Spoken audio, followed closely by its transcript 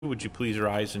Would you please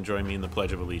rise and join me in the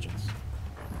Pledge of Allegiance?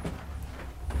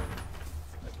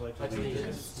 I pledge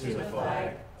allegiance to the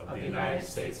flag of the United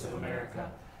States of America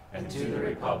and to the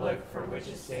republic for which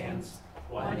it stands,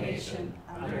 one nation,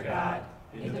 under God,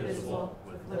 indivisible,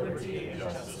 with liberty and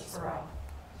justice for all.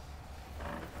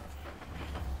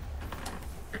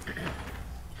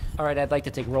 All right, I'd like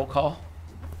to take roll call.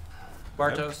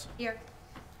 Bartos? Here.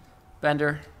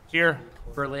 Bender? Here.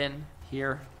 Berlin?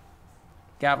 Here.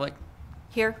 Gavlik?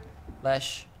 Here.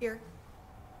 Lesh? Here.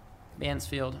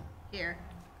 Mansfield? Here.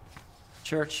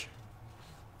 Church?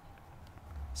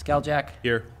 Skeljack?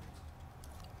 Here.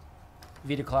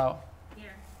 Vita Clow?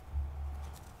 Here.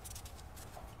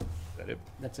 Is that it?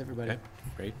 That's everybody. Okay,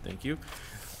 great, thank you.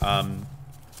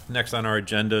 Next on our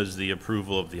agenda is the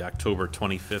approval of the October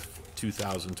 25th,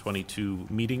 2022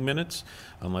 meeting minutes.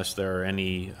 Unless there are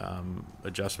any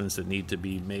adjustments that need to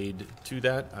be made to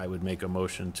that, I would make a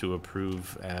motion to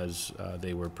approve as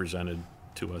they were presented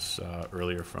to us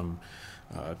earlier from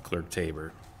Clerk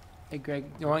Tabor. Hey, Greg,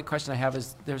 the only question I have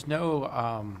is there's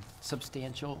no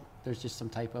substantial, there's just some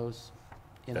typos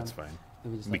in That's them.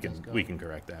 fine. We We can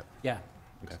correct that. Yeah.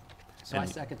 Okay. So I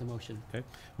Any- second the motion. Okay.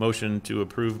 Motion to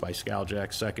approve by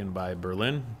Skaljack, second by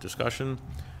Berlin. Discussion.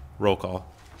 Roll call.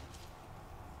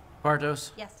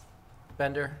 Bartos? Yes.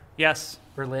 Bender? Yes.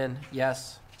 Berlin?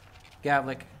 Yes.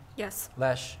 Gavlik? Yes.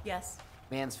 Lesh? Yes.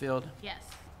 Mansfield? Yes.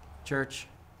 Church?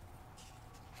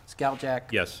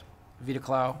 Skaljack? Yes. Vita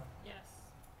Clow? Yes.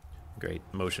 Great.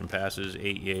 Motion passes.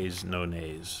 8 yeas, no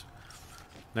nays.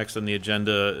 Next on the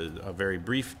agenda, a very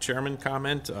brief chairman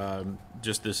comment.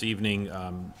 Just this evening,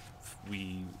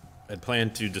 we had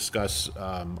planned to discuss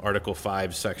Article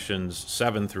 5, Sections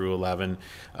 7 through 11.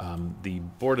 The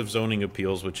Board of Zoning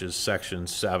Appeals, which is Section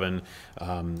 7,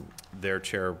 their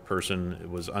chairperson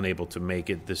was unable to make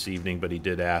it this evening, but he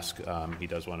did ask, he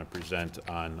does want to present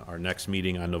on our next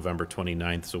meeting on November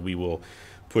 29th, so we will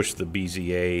push the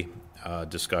BZA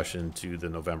discussion to the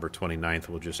November 29th.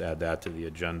 We'll just add that to the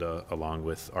agenda along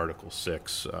with Article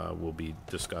 6 will be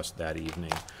discussed that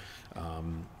evening.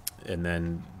 And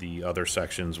then the other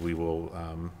sections we will,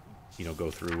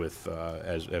 go through with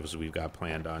as we've got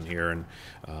planned on here, and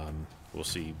we'll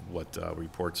see what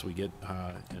reports we get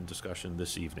in discussion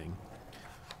this evening.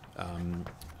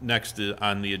 Next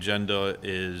on the agenda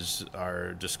is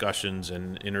our discussions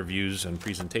and interviews and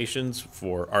presentations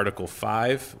for Article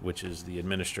 5, which is the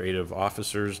administrative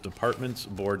officers, departments,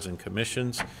 boards, and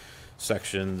commissions,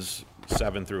 sections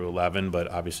 7 through 11, but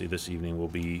obviously this evening we'll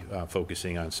be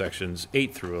focusing on sections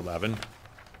 8 through 11.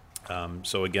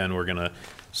 So again, we're going to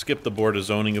skip the Board of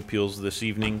Zoning Appeals this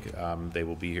evening. They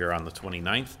will be here on the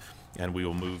 29th, and we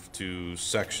will move to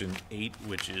Section 8,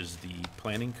 which is the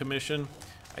Planning Commission.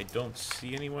 I don't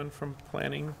see anyone from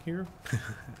planning here.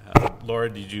 Laura,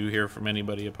 did you hear from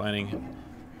anybody at planning?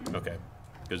 Okay,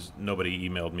 because nobody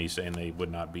emailed me saying they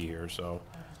would not be here, so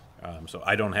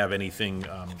I don't have anything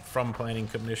from Planning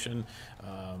Commission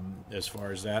as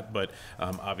far as that, but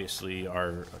obviously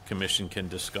our commission can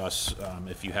discuss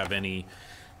if you have any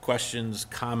questions,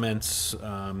 comments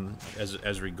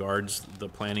as regards the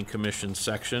Planning Commission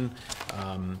section.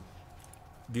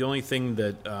 The only thing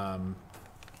that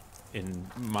in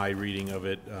my reading of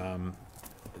it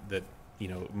that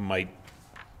might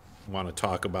want to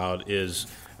talk about is,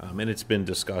 and it's been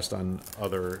discussed on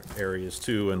other areas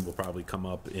too, and will probably come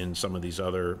up in some of these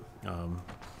other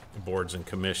boards and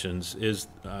commissions, is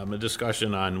a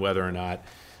discussion on whether or not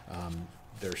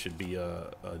there should be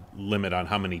a limit on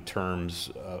how many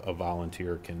terms a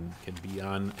volunteer can be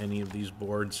on any of these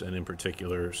boards, and in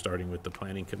particular starting with the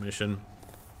Planning Commission.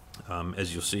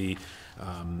 As you'll see,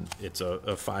 it's a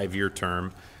 5-year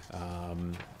term.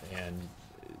 And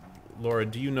Laura,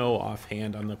 do you know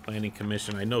offhand on the Planning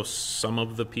Commission? I know some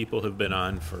of the people have been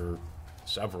on for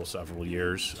several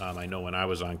years. I know when I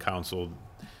was on council,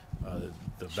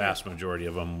 the vast majority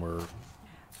of them were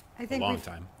a long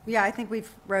time. Yeah, I think we've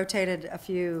rotated a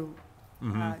few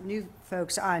new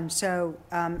folks on. So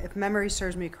if memory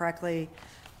serves me correctly,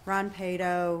 Ron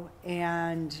Pato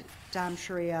and Dom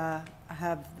Sharia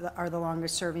are the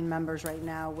longest serving members right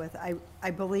now with,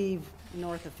 I believe,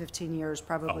 north of 15 years,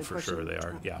 probably for pushing sure they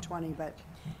are, yeah. 20, but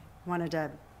wanted to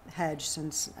hedge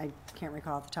since I can't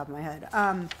recall off the top of my head.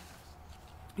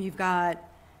 You've got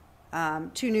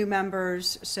 2 new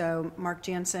members, so Mark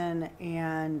Jansen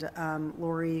and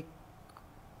Lori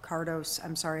Cardos.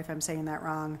 I'm sorry if I'm saying that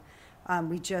wrong.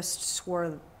 We just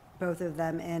swore both of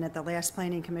them in at the last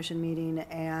Planning Commission meeting,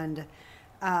 and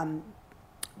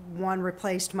one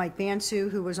replaced Mike Bansu,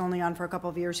 who was only on for a couple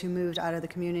of years, who moved out of the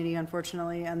community,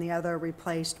 unfortunately, and the other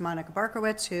replaced Monica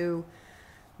Barkowitz, who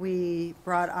we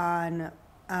brought on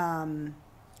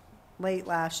late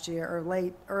last year,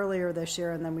 or earlier this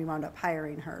year, and then we wound up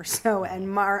hiring her. So, and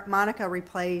Monica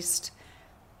replaced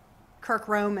Kirk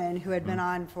Roman, who had been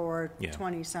on for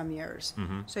 20-some years.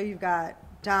 So you've got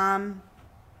Dom,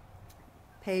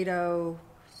 Pato,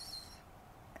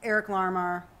 Eric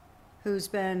Larmar, who's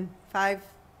been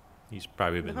He's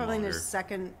probably been probably in longer. his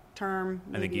second term.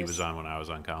 I think he was on when I was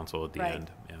on council at the Right.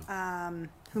 end. Yeah.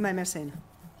 Who am I missing?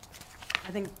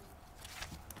 I think. So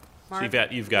Mark,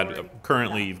 you've got Lori?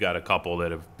 currently Yeah. you've got a couple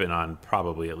that have been on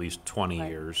probably at least 20 Right.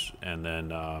 years, and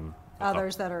then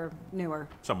Others that are newer.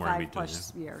 Somewhere in 5 between,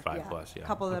 plus yeah. year. 5 plus, yeah. A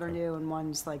couple that are Okay. new, and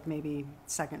one's like maybe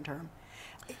second term.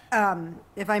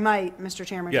 If I might, Mr.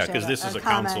 Chairman. yeah, just because add this is a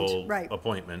comment. council Right.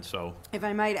 appointment, so If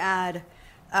I might add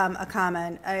a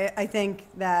comment, I think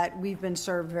that we've been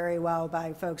served very well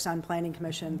by folks on Planning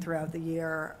Commission throughout the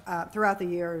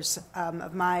years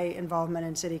of my involvement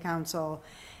in City Council.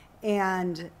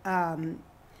 And,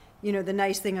 the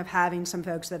nice thing of having some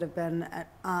folks that have been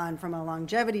on from a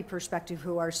longevity perspective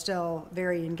who are still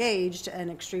very engaged and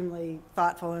extremely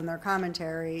thoughtful in their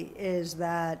commentary is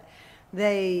that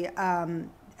they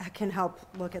can help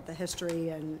look at the history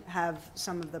and have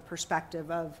some of the perspective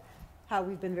of how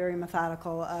we've been very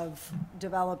methodical of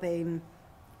developing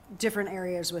different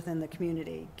areas within the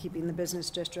community, keeping the business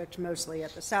district mostly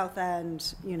at the south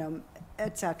end,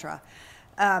 et cetera.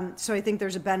 So I think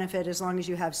there's a benefit as long as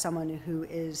you have someone who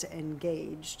is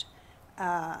engaged.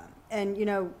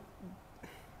 And,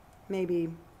 maybe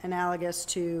analogous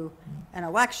to an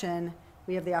election,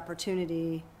 we have the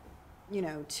opportunity,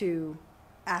 to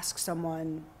ask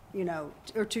someone,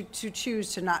 or to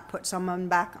choose to not put someone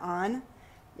back on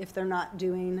if they're not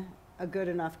doing a good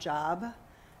enough job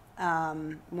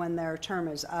when their term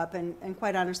is up. And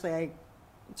quite honestly, I'm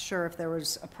sure if there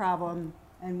was a problem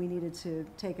and we needed to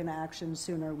take an action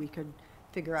sooner, we could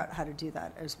figure out how to do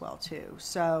that as well, too.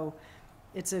 So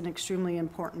it's an extremely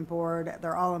important board.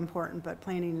 They're all important, but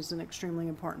planning is an extremely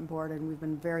important board, and we've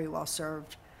been very well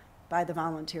served by the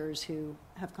volunteers who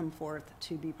have come forth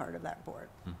to be part of that board.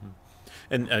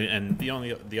 And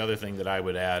the other thing that I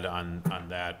would add on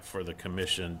that for the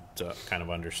commission to kind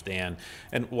of understand,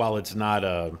 and while it's not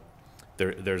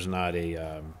there's not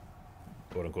a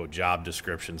quote unquote job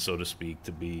description, so to speak,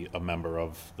 to be a member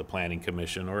of the planning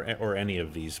commission or any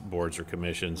of these boards or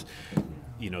commissions.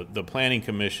 The planning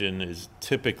commission is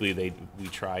typically we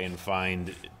try and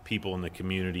find people in the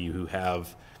community who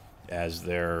have as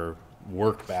their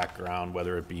work background,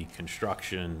 whether it be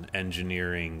construction,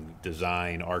 engineering,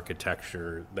 design,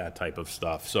 architecture, that type of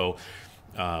stuff. So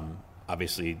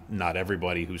obviously not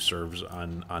everybody who serves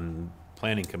on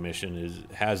planning commission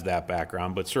has that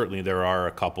background, but certainly there are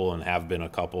a couple and have been a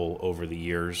couple over the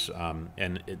years,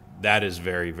 and that is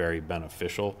very, very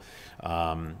beneficial.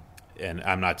 And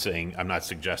I'm not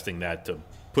suggesting that to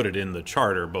put it in the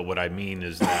charter, but what I mean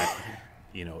is that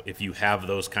if you have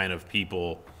those kind of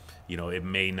people, it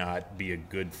may not be a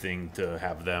good thing to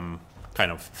have them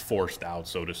kind of forced out,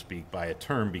 so to speak, by a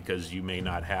term, because you may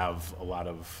not have a lot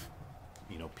of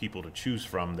people to choose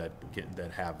from that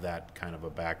have that kind of a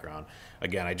background.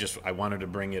 Again, I wanted to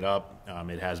bring it up.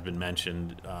 It has been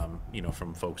mentioned,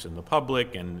 from folks in the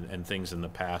public and things in the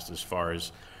past as far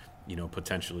as,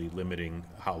 potentially limiting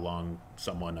how long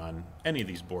someone on any of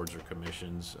these boards or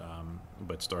commissions,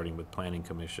 but starting with planning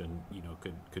commission,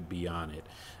 could be on it.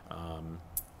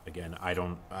 Again,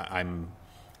 I'm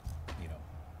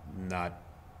not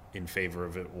in favor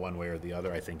of it one way or the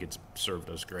other. I think it's served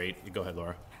us great. Go ahead,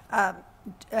 Laura.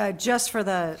 Just for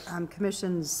the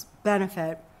commission's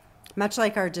benefit, much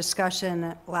like our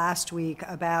discussion last week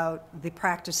about the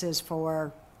practices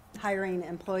for hiring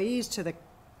employees to the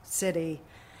city,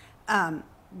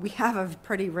 we have a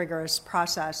pretty rigorous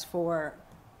process for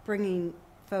bringing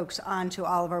folks onto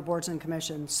all of our boards and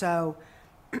commissions. So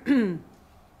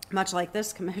much like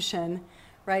this commission,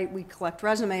 right, we collect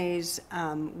resumes,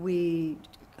 we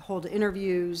hold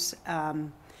interviews,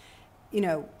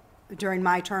 during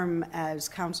my term as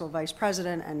council vice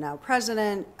president and now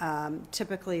president,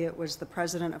 typically it was the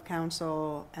president of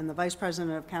council and the vice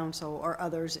president of council or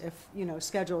others if,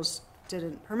 schedules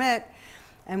didn't permit.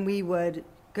 And we would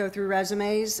go through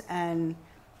resumes and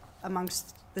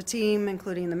amongst the team,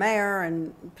 including the mayor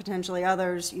and potentially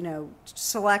others,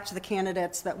 select the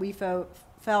candidates that we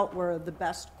felt were the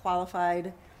best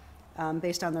qualified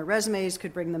based on their resumes,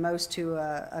 could bring the most to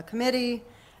a committee.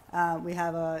 We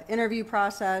have an interview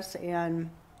process, and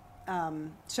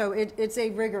so it's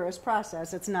a rigorous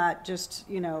process. It's not just,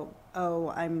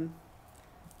 I'm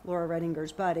Laura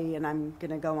Redinger's buddy, and I'm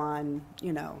going to go on,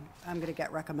 I'm going to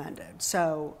get recommended.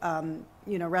 So,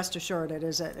 rest assured, it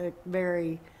is a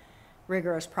very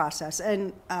rigorous process.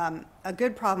 And a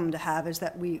good problem to have is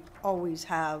that we always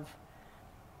have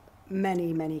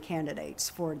many, many candidates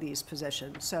for these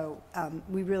positions. So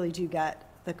we really do get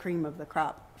the cream of the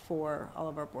crop for all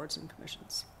of our boards and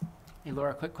commissions. Hey,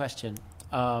 Laura, quick question.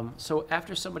 So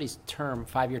after somebody's term,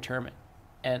 5-year term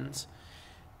ends,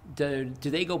 do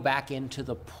they go back into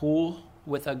the pool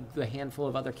with a handful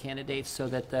of other candidates so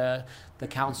that the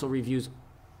council reviews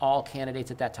all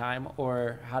candidates at that time,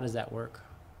 or how does that work?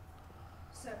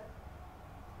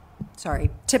 Sorry.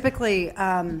 Typically,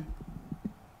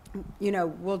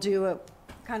 we'll do a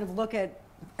kind of look at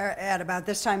about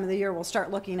this time of the year, we'll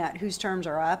start looking at whose terms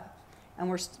are up, and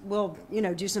we'll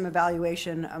do some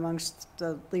evaluation amongst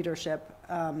the leadership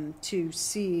to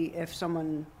see if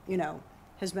someone,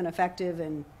 has been effective,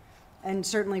 and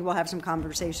certainly we'll have some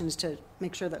conversations to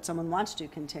make sure that someone wants to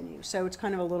continue. So it's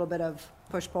kind of a little bit of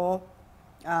push-pull.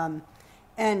 And,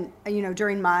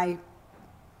 during my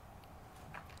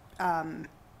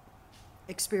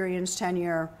experience,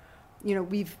 tenure,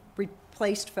 we've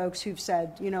replaced folks who've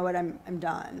said, you know what, I'm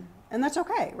done. And that's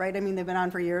okay, right? I mean, they've been on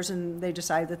for years and they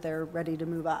decide that they're ready to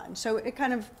move on. So it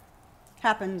kind of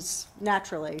happens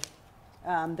naturally.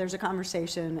 There's a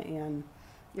conversation, and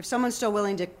if someone's still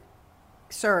willing to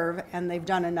serve and they've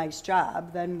done a nice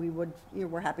job, then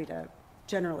we're happy to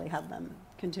generally have them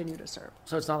continue to serve.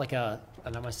 So it's not like and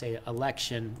I'm going to say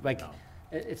election, like, no.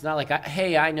 It's not like,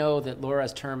 hey, I know that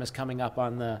Laura's term is coming up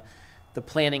on the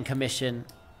planning commission.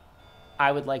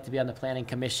 I would like to be on the planning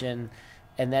commission,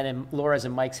 and then Laura's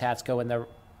and Mike's hats go in the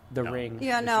ring.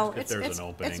 Yeah, no, it's an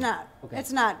opening. It's not. Okay.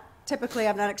 It's not. Typically,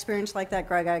 I've not experienced like that,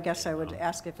 Greg. I guess I would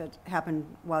ask if it happened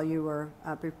while you were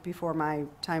before my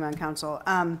time on council.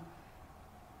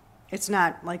 It's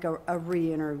not like a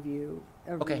re-interview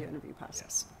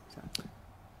process. So.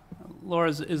 Laura,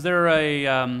 is there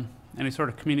any sort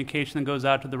of communication that goes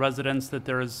out to the residents that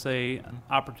there is a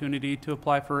opportunity to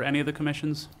apply for any of the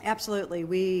commissions? Absolutely.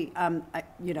 We,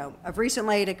 of recent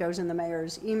late, it goes in the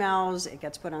mayor's emails. It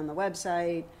gets put on the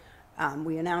website.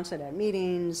 We announce it at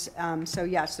meetings. So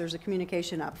yes, there's a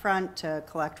communication up front to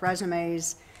collect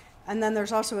resumes. And then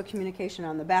there's also a communication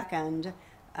on the back end.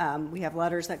 We have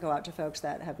letters that go out to folks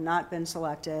that have not been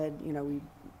selected.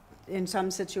 In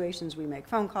some situations we make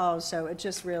phone calls. So it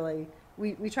just really,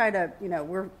 we try to,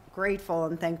 we're grateful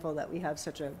and thankful that we have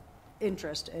such an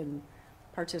interest in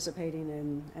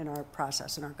participating in our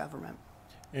process in our government.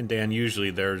 And Dan, usually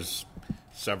there's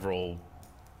several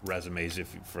resumes,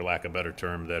 if for lack of a better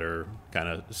term, that are kind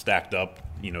of stacked up,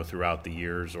 throughout the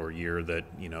years or year that,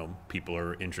 people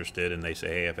are interested, and they say,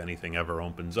 hey, if anything ever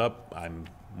opens up, I'm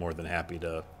more than happy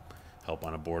to help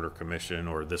on a board or commission,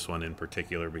 or this one in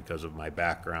particular because of my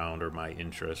background or my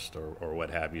interest or what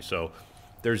have you. So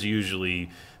there's usually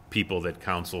people that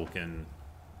council can,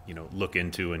 look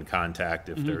into and contact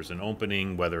if there's an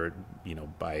opening, whether it,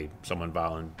 by someone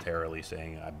voluntarily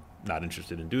saying I'm not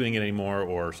interested in doing it anymore,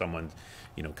 or someone,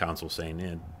 council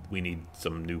saying, we need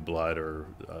some new blood, or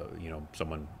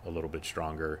someone a little bit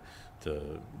stronger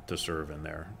to serve in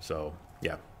there. So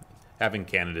yeah, having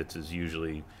candidates is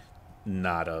usually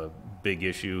not a big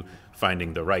issue.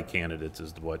 Finding the right candidates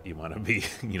is what you want to be,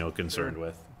 concerned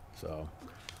with. So,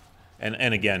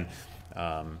 and again,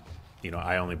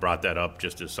 I only brought that up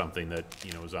just as something that,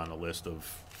 is on the list of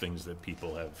things that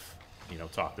people have,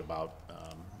 talked about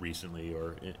recently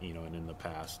or, and in the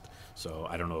past. So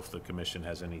I don't know if the commission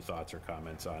has any thoughts or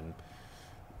comments on,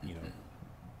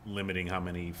 limiting how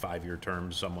many 5-year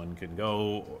terms someone can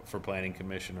go for planning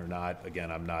commission or not.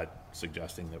 Again, I'm not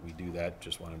suggesting that we do that,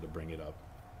 just wanted to bring it up.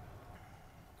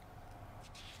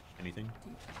 Anything?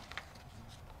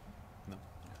 No?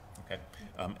 Okay.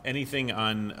 Anything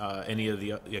on any of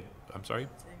the, I'm sorry?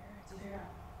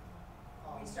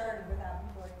 We started with that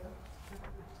before you.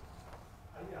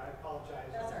 Yeah, I apologize.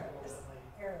 That's all right.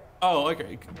 Eric. Oh,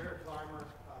 okay. Eric Larmer.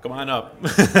 Come on up.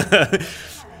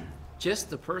 Just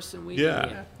the person we Yeah.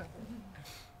 need.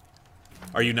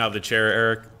 Are you now the chair,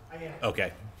 Eric? I am.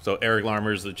 Okay. So Eric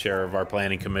Larmer is the chair of our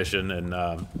planning commission,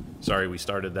 and sorry we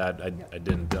started that. I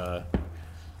didn't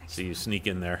see you sneak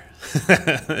in there.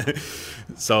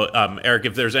 So Eric,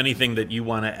 if there's anything that you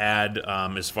want to add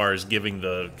as far as giving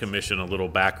the commission a little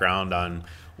background on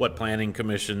what planning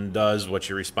commission does, what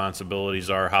your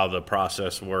responsibilities are, how the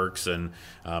process works, and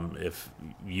if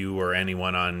you or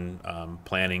anyone on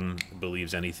planning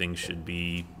believes anything should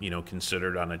be,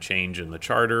 considered on a change in the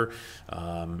charter,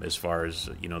 as far as,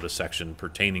 the section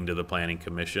pertaining to the planning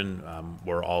commission,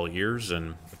 we're all ears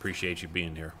and appreciate you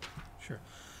being here. Sure.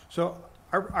 So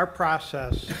our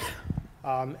process,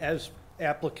 as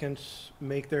applicants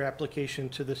make their application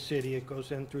to the city, it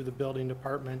goes in through the building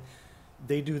department.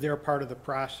 They do their part of the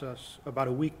process. About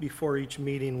a week before each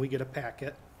meeting, we get a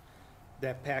packet.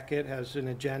 That packet has an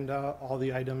agenda, all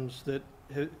the items that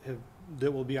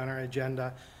that will be on our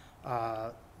agenda,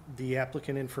 the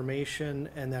applicant information,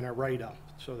 and then a write-up.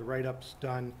 So the write-up's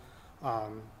done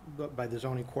by the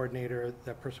zoning coordinator.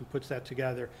 That person puts that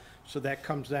together. So that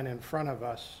comes then in front of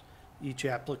us. Each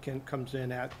applicant comes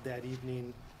in at that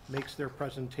evening, makes their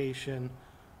presentation.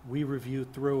 We review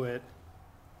through it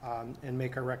and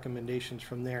make our recommendations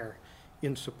from there.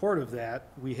 In support of that,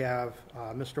 we have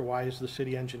Mr. Wise, the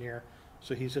city engineer.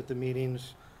 So he's at the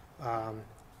meetings,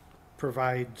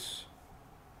 provides,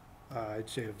 I'd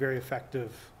say, a very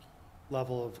effective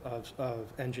level of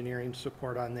engineering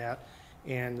support on that.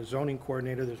 And the zoning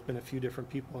coordinator, there's been a few different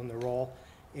people in the role,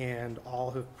 and all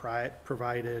have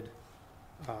provided,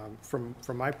 from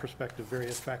my perspective, very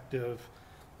effective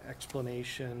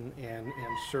explanation and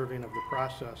serving of the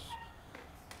process.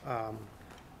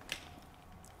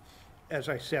 As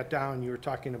I sat down, you were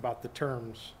talking about the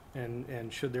terms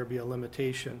and should there be a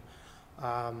limitation.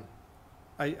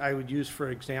 I would use,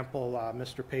 for example,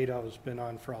 Mr. Pato has been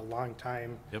on for a long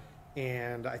time. Yep.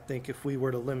 And I think if we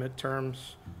were to limit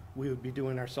terms, we would be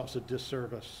doing ourselves a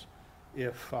disservice.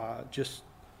 If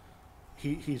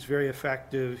he's very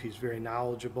effective, he's very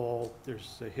knowledgeable,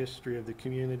 there's a history of the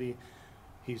community,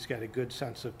 he's got a good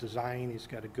sense of design, he's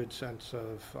got a good sense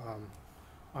of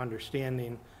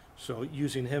understanding. So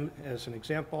using him as an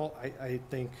example, I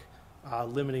think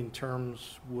limiting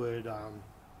terms would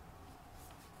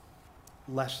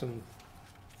lessen.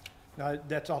 Now,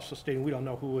 that's also stating we don't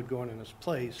know who would go in his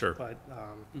place. Sure. But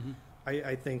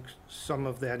I think some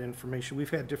of that information, we've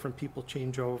had different people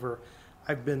change over.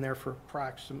 I've been there for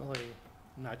approximately,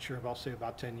 I'm not sure if I'll say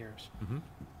about 10 years.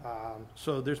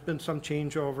 So there's been some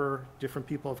changeover. Different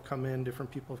people have come in,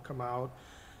 different people have come out.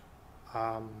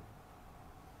 I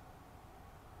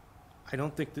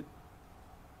don't think that,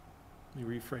 let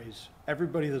me rephrase,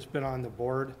 everybody that's been on the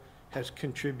board has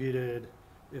contributed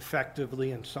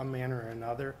effectively in some manner or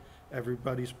another.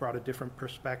 Everybody's brought a different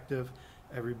perspective.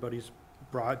 Everybody's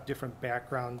brought different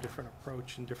background, different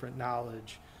approach, and different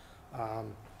knowledge.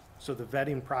 So the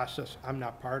vetting process, I'm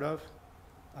not part of,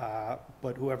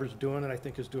 but whoever's doing it, I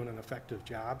think, is doing an effective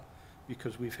job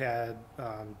because we've had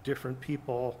different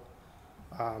people.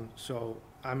 So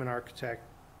I'm an architect.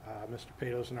 Mr.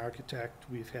 Pato's an architect.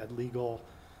 We've had legal.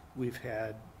 We've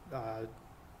had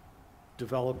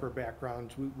developer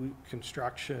backgrounds,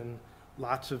 construction,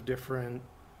 lots of different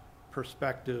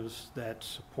perspectives that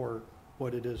support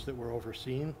what it is that we're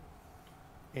overseeing.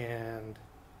 And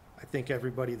I think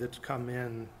everybody that's come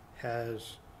in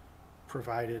has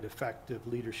provided effective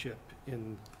leadership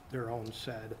in their own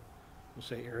said, we'll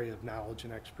say, area of knowledge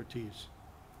and expertise.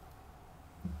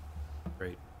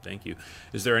 Great, thank you.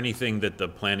 Is there anything that the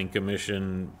Planning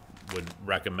Commission would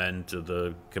recommend to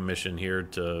the commission here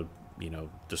to,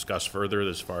 discuss further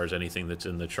as far as anything that's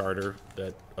in the charter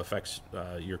that affects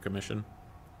your commission?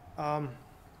 I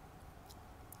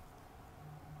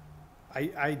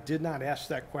did not ask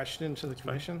that question to the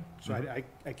commission, so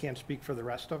I can't speak for the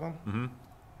rest of them.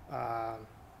 I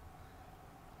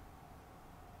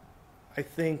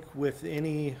think with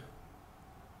any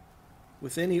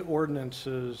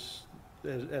ordinances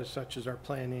as such as our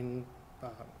planning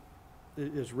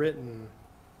is written,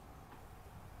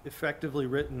 effectively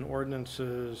written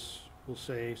ordinances, we'll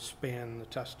say, span the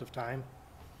test of time.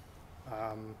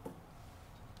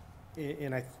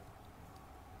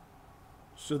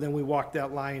 So then we walk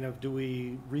that line of, do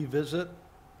we revisit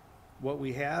what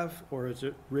we have, or is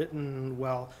it written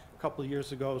well? A couple of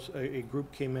years ago, a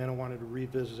group came in and wanted to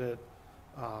revisit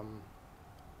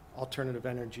alternative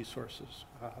energy sources,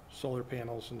 solar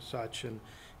panels and such, and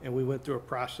we went through a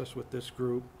process with this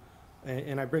group.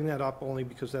 And I bring that up only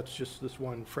because that's just this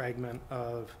one fragment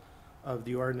of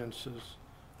the ordinances.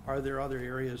 Are there other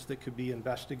areas that could be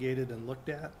investigated and looked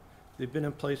at? They've been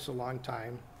in place a long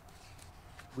time.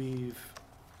 We've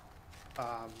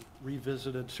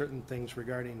revisited certain things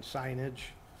regarding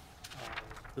signage,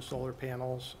 the solar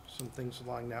panels, some things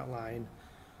along that line.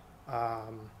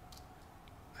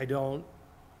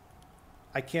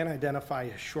 I can't identify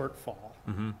a shortfall.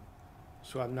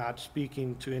 So I'm not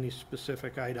speaking to any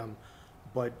specific item,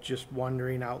 but just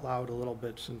wondering out loud a little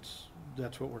bit, since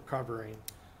that's what we're covering.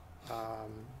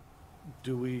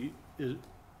 Do we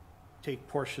take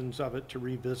portions of it to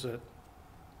revisit,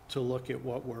 to look at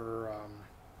what we're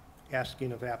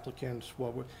asking of applicants?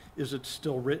 Is it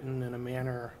still written in a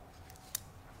manner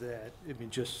that,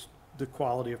 just the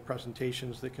quality of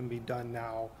presentations that can be done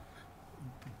now?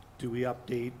 Do we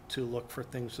update to look for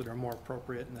things that are more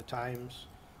appropriate in the times?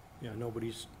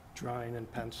 Nobody's drawing in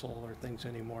pencil or things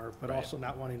anymore, but Right. also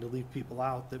not wanting to leave people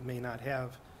out that may not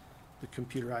have the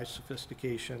computerized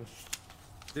sophistication.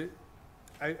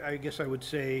 I guess I would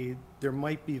say there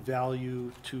might be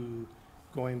value to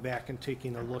going back and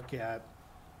taking a look at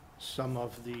some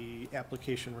of the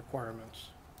application requirements.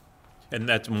 And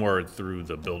that's more through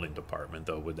the building department,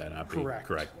 though, would that not be? Correct.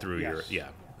 Correct, through your, Yes. yeah,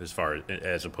 as far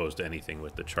as opposed to anything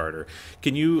with the charter.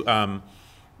 Can you,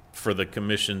 for the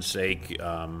commission's sake,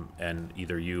 and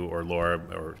either you or Laura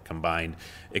or combined,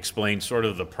 explain sort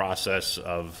of the process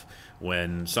of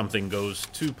when something goes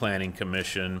to planning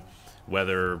commission,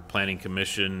 whether planning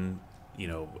commission,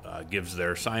 gives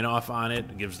their sign off on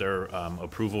it, gives their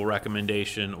approval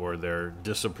recommendation or their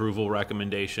disapproval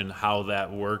recommendation, how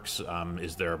that works?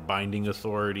 Is there a binding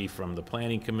authority from the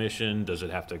planning commission? Does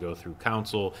it have to go through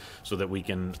council, so that we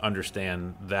can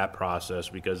understand that process?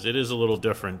 Because it is a little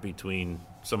different between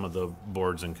some of the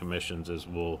boards and commissions, as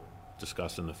we'll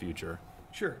discuss in the future.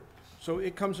 Sure. So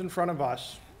it comes in front of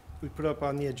us. We put it up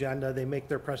on the agenda. They make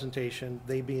their presentation,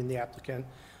 they being the applicant.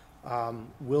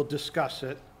 We'll discuss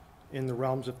it in the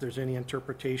realms if there's any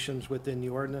interpretations within the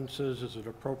ordinances. Is it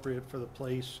appropriate for the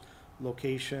place,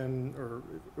 location, or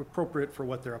appropriate for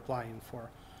what they're applying for?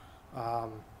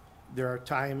 There are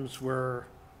times where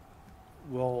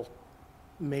we'll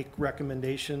make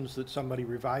recommendations that somebody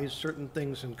revise certain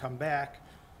things and come back,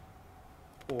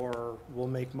 or we'll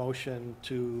make motion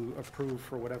to approve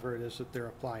for whatever it is that they're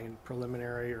applying,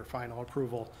 preliminary or final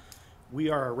approval. We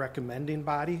are a recommending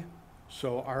body,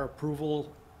 so our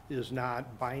approval is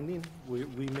not binding.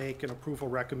 We make an approval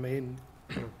recommendation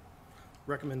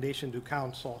to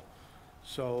council.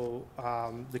 So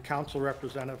the council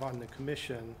representative on the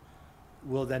commission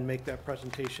will then make that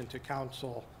presentation to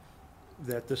council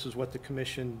that this is what the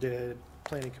commission did,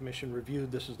 planning commission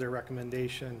reviewed, this is their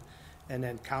recommendation, and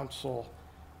then council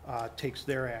takes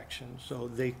their action.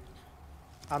 So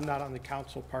I'm not on the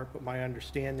council part, but my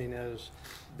understanding is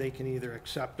they can either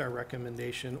accept our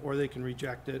recommendation or they can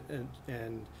reject it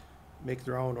and make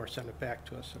their own or send it back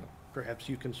to us. And perhaps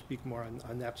you can speak more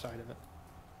on that side of it.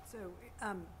 So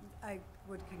I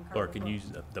would concur. Laura, with can what- you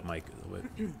use the mic a little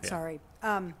bit? Yeah. Sorry.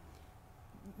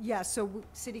 Yeah, so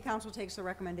city council takes the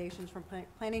recommendations from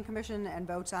planning commission and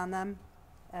votes on them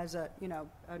as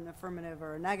an affirmative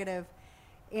or a negative.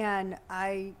 And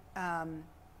I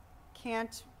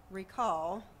can't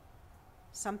recall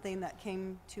something that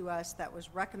came to us that was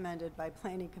recommended by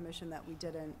planning commission that we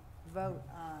didn't vote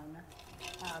on.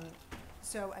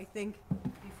 So I think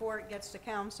before it gets to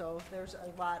council, there's a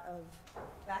lot of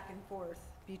back and forth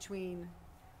between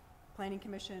planning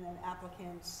commission and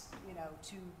applicants,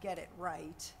 to get it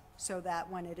right, so that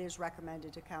when it is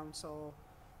recommended to council,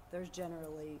 there's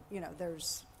generally,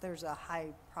 there's a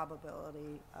high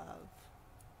probability of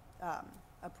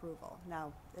approval.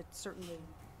 Now, it's certainly,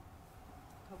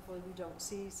 hopefully we don't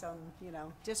see some,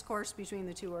 discourse between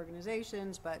the two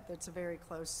organizations, but it's a very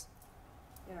close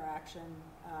interaction.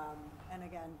 And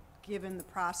again, given the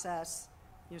process,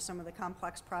 some of the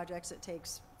complex projects, it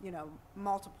takes,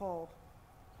 multiple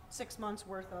 6 months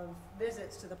worth of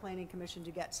visits to the planning commission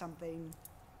to get something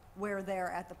where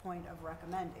they're at the point of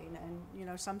recommending. And,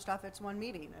 some stuff it's one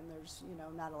meeting and there's,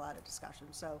 not a lot of discussion.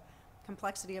 So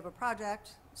complexity of a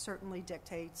project certainly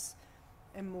dictates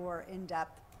a more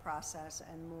in-depth process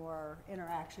and more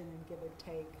interaction and give and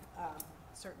take.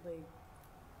 Certainly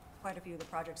quite a few of the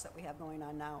projects that we have going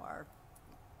on now are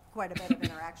quite a bit of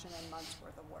interaction and months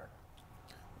worth of work.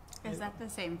 Is that the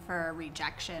same for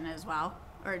rejection as well?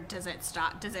 Or does it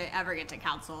stop, does it ever get to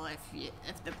council if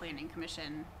the planning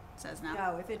commission says no?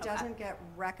 No, if it Okay. doesn't get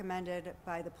recommended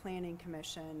by the planning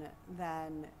commission,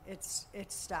 then it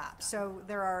stops. So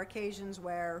there are occasions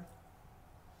where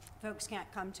folks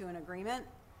can't come to an agreement,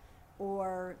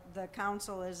 or the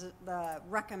council is, the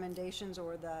recommendations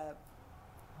or the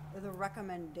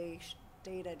recommendation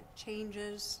dated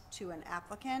changes to an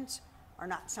applicant are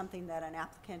not something that an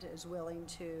applicant is willing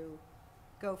to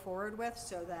go forward with,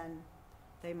 so then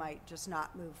they might just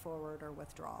not move forward or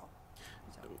withdraw.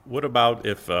 So. What about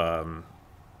if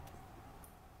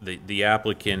the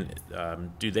applicant,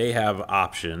 do they have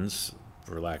options,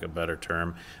 for lack of a better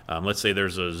term? Let's say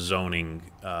there's a zoning,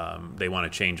 they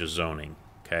want to change a zoning,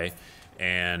 okay?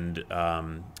 And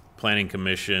planning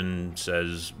commission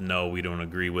says, no, we don't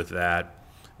agree with that.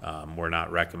 We're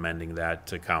not recommending that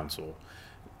to council.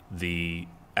 The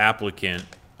applicant,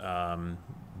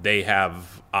 they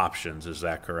have options, is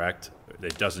that correct?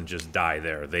 It doesn't just die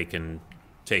there. They can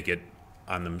take it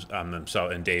on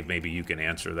themselves, and Dave, maybe you can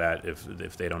answer that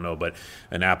if they don't know, but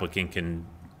an applicant can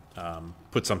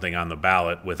put something on the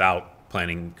ballot without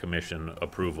planning commission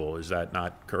approval. Is that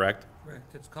not correct?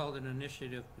 Correct. It's called an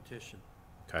initiative petition.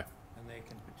 Okay. And they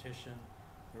can petition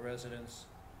the residents,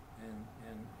 and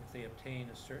if they obtain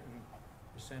a certain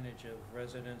percentage of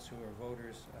residents who are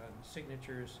voters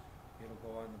signatures, it'll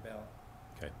go on the ballot.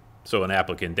 Okay. So an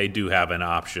applicant, they do have an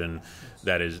option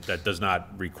that does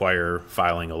not require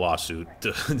filing a lawsuit,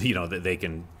 to, that they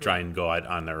can try and go out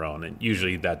on their own. And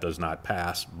usually that does not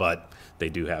pass, but they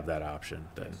do have that option.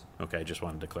 Then. Yes. Okay, I just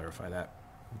wanted to clarify that.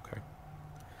 Okay.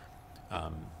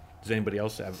 Does anybody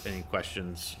else have any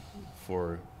questions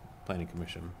for Planning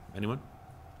Commission? Anyone?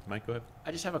 Mike, go ahead.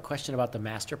 I just have a question about the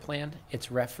master plan.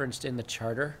 It's referenced in the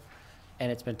charter,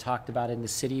 and it's been talked about in the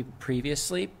city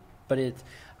previously, but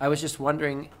I was just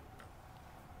wondering,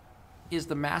 is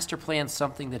the master plan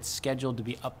something that's scheduled to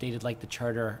be updated like the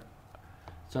charter?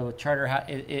 So the charter,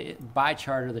 by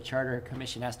charter, the Charter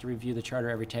Commission has to review the charter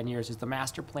every 10 years. Is the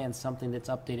master plan something that's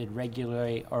updated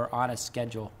regularly or on a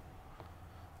schedule,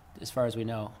 as far as we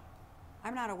know?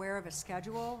 I'm not aware of a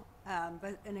schedule,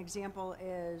 but an example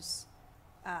is,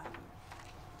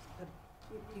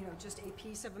 just a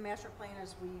piece of a master plan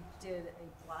as we did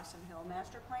a Blossom Hill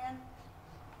master plan,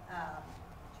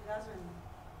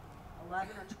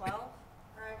 2011 or 12,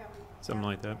 Greg? Something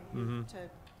like that. Mm-hmm. To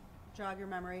jog your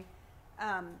memory.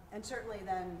 And certainly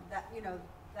then that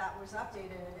was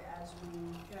updated as we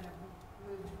kind of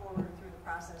moved forward through the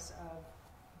process of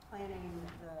planning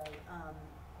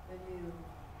the new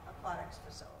aquatics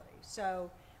facility. So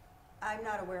I'm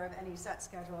not aware of any set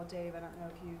schedule. Dave, I don't know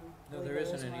if you. No, there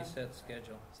isn't any set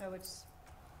schedule. So it's.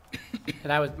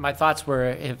 And my thoughts were,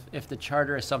 if the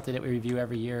charter is something that we review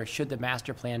every year, should the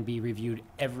master plan be reviewed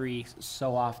every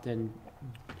so often?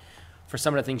 For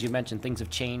some of the things you mentioned, things have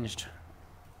changed,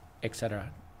 et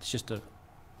cetera. It's just a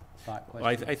thought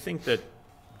question. Well, I think that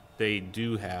they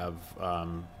do have, I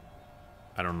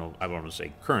don't know, I don't want to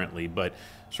say currently, but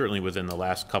certainly within the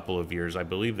last couple of years, I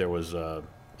believe there was a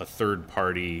third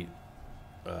party,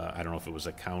 I don't know if it was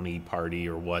a county party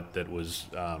or what, that was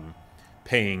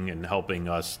paying and helping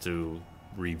us to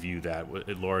review that.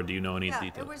 Laura, do you know any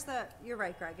details? It was you're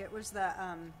right, Greg, it was the.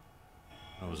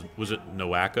 Was it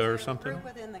NOACA or something? Group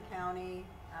within the county.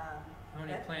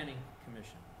 County Planning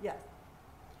Commission. Yeah.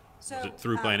 So. Was it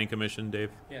through Planning Commission,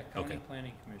 Dave? Yeah, County Okay.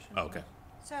 Planning Commission. Oh, okay.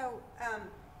 So,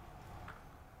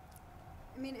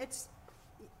 it's,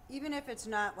 even if it's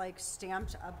not like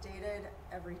stamped, updated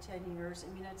every 10 years,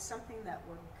 it's something that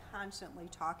we're constantly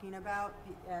talking about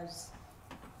as,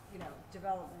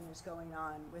 development is going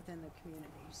on within the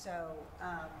community. So,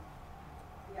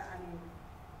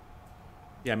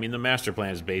 Yeah, the master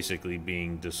plan is basically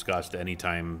being discussed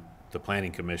anytime the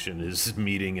Planning Commission is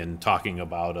meeting and talking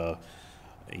about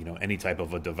any type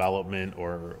of a development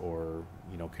or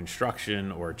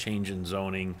construction or change in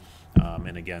zoning.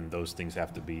 And again, those things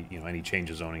have to be, any change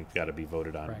of zoning got to be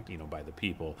voted on, Correct. by the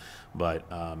people. But,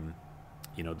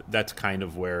 that's kind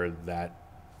of where that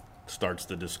starts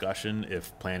the discussion.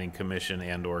 If Planning Commission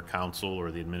and or council or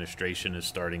the administration is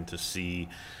starting to see,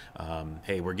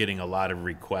 hey, we're getting a lot of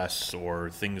requests or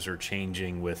things are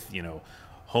changing with,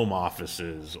 home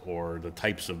offices or the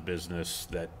types of business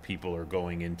that people are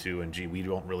going into, and we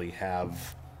don't really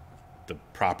have the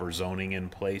proper zoning in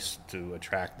place to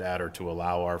attract that or to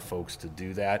allow our folks to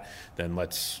do that, then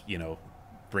let's,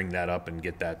 bring that up and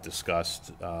get that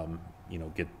discussed,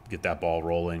 get that ball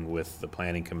rolling with the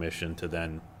Planning Commission to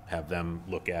then have them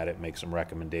look at it, make some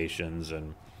recommendations,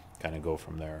 and kind of go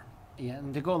from there. Yeah,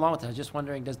 and to go along with that, I was just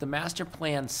wondering, does the master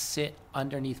plan sit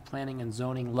underneath planning and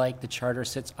zoning like the charter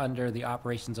sits under the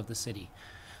operations of the city?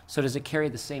 So does it carry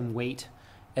the same weight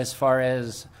as far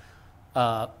as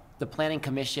the Planning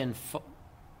Commission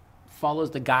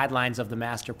follows the guidelines of the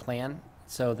master plan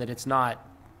so that it's not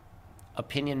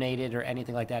opinionated or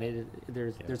anything like that?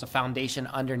 There's a foundation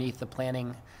underneath the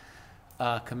Planning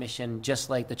Commission,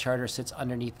 just like the charter sits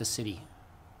underneath the city.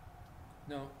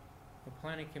 No, the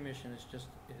Planning Commission is just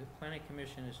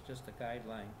a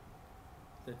guideline.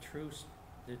 The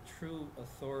true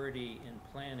authority in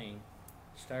planning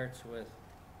starts with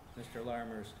Mr.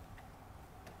 Larmer's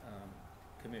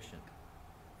commission.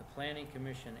 The Planning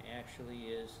Commission actually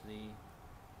is the,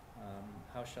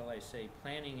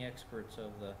 planning experts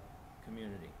of the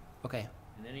community. Okay.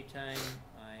 And anytime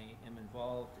I am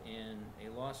involved in a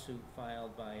lawsuit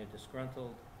filed by a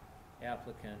disgruntled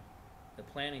applicant, the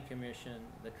Planning Commission,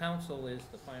 the council is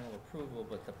the final approval,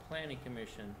 but the Planning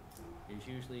Commission is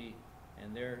usually,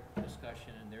 and their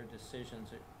discussion and their decisions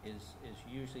is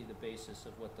usually the basis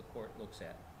of what the court looks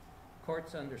at.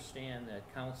 Courts understand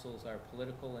that councils are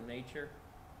political in nature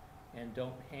and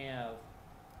don't have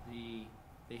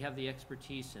they have the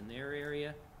expertise in their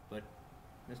area, but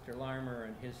Mr. Larmer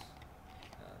and his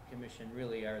commission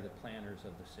really are the planners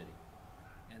of the city.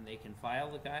 and they can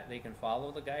they can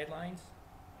follow the guidelines,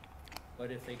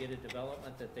 but if they get a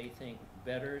development that they think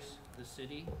betters the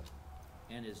city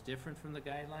and is different from the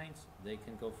guidelines, they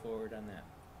can go forward on that.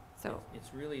 So,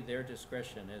 It's really their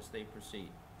discretion as they proceed.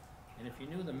 And if you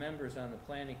knew the members on the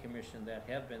planning commission that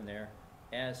have been there,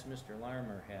 as Mr.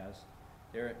 Larmer has,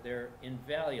 they're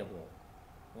invaluable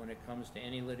when it comes to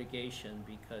any litigation,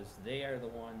 because they are the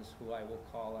ones who I will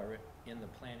call are in the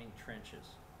planning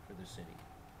trenches for the city.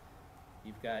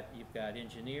 You've got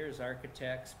engineers,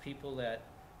 architects, people that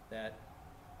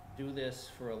do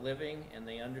this for a living, and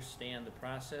they understand the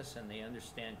process, and they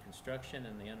understand construction,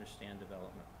 and they understand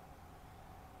development.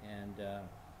 And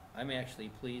I'm actually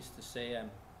pleased to say I'm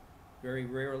very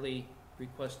rarely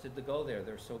requested to go there.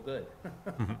 They're so good.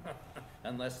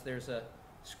 Unless there's a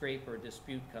scrape or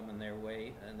dispute coming their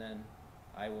way, and then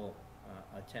I will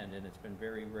attend, and it's been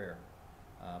very rare.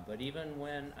 But even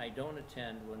when I don't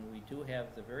attend, when we do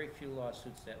have the very few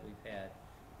lawsuits that we've had,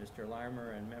 Mr.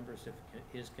 Larmer and members of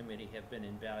his committee have been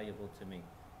invaluable to me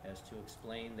as to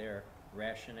explain their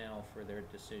rationale for their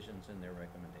decisions and their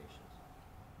recommendations.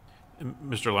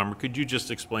 Mr. Larmer, could you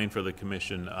just explain for the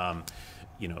commission,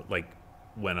 like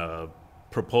when a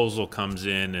proposal comes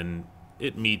in and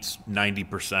it meets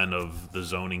 90% of the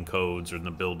zoning codes or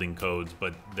the building codes,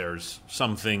 but there's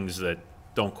some things that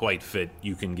don't quite fit,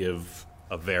 you can give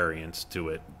a variance to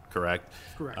it, correct?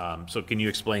 Correct. So can you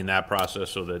explain that process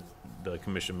so that the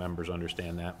commission members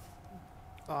understand that?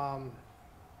 I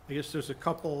guess there's a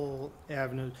couple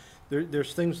avenues.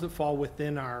 There's things that fall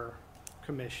within our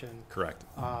commission. Correct.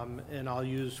 And I'll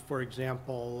use, for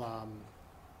example,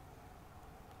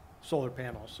 solar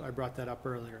panels. I brought that up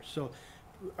earlier. So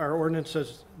our ordinance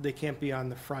says they can't be on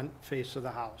the front face of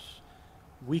the house.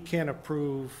 We can't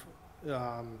approve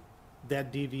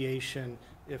that deviation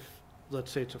if,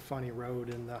 let's say it's a funny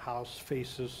road and the house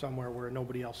faces somewhere where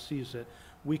nobody else sees it.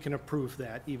 We can approve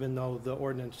that, even though the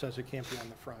ordinance says it can't be on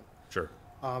the front. Sure.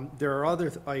 There are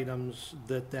other items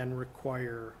that then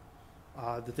require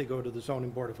that they go to the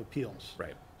zoning board of appeals.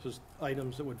 Right. So it's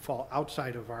items that would fall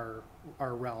outside of our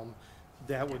realm,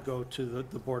 that would go to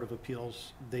the board of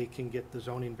appeals. They can get the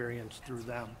zoning variance through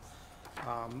them.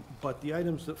 But the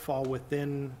items that fall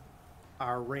within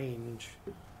our range,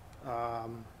 as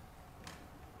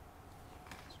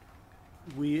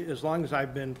long as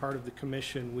I've been part of the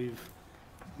commission, we've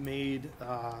made,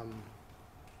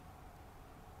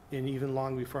 and even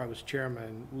long before I was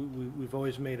chairman, we've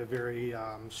always made a very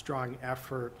strong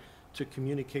effort to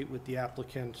communicate with the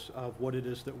applicants of what it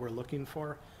is that we're looking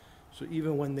for. So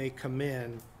even when they come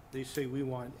in, they say, we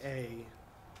want A,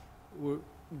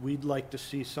 we'd like to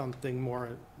see something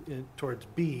more towards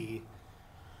B.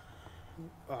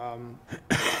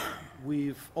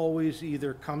 We've always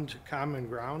either come to common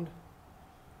ground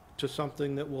to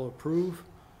something that we'll approve,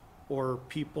 or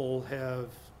people have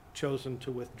chosen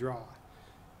to withdraw.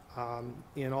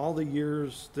 In all the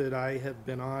years that I have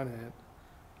been on it,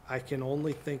 I can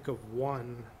only think of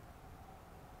one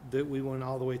that we went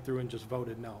all the way through and just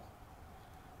voted no.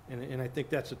 And I think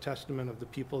that's a testament of the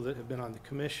people that have been on the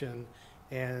commission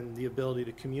and the ability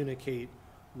to communicate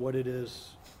what it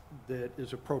is that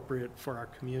is appropriate for our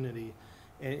community,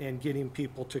 and getting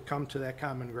people to come to that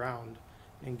common ground,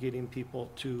 and getting people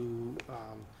to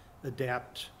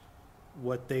adapt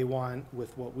what they want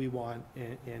with what we want,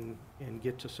 and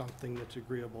get to something that's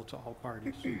agreeable to all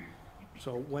parties.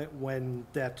 So when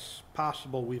that's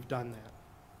possible, we've done that.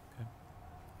 Okay.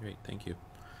 Great, thank you.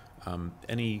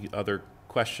 Any other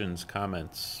questions,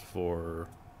 comments for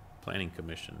Planning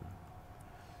Commission?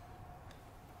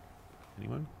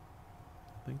 Anyone?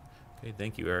 Nothing? Okay,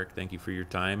 thank you, Eric. Thank you for your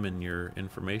time and your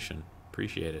information.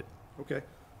 Appreciate it. Okay.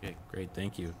 Okay, great,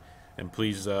 thank you. And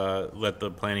please let the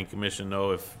Planning Commission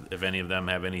know if any of them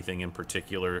have anything in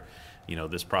particular.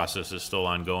 This process is still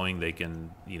ongoing. They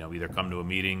can, either come to a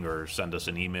meeting or send us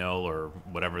an email or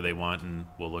whatever they want, and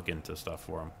we'll look into stuff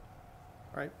for them.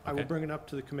 All right, I will Okay. bring it up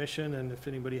to the commission, and if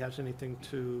anybody has anything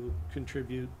to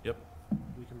contribute, Yep,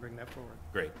 we can bring that forward.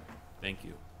 great, thank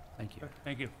you. Thank you.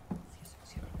 Thank you.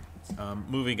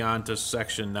 Moving on to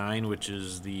Section 9, which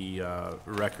is the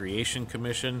Recreation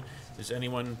Commission. Is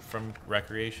anyone from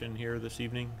Recreation here this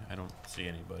evening? I don't see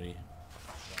anybody.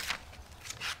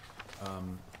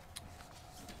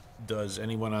 Does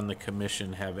anyone on the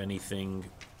commission have anything,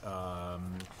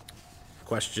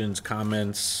 questions,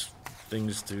 comments,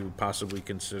 things to possibly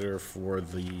consider for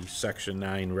the Section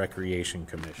 9 Recreation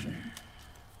Commission?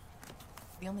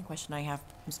 The only question I have,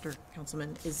 Mr.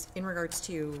 Councilman, is in regards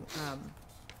to,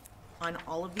 on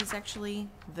all of these, actually,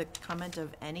 the comment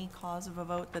of any cause of a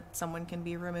vote that someone can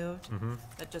be removed.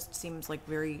 That just seems like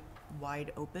very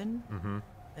wide open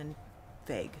and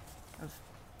vague of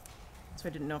So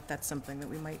I didn't know if that's something that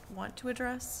we might want to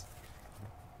address.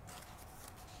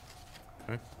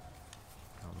 Okay.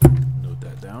 I'll note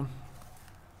that down.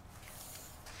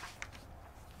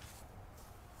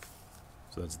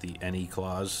 So that's the any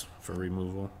clause for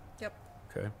removal? Yep.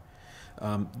 Okay.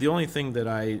 The only thing that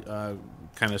I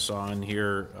kind of saw in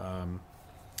here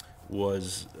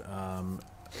was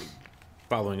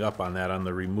following up on that, on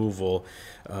the removal.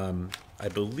 I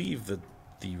believe that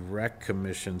the Rec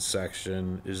Commission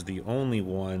section is the only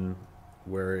one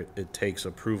where it takes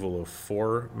approval of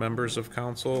 4 members of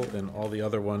council, and all the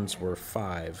other ones were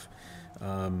 5.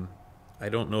 I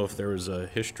don't know if there was a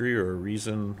history or a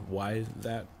reason why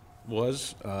that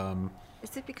was.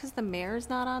 Is it because the mayor's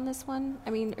not on this one?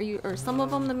 I mean, or some of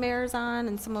them the mayor's on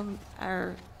and some of them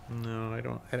are? No, I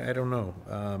don't know.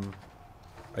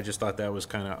 I just thought that was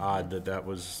kind of odd that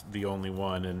was the only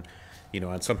one, and,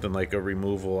 on something like a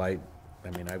removal, I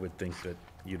mean, I would think that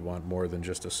you'd want more than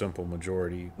just a simple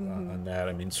majority on that.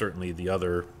 I mean, certainly the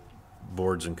other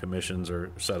boards and commissions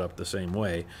are set up the same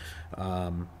way.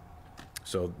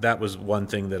 So that was one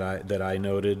thing that I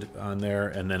noted on there,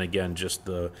 and then again, just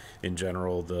in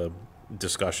general, the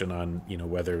discussion on,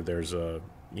 whether there's a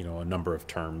number of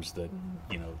terms that,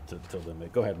 to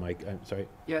limit. Go ahead, Mike. I'm sorry.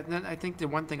 Yeah, and then I think the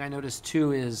one thing I noticed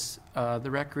too is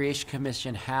the Recreation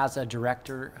Commission has a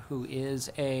director who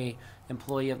is a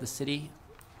employee of the city,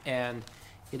 and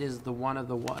it is one of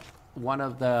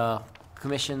the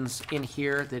commissions in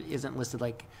here that isn't listed,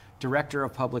 like Director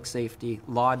of Public Safety,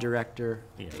 Law Director,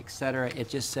 et cetera. It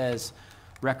just says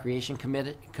Recreation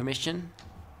Commission,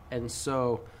 and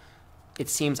so it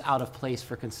seems out of place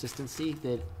for consistency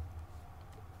that,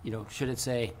 should it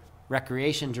say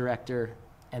Recreation Director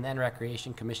and then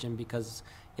Recreation Commission, because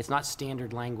it's not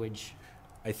standard language.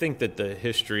 I think that the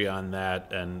history on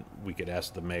that, and we could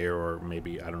ask the mayor, or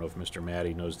maybe, I don't know if Mr.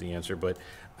 Matty knows the answer, but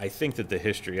I think that the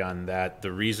history on that,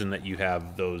 the reason that you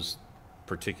have those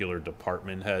particular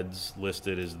department heads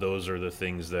listed is those are the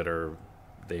things that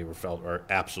they were felt are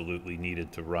absolutely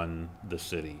needed to run the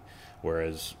city,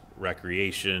 whereas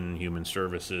recreation, human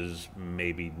services,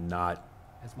 maybe not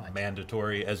As much.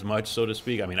 mandatory as much, so to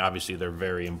speak. I mean, obviously they're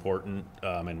very important,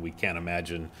 and we can't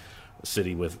imagine a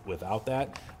city without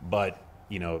that. But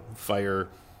fire,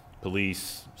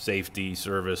 police, safety,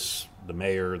 service, the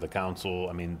mayor, the council.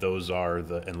 I mean, those are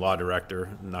and law director.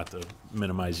 Not to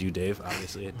minimize you, Dave.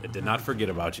 Obviously, I did not forget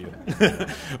about you.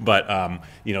 But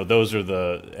those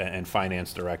are and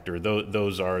finance director.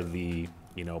 Those are the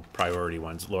priority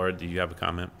ones. Laura, do you have a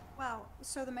comment? Well,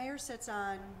 so the mayor sits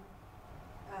on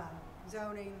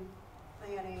zoning,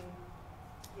 planning,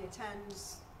 he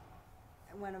attends,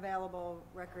 when available,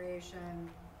 recreation,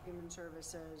 human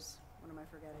services, what am I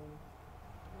forgetting?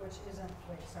 Which isn't,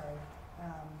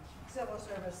 civil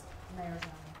service, mayor's on.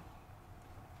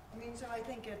 I mean, so I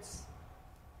think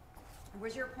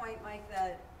was your point, Mike,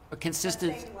 that A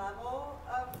consistent, the same level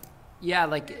of yeah,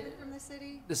 like from the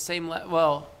city? the same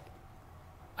well,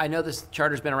 I know this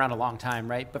charter's been around a long time,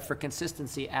 right? But for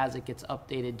consistency, as it gets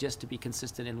updated, just to be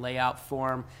consistent in layout,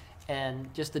 form,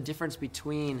 and just the difference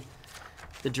between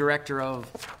the director of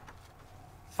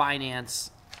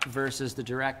finance versus the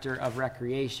director of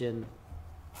recreation.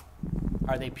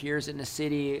 Are they peers in the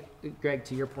city? Greg,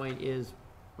 to your point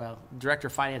director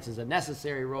of finance is a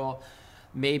necessary role.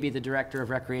 Maybe the director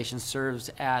of recreation serves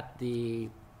at the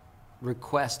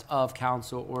request of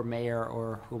council or mayor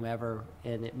or whomever,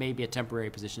 and it may be a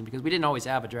temporary position because we didn't always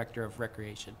have a director of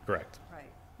recreation. Correct.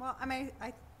 Right. Well, I mean,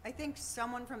 I think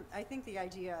the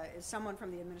idea is someone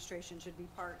from the administration should be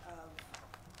part of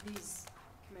these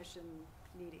commission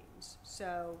meetings.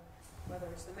 So whether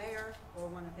it's the mayor or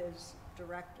one of his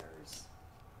directors,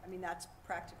 I mean, that's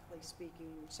practically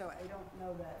speaking. So I don't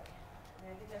know that,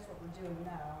 I think that's what we're doing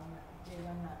now.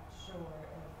 I'm not sure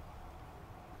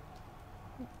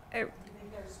if, do you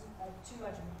think there's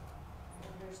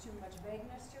too much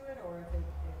vagueness to it, or if it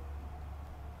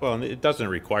Well, and it doesn't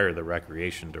require the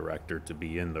recreation director to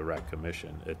be in the rec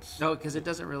commission. No, because it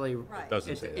doesn't really. Right.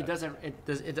 Doesn't say that. It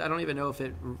doesn't. I don't even know if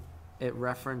it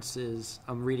references.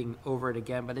 I'm reading over it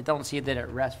again, but I don't see that it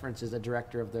references a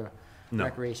director of the No.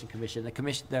 recreation commission.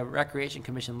 The recreation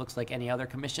commission looks like any other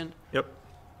commission, Yep.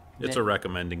 It's a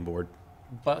recommending board.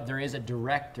 but there is a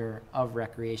director of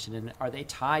recreation, and are they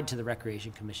tied to the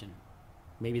recreation commission?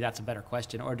 Maybe that's a better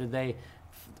question. Or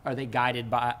are they guided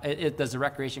by? Does the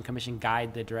recreation commission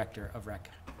guide the director of rec?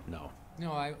 No.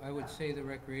 No, I would say the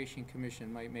Recreation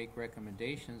Commission might make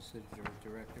recommendations to the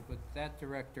director, but that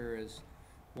director is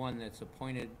one that's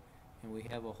appointed, and we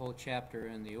have a whole chapter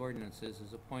in the ordinances,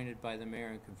 is appointed by the mayor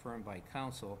and confirmed by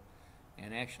council,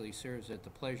 and actually serves at the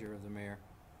pleasure of the mayor.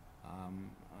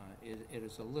 it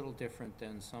is a little different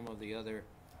than some of the other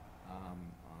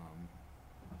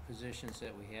positions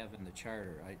that we have in the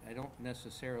charter. I don't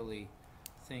necessarily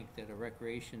think that a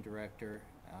recreation director,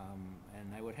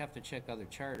 and I would have to check other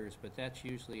charters, but that's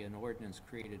usually an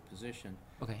ordinance-created position.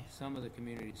 Okay. Some of the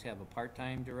communities have a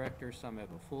part-time director, some have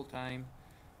a full-time,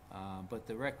 but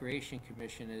the Recreation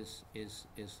Commission is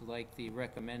like the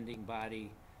recommending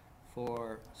body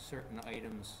for certain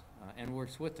items, and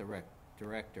works with the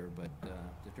director, but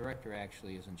the director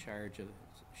actually is in charge of,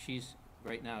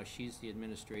 right now, she's the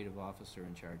administrative officer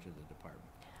in charge of the department.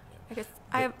 I guess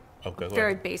I have a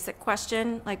very basic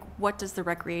question, like what does the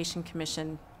Recreation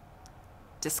Commission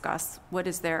discuss? What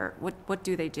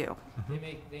do they do?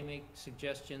 They make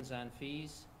suggestions on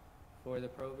fees for the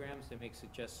programs, they make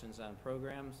suggestions on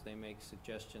programs, they make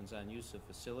suggestions on use of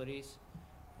facilities,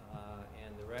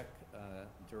 and the rec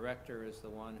director is the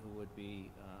one who would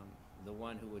be the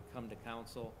one who would come to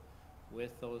council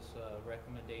with those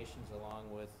recommendations, along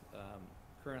with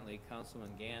currently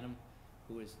Councilman Ganem,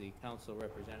 who is the council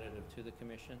representative to the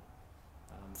commission.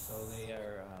 So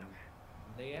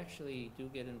they actually do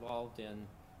get involved in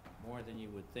more than you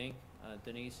would think,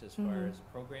 Denise, as far as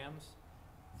programs,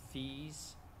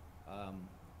 fees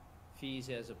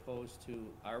as opposed to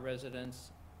our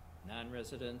residents,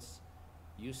 non-residents,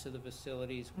 use of the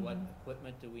facilities, what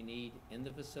equipment do we need in the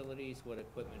facilities, what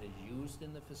equipment is used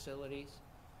in the facilities,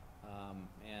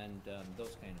 and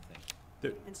those kind of things.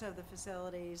 Maintenance of the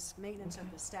facilities, maintenance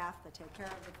of the staff that take care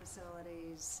of the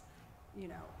facilities, you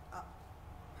know,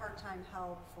 part-time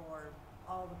help for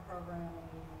all the programming.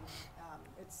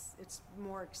 It's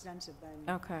more extensive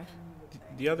than. Okay. Than you would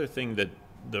think. The other thing that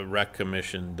the Rec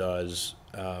Commission does,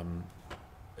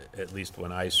 at least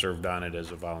when I served on it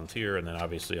as a volunteer, and then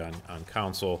obviously on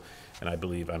council, and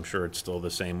I'm sure it's still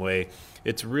the same way,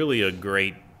 it's really a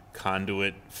great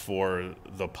conduit for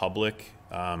the public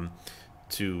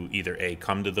to either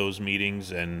come to those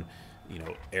meetings and, you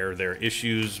know, air their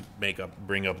issues,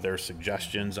 bring up their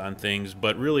suggestions on things,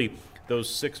 but really those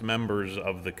 6 members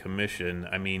of the commission,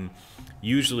 I mean,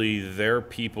 usually they're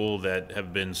people that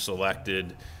have been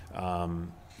selected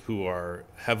who are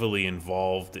heavily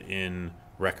involved in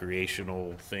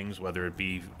recreational things, whether it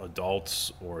be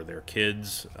adults or their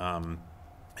kids, and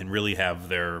really have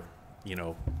their, you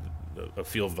know, a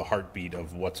feel of the heartbeat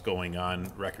of what's going on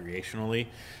recreationally,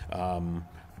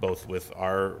 both with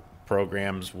our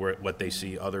programs, what they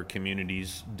see other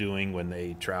communities doing when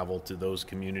they travel to those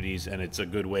communities, and it's a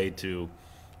good way to,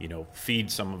 you know, feed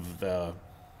some of the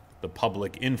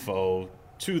public info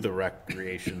to the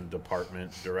recreation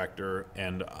department director,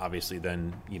 and obviously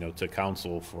then, you know, to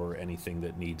council for anything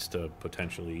that needs to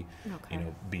potentially, you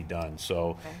know, be done.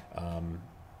 So,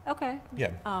 Okay.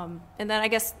 yeah. And then I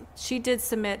guess she did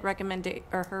submit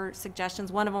her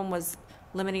suggestions. One of them was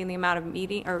limiting the amount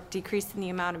of decreasing the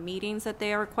amount of meetings that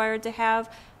they are required to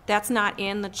have. That's not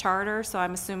in the charter, so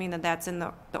I'm assuming that that's in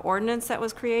the ordinance that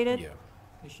was created? Yeah.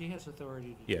 She has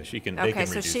authority to. Yeah, she can. Okay,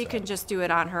 so she can just do it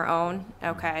on her own?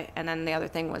 Okay, and then the other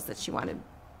thing was that she wanted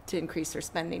to increase her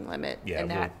spending limit. Yeah,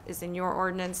 and that is in your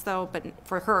ordinance though, but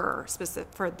for her,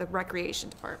 for the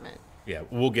recreation department. Yeah,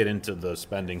 we'll get into the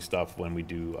spending stuff when we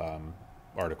do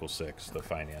Article 6, the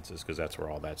finances, because that's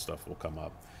where all that stuff will come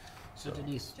up. So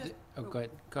Denise, go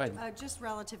ahead. Just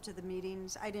relative to the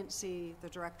meetings, I didn't see the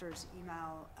director's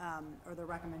email or the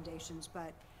recommendations,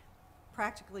 but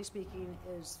practically speaking,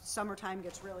 is summertime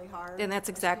gets really hard. And that's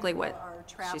exactly what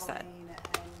she said. she said. And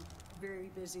very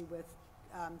busy with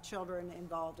children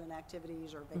involved in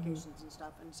activities or vacations and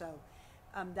stuff, and so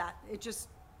that it just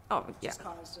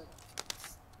caused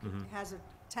has a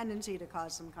tendency to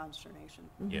cause some consternation.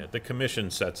 Yeah, the commission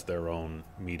sets their own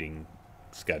meeting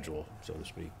schedule, so to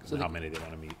speak, So how many they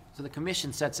want to meet. So the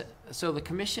commission sets it. So the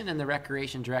commission and the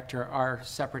recreation director are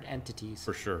separate entities.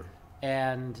 For sure.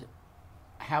 And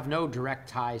have no direct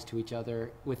ties to each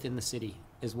other within the city,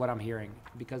 is what I'm hearing.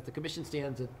 Because the commission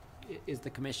is the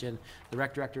commission, the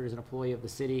rec director is an employee of the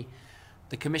city.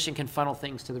 The commission can funnel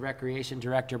things to the recreation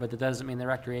director, but that doesn't mean the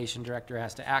recreation director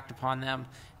has to act upon them,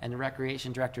 and the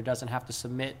recreation director doesn't have to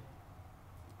submit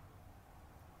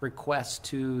requests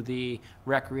to the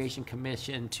recreation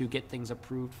commission to get things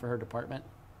approved for her department?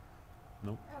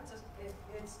 Nope. No,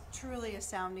 it's truly a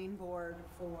sounding board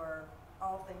for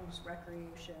all things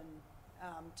recreation,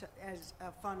 as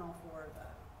a funnel for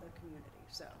the community,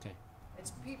 so. Okay.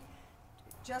 It's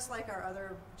just like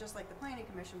the planning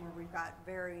commission, where we've got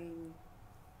varying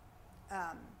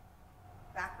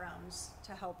backgrounds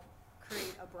to help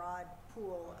create a broad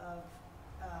pool of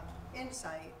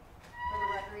insight. For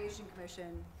the recreation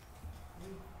commission,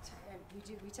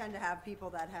 we tend to have people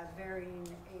that have varying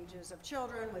ages of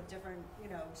children with different,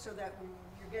 so that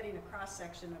you're getting a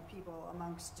cross-section of people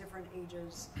amongst different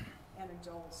ages and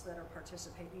adults that are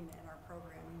participating in our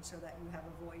programming, so that you have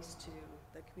a voice to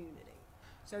the community.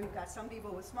 So you've got some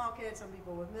people with small kids, some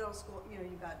people with middle school,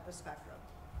 you've got the spectrum.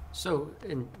 So,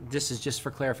 and this is just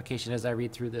for clarification as I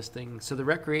read through this thing. So the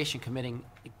Recreation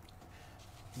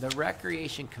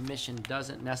Commission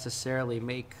doesn't necessarily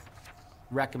make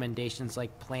recommendations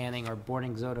like planning or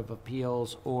boarding zone of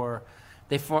appeals, or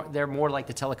they're more like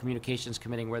the Telecommunications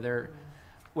Committee, where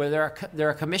they're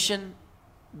a commission.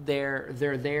 They're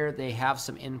there. They have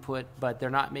some input, but they're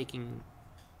not making.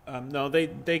 No, they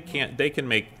can't. They can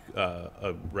make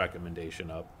a recommendation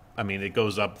up. I mean, it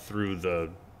goes up through the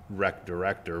rec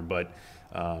director, but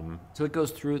So it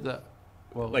goes through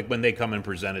like when they come and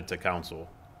present it to council.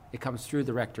 it comes through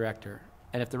the rec director,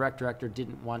 and if the rec director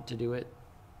didn't want to do it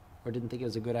or didn't think it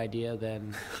was a good idea,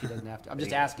 then she doesn't have to. I'm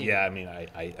just asking. Yeah, I mean,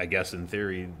 I guess in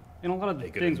theory, And a lot of the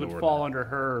They could things would ignore fall that. under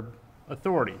her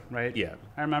authority, right? yeah.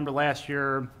 I remember last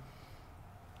year,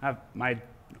 my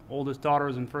oldest daughter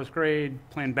was in first grade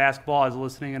playing basketball. I was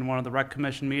listening in one of the rec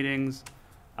commission meetings.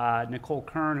 Nicole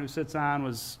Kern, who sits on,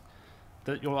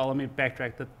 well, let me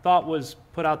backtrack. The thought was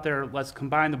put out there, let's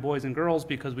combine the boys and girls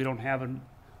because we don't have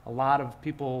a lot of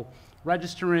people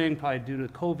registering, probably due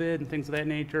to COVID and things of that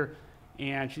nature.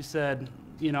 And she said,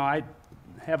 I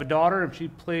have a daughter. If she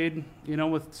played,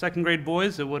 with second grade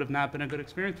boys, it would have not been a good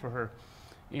experience for her.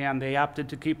 And they opted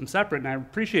to keep them separate, and I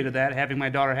appreciated that, having my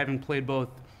daughter having played both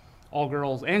all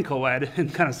girls and co-ed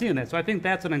and kind of seeing that. So I think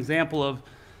that's an example of,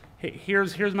 hey,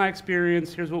 here's my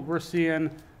experience, here's what we're seeing,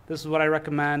 this is what I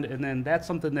recommend, and then that's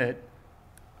something that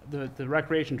the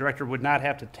recreation director would not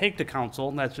have to take to council,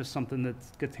 and that's just something that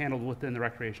gets handled within the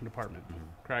recreation department,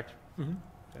 correct?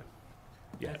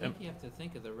 Yeah. I think you have to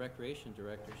think of the recreation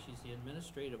director. She's the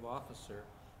administrative officer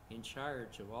in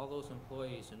charge of all those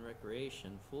employees in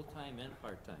recreation, full-time and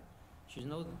part-time. She's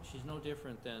no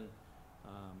different than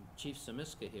Chief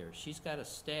Samiska here. She's got a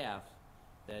staff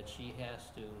that she has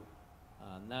to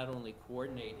not only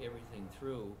coordinate everything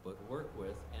through, but work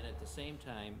with, and at the same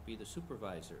time be the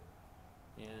supervisor.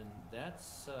 And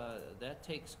that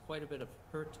takes quite a bit of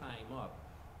her time up.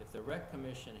 If the Rec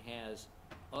Commission has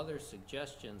other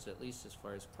suggestions, at least as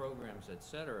far as programs, et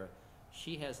cetera,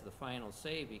 she has the final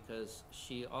say because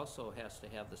she also has to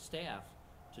have the staff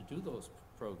to do those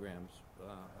programs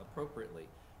appropriately.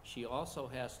 She also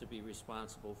has to be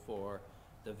responsible for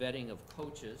the vetting of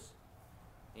coaches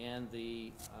and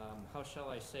the, how shall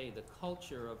I say, the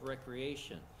culture of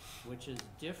recreation, which is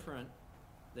different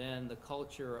than the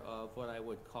culture of what I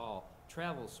would call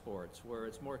travel sports, where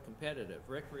it's more competitive.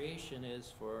 Recreation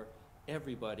is for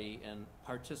everybody, and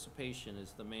participation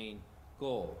is the main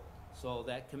goal. So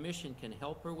that commission can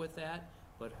help her with that,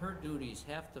 but her duties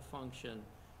have to function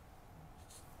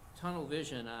tunnel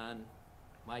vision on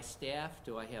my staff.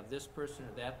 Do I have this person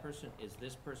or that person? Is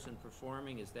this person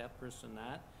performing? Is that person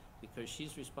not? Because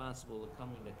she's responsible to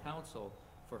coming to council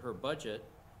for her budget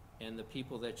and the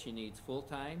people that she needs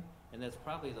full-time, and that's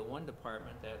probably the one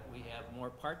department that we have more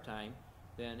part-time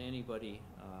than anybody,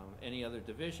 any other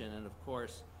division. And of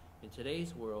course, in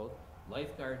today's world,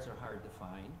 lifeguards are hard to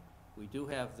find. We do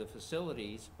have the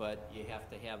facilities, but you have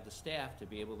to have the staff to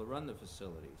be able to run the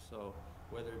facilities. So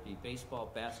whether it be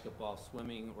baseball, basketball,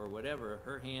 swimming, or whatever,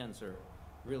 her hands are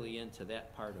really into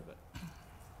that part of it.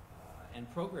 And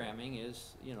programming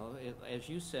is, as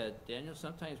you said, Daniel,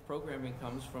 sometimes programming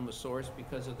comes from a source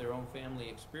because of their own family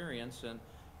experience.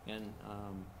 And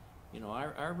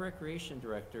our recreation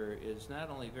director is not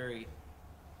only very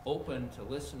open to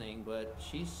listening, but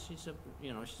she's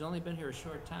only been here a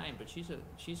short time, but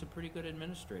she's a pretty good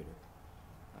administrator.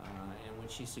 And when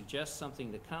she suggests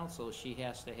something to council, she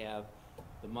has to have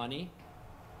the money,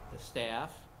 the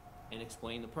staff, and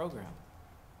explain the program.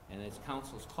 And it's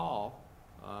council's call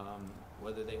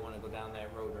whether they want to go down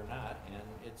that road or not. And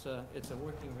it's a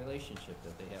working relationship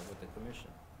that they have with the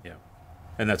commission. Yeah.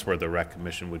 And that's where the rec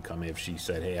commission would come in. If she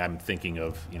said, hey, I'm thinking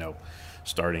of,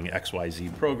 starting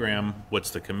XYZ program, what's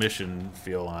the commission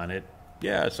feel on it?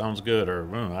 Yeah, it sounds good, or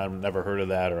I've never heard of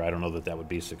that, or I don't know that would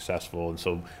be successful. And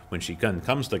so when she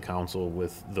comes to council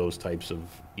with those types of,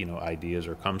 ideas,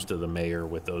 or comes to the mayor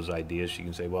with those ideas, she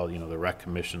can say, well, the rec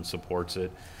commission supports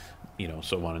it,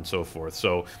 so on and so forth.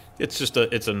 So it's just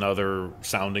it's another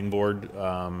sounding board.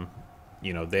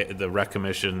 The rec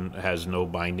commission has no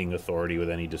binding authority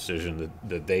with any decision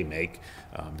that they make.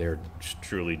 They're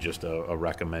truly just a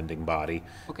recommending body.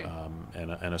 Okay.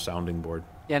 And a sounding board.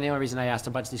 Yeah, and the only reason I asked a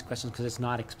bunch of these questions because it's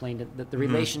not explained. The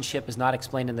relationship is not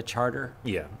explained in the charter.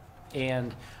 Yeah.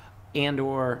 And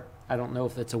or I don't know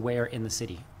if it's aware in the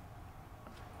city.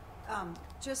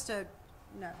 Just to,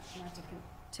 no, not to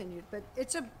continue, but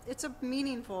it's a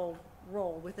meaningful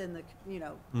role within the,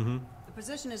 the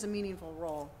position is a meaningful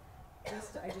role.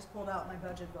 I just pulled out my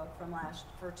budget book from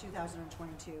for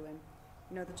 2022, and,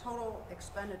 the total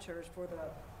expenditures for the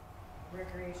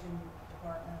recreation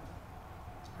department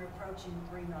are approaching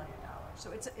 $3 million.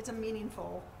 So it's a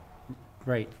meaningful,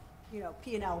 Right.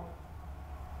 P&L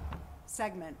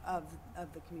segment of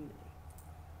the community.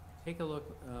 Take a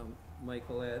look,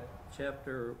 Michael, at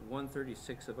chapter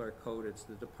 136 of our code. It's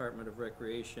the Department of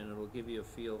Recreation. It'll give you a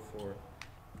feel for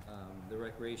the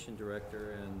recreation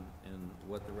director and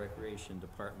what the recreation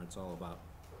department's all about.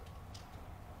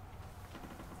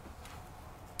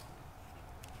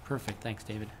 Perfect. Thanks,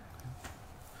 David.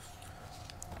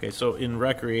 Okay, so in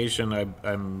recreation,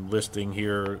 I'm listing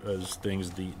here as things,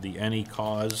 the any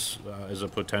cause as a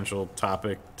potential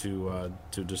topic to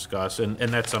discuss, and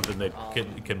that's something that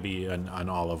can be on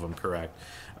all of them, correct?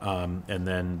 And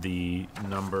then the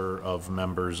number of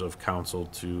members of council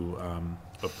to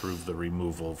approve the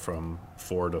removal from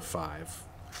 4 to 5.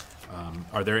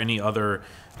 Are there any other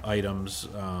items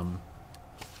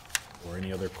or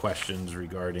any other questions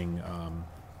regarding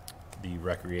the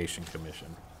Recreation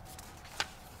Commission?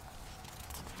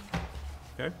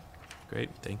 Okay, great,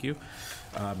 thank you.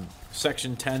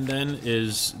 Section 10 then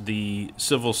is the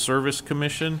Civil Service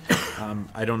Commission.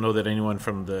 I don't know that anyone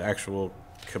from the actual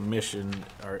commission,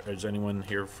 is anyone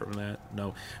here from that?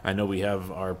 No. I know we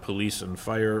have our police and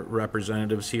fire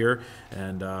representatives here,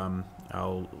 and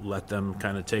I'll let them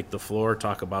kind of take the floor,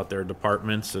 talk about their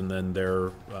departments and then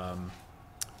their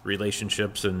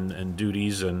relationships and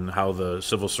duties and how the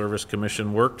Civil Service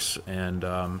Commission works, and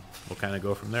we'll kind of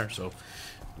go from there. So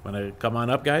want to come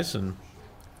on up, guys? And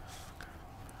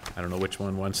I don't know which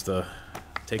one wants to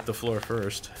take the floor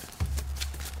first.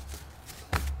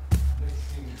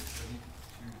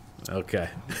 Okay.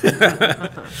 Good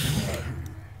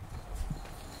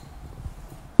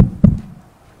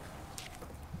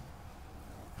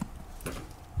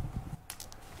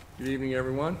evening,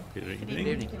 everyone. Good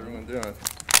evening. How's everyone doing?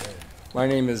 My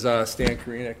name is Stan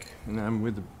Karinik, and I'm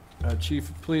with the Chief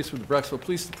of Police with the Brecksville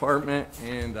Police Department,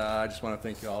 and I just want to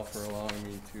thank you all for allowing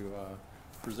me to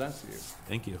present to you.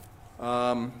 Thank you.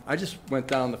 I just went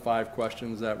down the 5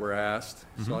 questions that were asked,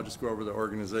 so I'll just go over the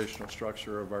organizational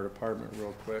structure of our department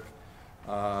real quick.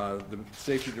 The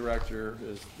safety director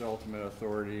is the ultimate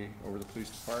authority over the police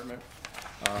department,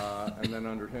 and then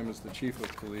under him is the chief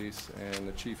of police, and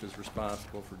the chief is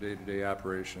responsible for day-to-day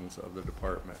operations of the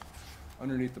department.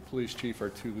 Underneath the police chief are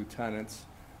 2 lieutenants.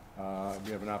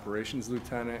 We have an operations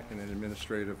lieutenant and an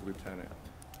administrative lieutenant.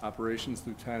 Operations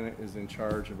lieutenant is in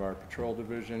charge of our patrol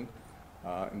division,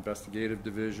 investigative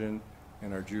division,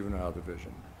 and our juvenile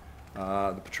division.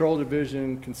 The patrol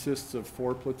division consists of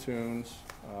 4 platoons,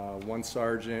 1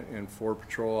 sergeant and 4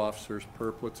 patrol officers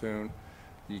per platoon.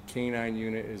 The K-9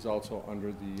 unit is also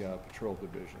under the patrol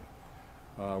division.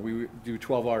 We do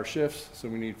 12-hour shifts, so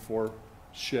we need 4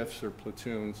 shifts or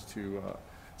platoons to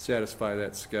satisfy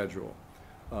that schedule.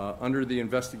 Under the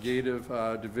investigative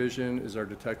division is our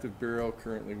detective bureau.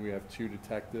 Currently we have 2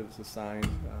 detectives assigned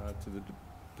to the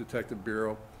detective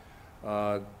bureau.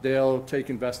 They'll take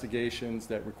investigations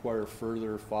that require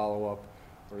further follow-up,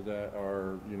 or that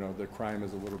are, the crime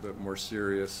is a little bit more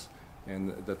serious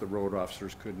and that the road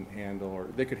officers couldn't handle, or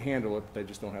they could handle it, but they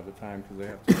just don't have the time because they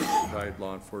have to provide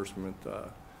law enforcement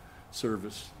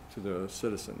service to the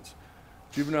citizens.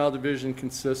 Juvenile division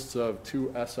consists of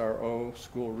 2 SRO,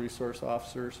 school resource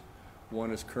officers.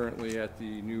 1 is currently at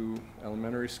the new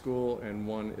elementary school, and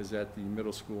 1 is at the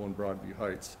middle school in Broadview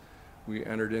Heights. We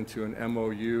entered into an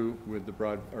MOU with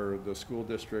the school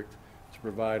district to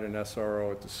provide an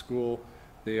SRO at the school.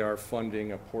 They are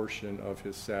funding a portion of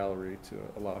his salary to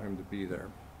allow him to be there.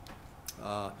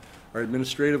 Our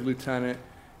administrative lieutenant,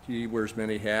 he wears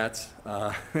many hats,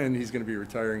 and he's going to be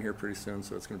retiring here pretty soon,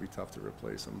 so it's going to be tough to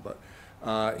replace him. But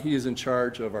he is in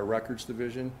charge of our records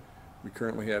division. We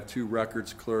currently have 2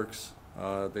 records clerks.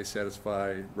 They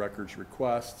satisfy records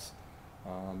requests,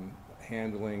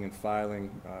 handling and filing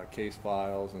case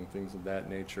files and things of that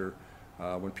nature.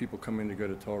 When people come in to go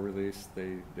to tow release,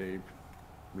 they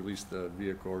release the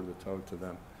vehicle or the tow to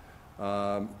them.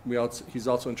 He's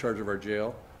also in charge of our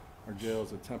jail. Our jail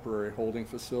is a temporary holding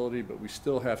facility, but we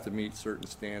still have to meet certain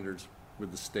standards with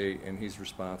the state, and he's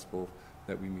responsible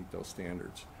that we meet those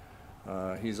standards.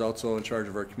 He's also in charge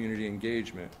of our community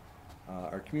engagement.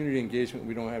 Our community engagement,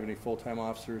 we don't have any full-time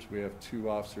officers. We have 2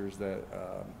 officers that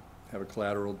have a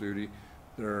collateral duty.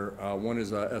 One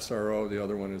is a SRO, the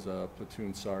other one is a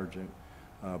platoon sergeant.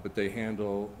 But they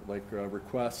handle like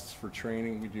requests for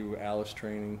training. We do ALICE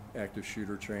training, active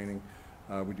shooter training.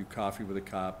 We do coffee with a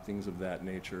cop, things of that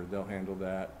nature. They'll handle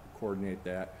that, coordinate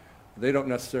that. They don't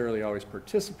necessarily always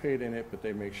participate in it, but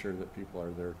they make sure that people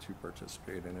are there to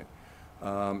participate in it.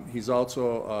 He's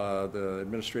also, the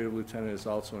administrative lieutenant is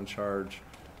also in charge.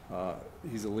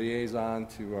 He's a liaison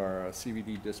to our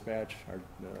CVD dispatch, our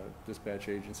dispatch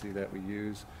agency that we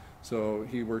use. So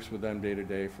he works with them day to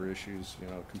day for issues, you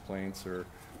know, complaints or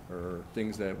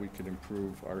things that we could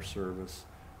improve our service.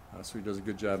 So he does a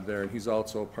good job there. And he's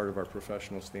also part of our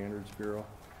Professional Standards Bureau.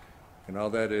 And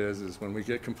all that is when we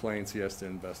get complaints, he has to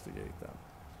investigate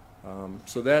them.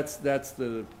 So that's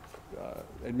the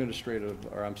administrative,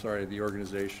 or I'm sorry, the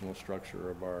organizational structure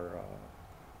of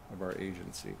our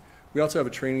agency. We also have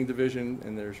a training division,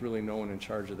 and there's really no one in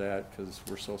charge of that because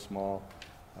we're so small.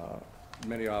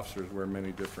 Many officers wear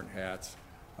many different hats.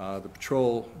 The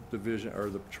patrol division, or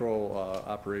the patrol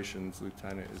operations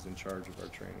lieutenant is in charge of our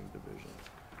training division.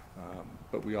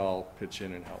 But we all pitch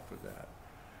in and help with that.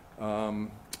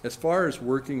 As far as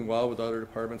working well with other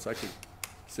departments, I could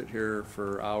sit here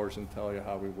for hours and tell you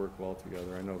how we work well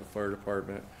together. I know the fire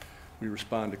department, we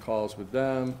respond to calls with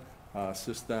them,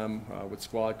 assist them with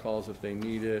squad calls if they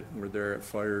need it. We're there at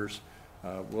fires.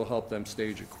 We'll help them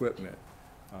stage equipment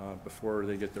before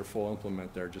they get their full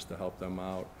implement there, just to help them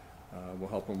out. We'll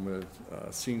help them with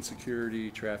scene security,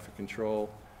 traffic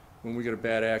control. When we get a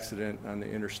bad accident on the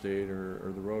interstate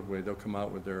or the roadway, they'll come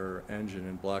out with their engine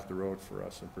and block the road for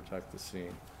us and protect the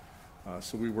scene.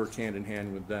 So we work hand in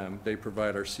hand with them. They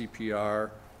provide our CPR,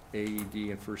 AED,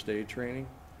 and first aid training.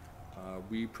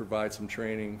 We provide some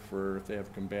training for if they have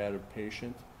a combative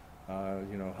patient,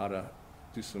 you know, how to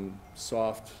do some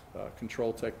soft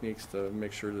control techniques to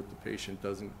make sure that the patient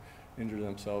doesn't injure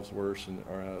themselves worse, and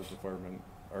our department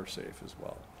are safe as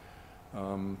well.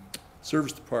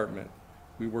 Service department,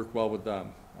 we work well with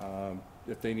them.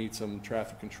 If they need some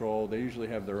traffic control, they usually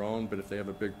have their own, but if they have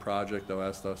a big project, they'll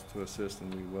ask us to assist,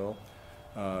 and we will.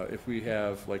 If we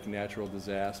have like a natural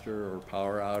disaster or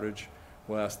power outage,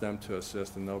 we'll ask them to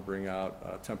assist, and they'll bring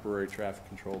out temporary traffic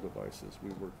control devices.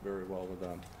 We work very well with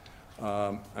them.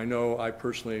 I know I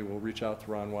personally will reach out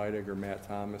to Ron Weidig or Matt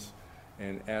Thomas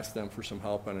and ask them for some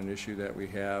help on an issue that we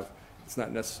have. It's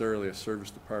not necessarily a service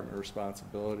department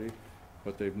responsibility,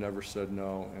 but they've never said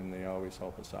no, and they always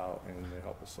help us out, and they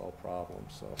help us solve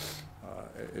problems. So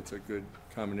it's a good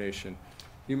combination.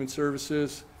 Human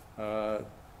Services, they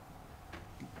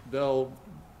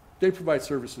provide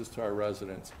services to our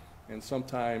residents, and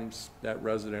sometimes that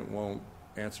resident won't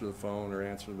answer the phone or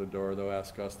answer the door. They'll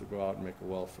ask us to go out and make a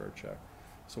welfare check.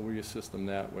 So we assist them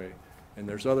that way. And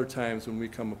there's other times when we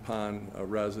come upon a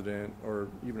resident or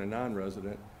even a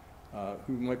non-resident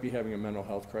who might be having a mental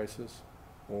health crisis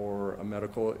or a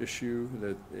medical issue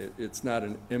that it's not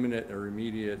an imminent or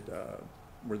immediate,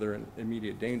 where they're in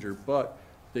immediate danger, but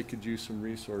they could use some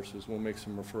resources. We'll make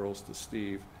some referrals to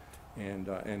Steve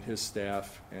and his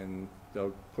staff, and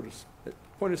they'll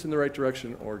point us in the right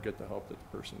direction or get the help that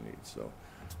the person needs.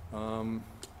 So,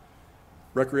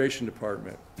 Recreation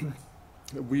Department.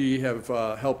 We have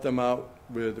helped them out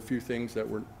with a few things that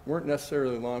weren't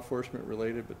necessarily law enforcement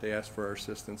related, but they asked for our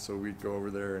assistance, so we'd go over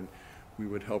there and we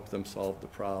would help them solve the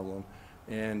problem.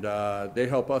 And they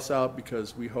help us out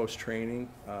because we host training.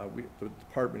 The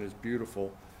department is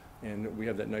beautiful, and we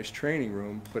have that nice training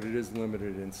room, but it is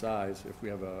limited in size. If we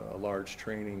have a large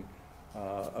training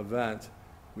event,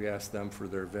 we ask them for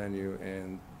their venue,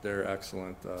 and they're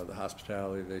excellent. The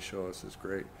hospitality they show us is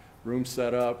great. Room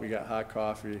set up, we got hot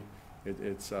coffee.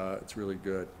 It's really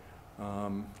good.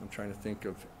 I'm trying to think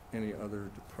of any other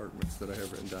departments that I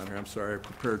have written down here. I'm sorry, I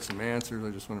prepared some answers. I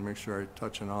just want to make sure I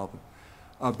touch on all of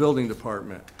them. Building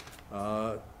department.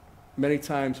 Many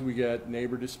times we get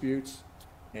neighbor disputes,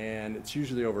 and it's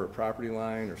usually over a property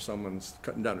line or someone's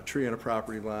cutting down a tree on a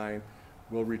property line.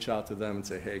 We'll reach out to them and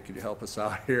say, hey, could you help us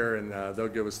out here? And they'll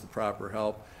give us the proper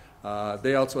help.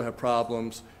 They also have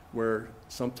problems where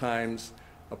sometimes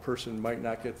a person might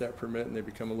not get that permit and they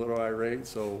become a little irate,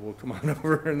 so we'll come on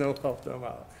over and they'll help them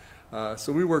out.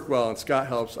 So we work well, and Scott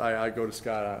helps. I go to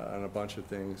Scott on a bunch of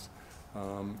things,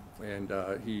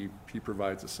 and he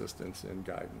provides assistance and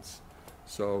guidance.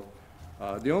 So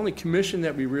the only commission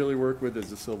that we really work with is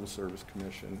the Civil Service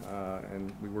Commission,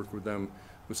 and we work with them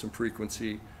with some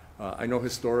frequency. I know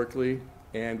historically,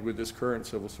 and with this current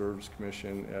Civil Service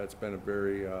Commission, it's been a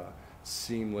very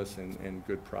seamless and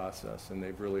good process, and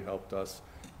they've really helped us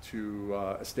to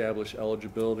establish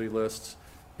eligibility lists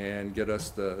and get us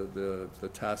the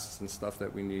tests and stuff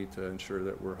that we need to ensure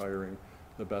that we're hiring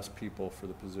the best people for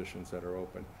the positions that are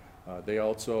open. They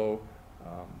also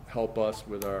help us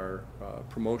with our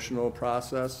promotional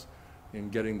process in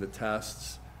getting the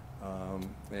tests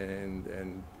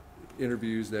and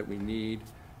interviews that we need,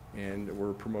 and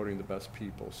we're promoting the best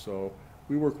people. So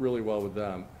we work really well with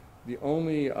them. The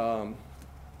only,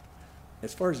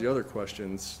 as far as the other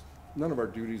questions, none of our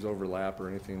duties overlap or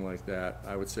anything like that.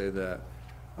 I would say that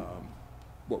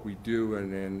what we do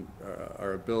and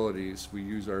our abilities, we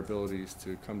use our abilities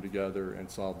to come together and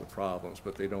solve the problems,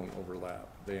 but they don't overlap.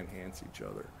 They enhance each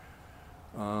other.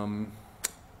 All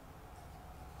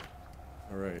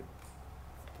right.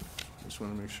 Just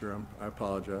want to make sure I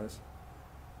apologize.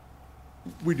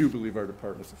 We do believe our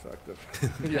department's effective.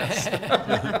 Yes.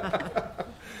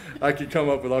 I could come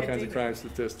up with all kinds of crime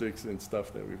statistics and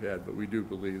stuff that we've had, but we do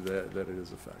believe that it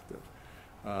is effective.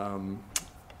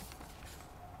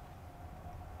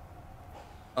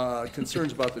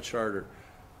 Concerns about the charter.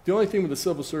 The only thing with the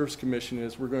Civil Service Commission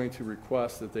is we're going to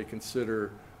request that they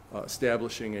consider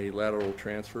establishing a lateral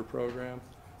transfer program.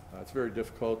 It's very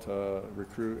difficult to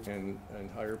recruit and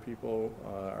hire people.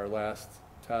 Our last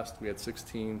test, we had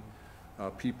 16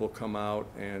 people come out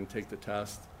and take the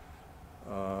test.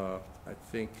 I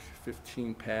think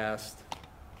 15 passed,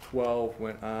 12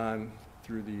 went on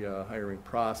through the hiring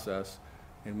process,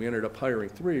 and we ended up hiring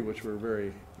 3, which we're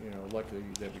very lucky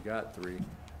that we got 3.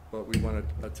 But we want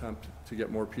to attempt to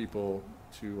get more people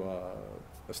to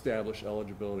establish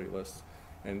eligibility lists.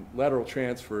 And lateral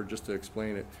transfer, just to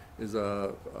explain it, is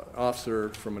an officer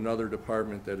from another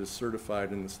department that is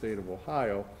certified in the state of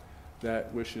Ohio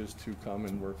that wishes to come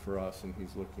and work for us, and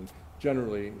he's looking.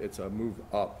 Generally, it's a move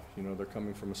up. They're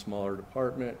coming from a smaller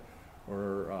department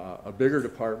or a bigger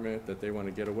department that they want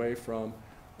to get away from,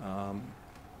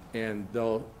 and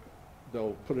they'll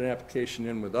put an application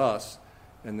in with us,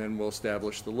 and then we'll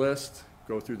establish the list,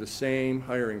 go through the same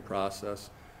hiring process.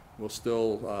 We'll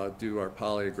still do our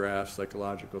polygraphs,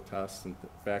 psychological tests, and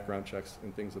background checks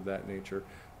and things of that nature.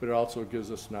 But it also gives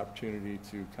us an opportunity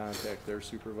to contact their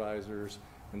supervisors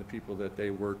and the people that they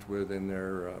worked with in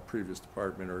their previous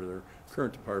department or their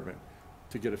current department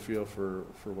to get a feel for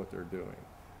what they're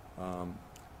doing.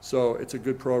 So it's a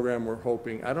good program. We're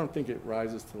hoping. I don't think it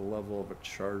rises to the level of a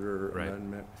charter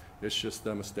amendment. It's just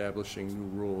them establishing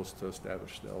new rules to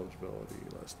establish the eligibility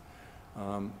list.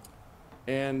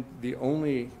 And the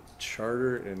only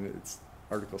charter, and it's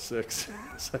Article 6,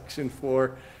 Section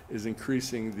 4, is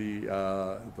increasing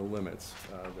the limits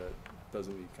that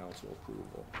doesn't need council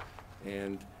approval.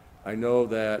 And I know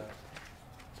that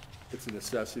it's a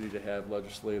necessity to have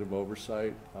legislative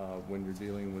oversight when you're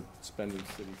dealing with spending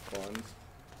city funds.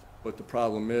 But the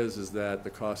problem is that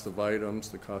the cost of items,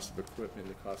 the cost of equipment,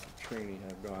 the cost of training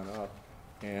have gone up,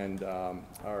 and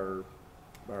our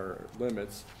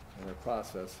limits and our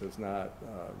process has not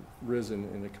risen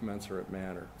in a commensurate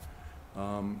manner.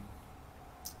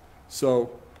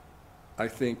 So I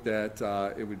think that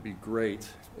it would be great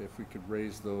if we could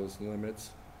raise those limits.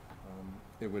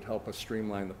 It would help us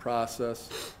streamline the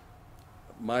process.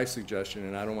 My suggestion,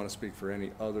 and I don't want to speak for any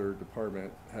other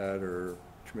department head or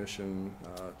commission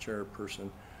chairperson,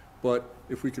 but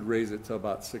if we could raise it to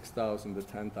about $6,000 to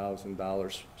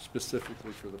 $10,000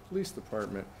 specifically for the police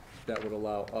department, that would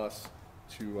allow us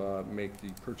to make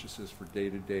the purchases for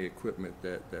day-to-day equipment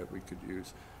that we could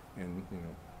use, and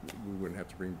we wouldn't have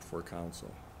to bring before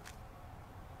council.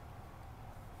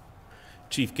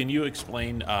 Chief, can you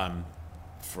explain,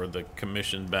 for the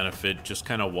commission benefit, just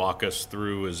kind of walk us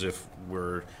through, as if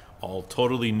we're all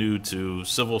totally new to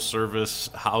civil service,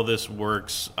 how this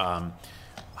works,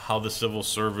 how the civil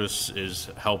service is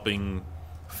helping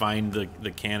find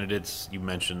the candidates? You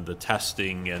mentioned the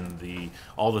testing and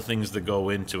all the things that go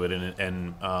into it,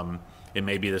 and it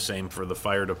may be the same for the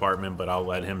fire department, but I'll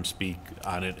let him speak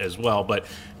on it as well. But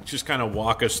just kind of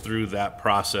walk us through that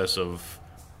process of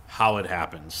how it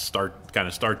happens, start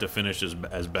to finish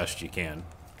as best you can.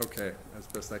 Okay, as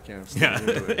best I can.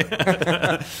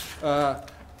 Yeah.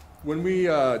 When we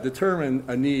determine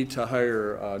a need to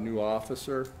hire a new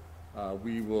officer,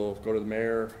 we will go to the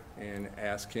mayor and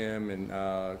ask him, and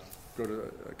go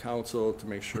to council to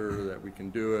make sure that we can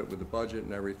do it with the budget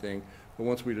and everything. But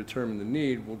once we determine the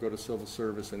need, we'll go to civil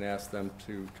service and ask them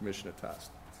to commission a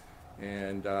test.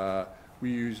 And we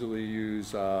usually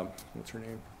use, what's her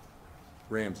name?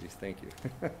 Ramsey, thank you.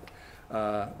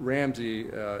 Ramsey,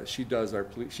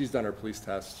 she's done our police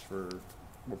tests for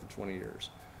over 20 years.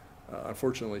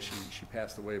 Unfortunately, she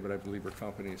passed away, but I believe her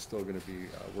company is still going to be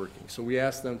working. So we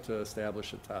asked them to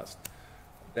establish a test.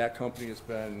 That company has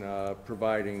been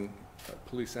providing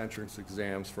police entrance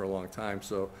exams for a long time,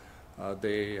 so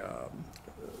they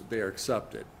are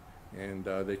accepted, and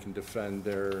they can defend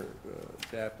the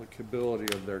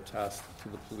applicability of their test to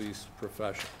the police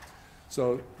profession.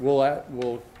 So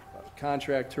we'll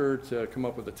contract her to come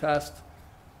up with a test.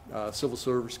 Civil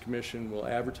Service Commission will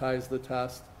advertise the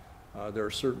test. There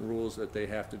are certain rules that they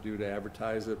have to do to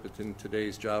advertise it, but in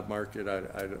today's job market,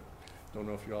 I don't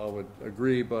know if you all would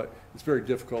agree, but it's very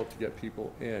difficult to get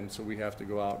people in, so we have to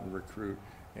go out and recruit,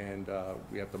 and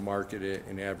we have to market it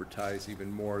and advertise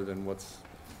even more than what's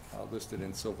listed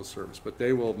in civil service. But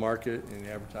they will market and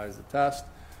advertise the test.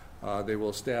 They will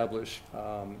establish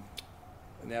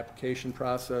an application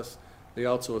process. They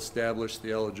also establish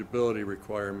the eligibility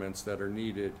requirements that are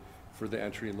needed for the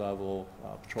entry-level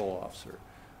patrol officer.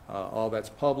 All that's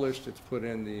published, it's put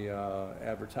in the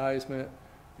advertisement,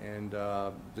 and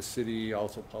the city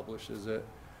also publishes it.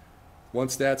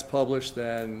 Once that's published,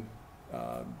 then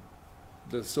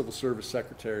the civil service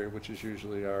secretary, which is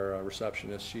usually our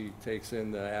receptionist, she takes in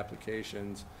the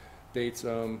applications, dates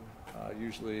them.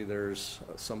 Usually there's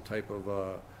some type of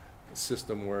a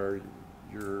system where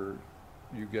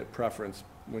you get preference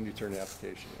when you turn the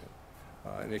application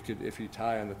in. And it could, if you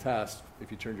tie on the test,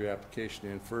 if you turned your application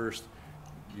in first,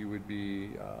 you would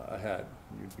be ahead.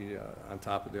 You'd be on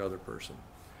top of the other person.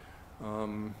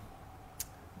 I'm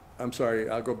sorry,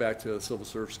 I'll go back to the Civil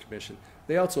Service Commission.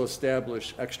 They also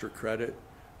establish extra credit.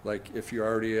 Like if you're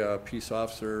already a peace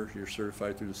officer, you're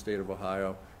certified through the state of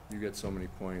Ohio, you get so many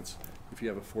points. If you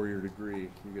have a 4-year degree,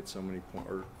 you get so many points,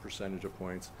 or percentage of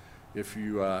points. If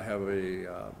you have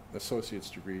a associate's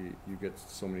degree, you get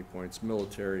so many points.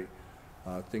 Military,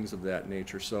 things of that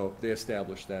nature. So they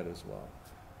establish that as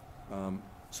well.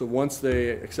 So once they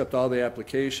accept all the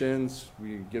applications,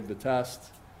 we give the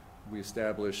test, we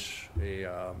establish we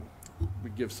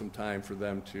give some time for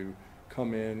them to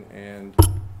come in and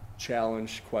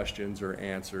challenge questions or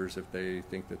answers if they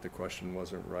think that the question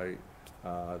wasn't right.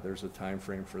 There's a time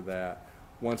frame for that.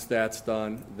 Once that's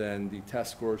done, then the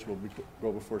test scores will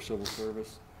go before civil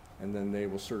service, and then they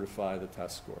will certify the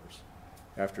test scores.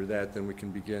 After that, then we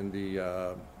can begin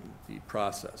the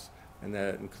process, and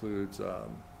that includes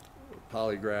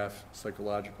polygraph,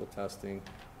 psychological testing,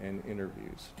 and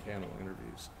interviews, panel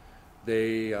interviews.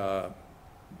 They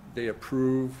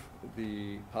approve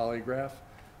the polygraph,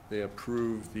 they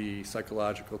approve the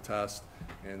psychological test,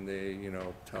 and they,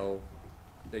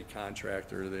 they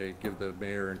contract, or they give the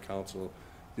mayor and council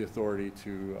the authority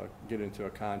to get into a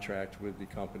contract with the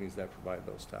companies that provide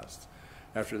those tests.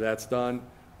 After that's done,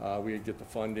 we get the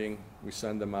funding, we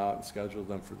send them out and schedule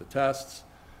them for the tests.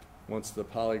 Once the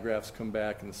polygraphs come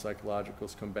back and the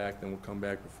psychologicals come back, then we'll come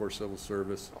back before civil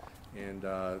service, and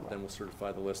then we'll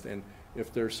certify the list. And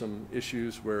if there's some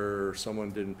issues where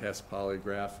someone didn't pass a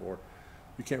polygraph, or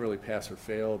you can't really pass or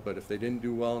fail, but if they didn't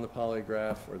do well in the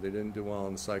polygraph or they didn't do well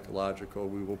in the psychological,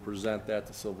 we will present that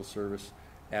to civil service,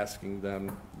 asking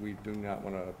them, we do not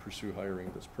want to pursue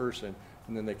hiring this person,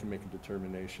 and then they can make a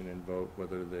determination and vote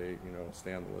whether they,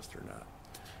 stay on the list or not.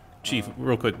 Chief,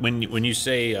 real quick, when you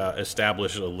say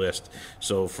establish a list,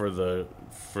 so for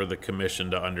the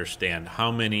commission to understand,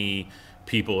 how many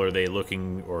people are they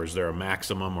looking, or is there a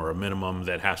maximum or a minimum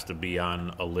that has to be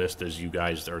on a list as you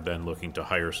guys are then looking to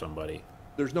hire somebody?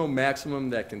 There's no maximum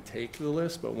that can take the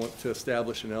list, but to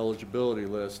establish an eligibility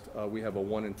list, we have a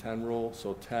 1 in 10 rule.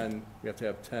 So 10, we have to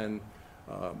have 10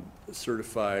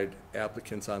 certified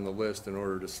applicants on the list in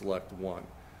order to select one.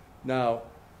 Now,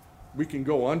 we can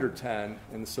go under 10,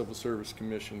 and the Civil Service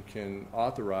Commission can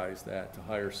authorize that to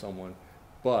hire someone,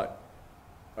 but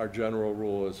our general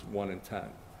rule is 1 in 10.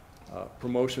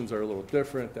 Promotions are a little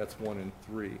different, that's 1 in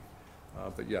 3.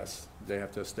 But yes, they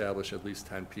have to establish at least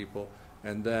 10 people.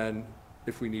 And then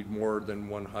if we need more than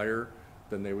one hire,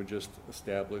 then they would just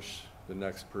establish the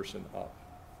next person up.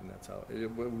 And that's how, it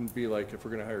wouldn't be like if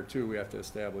we're gonna hire 2, we have to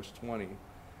establish 20.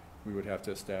 We would have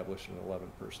to establish an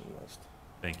 11-person list.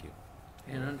 Thank you.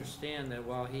 And understand that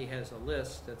while he has a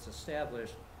list that's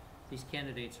established, these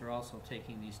candidates are also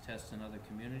taking these tests in other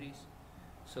communities.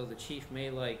 So the chief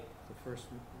may like the first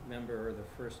member or the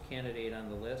first candidate on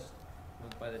the list,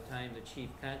 but by the time the chief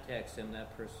contacts him,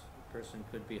 that person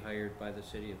could be hired by the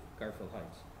city of Garfield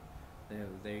Heights.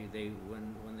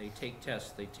 When they take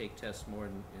tests in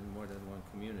more than one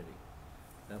community.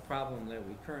 The problem that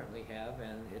we currently have,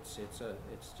 and it's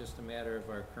just a matter of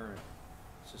our current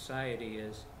society,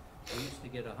 is we used to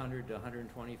get 100 to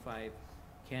 125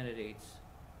 candidates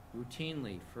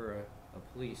routinely for a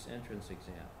police entrance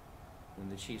exam. When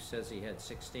the chief says he had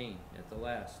 16 at the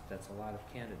last, that's a lot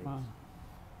of candidates. Wow.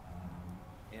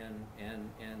 And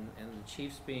the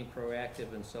chief's being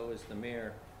proactive, and so is the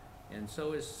mayor, and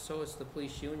so is the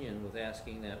police union, with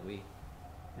asking that we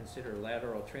consider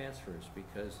lateral transfers,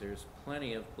 because there's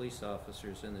plenty of police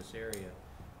officers in this area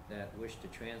that wish to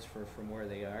transfer from where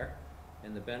they are,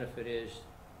 and the benefit is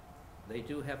they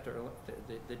do have to,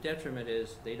 the detriment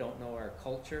is they don't know our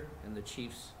culture and the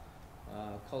chief's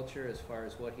culture as far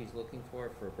as what he's looking for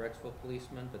a Brecksville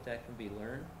policeman, but that can be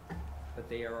learned. But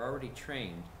they are already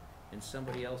trained, and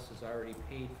somebody else has already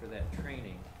paid for that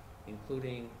training,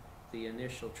 including the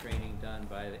initial training done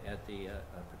at the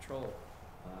patrol.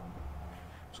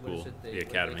 What is School, it? the What do they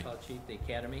academy. call it, Chief? The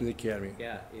academy? The academy.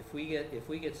 Yeah, if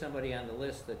we get somebody on the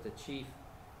list that the chief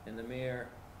and the mayor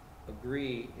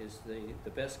agree is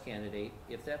the best candidate,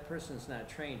 if that person's not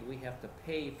trained, we have to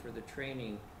pay for the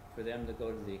training for them to go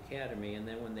to the academy, and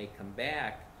then when they come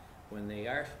back,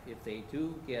 if they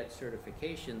do get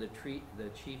certification, the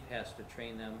chief has to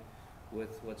train them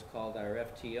with what's called our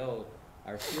FTO,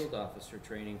 our field officer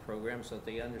training program, so that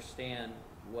they understand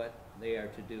what they are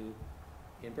to do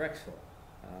in Brecksville,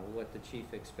 what the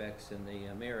chief expects and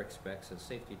the mayor expects as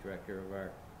safety director of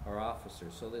our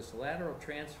officers. So this lateral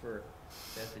transfer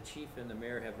that the chief and the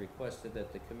mayor have requested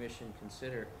that the commission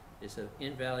consider is an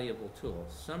invaluable tool.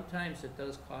 Sometimes it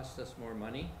does cost us more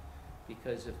money,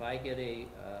 because if I get a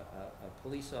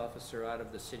police officer out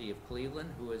of the city of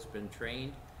Cleveland who has been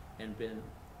trained and been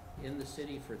in the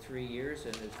city for 3 years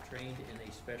and is trained in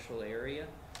a special area,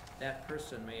 that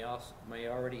person may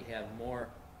already have more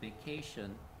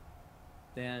vacation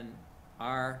than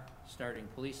our starting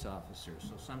police officers.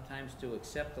 So sometimes to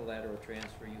accept the lateral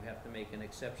transfer, you have to make an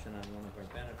exception on one of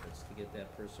our benefits to get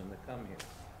that person to come here.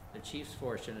 The chief's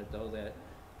fortunate, though, that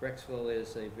Brecksville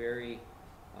is a very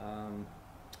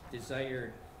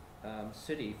desired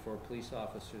city for police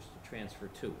officers to transfer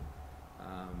to,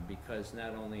 because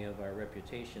not only of our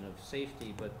reputation of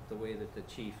safety, but the way that the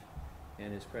chief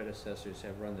and his predecessors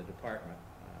have run the department.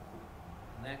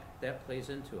 And that plays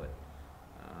into it.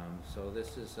 So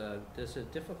this is a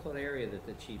difficult area that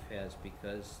the chief has,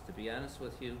 because, to be honest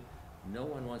with you, no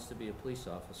one wants to be a police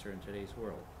officer in today's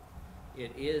world.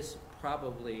 It is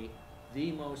probably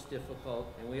the most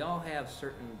difficult, and we all have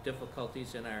certain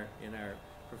difficulties in our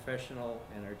professional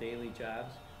and our daily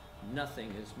jobs.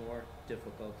 Nothing is more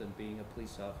difficult than being a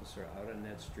police officer out on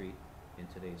that street in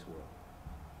today's world.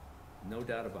 No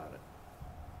doubt about it.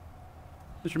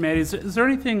 Mr. Matty, is there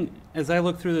anything, as I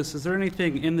look through this, is there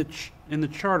anything in the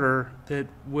charter that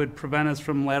would prevent us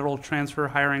from lateral transfer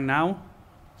hiring now?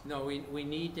 No, you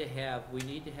need to have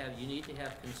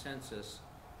consensus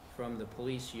from the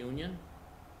police union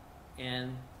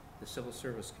and the Civil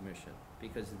Service Commission,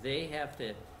 because they have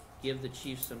to give the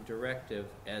chief some directive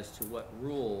as to what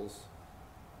rules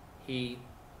he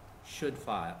should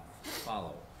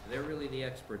follow. They're really the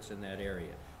experts in that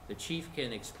area. The chief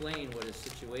can explain what his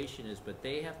situation is, but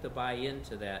they have to buy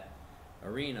into that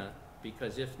arena,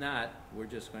 because if not, we're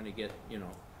just going to get,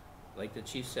 like the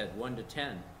chief said, 1 to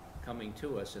 10 coming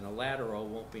to us, and a lateral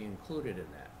won't be included in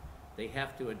that. They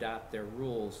have to adopt their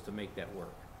rules to make that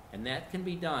work. And that can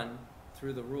be done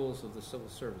through the rules of the Civil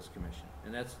Service Commission.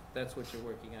 And that's what you're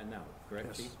working on now, correct,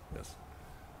 Yes. Chief? Yes.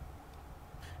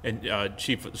 And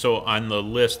Chief, so on the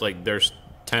list, like there's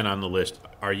 10 on the list,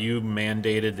 are you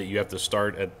mandated that you have to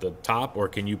start at the top, or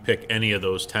can you pick any of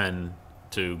those 10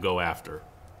 to go after?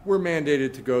 We're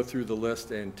mandated to go through the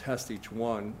list and test each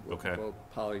one with Okay. both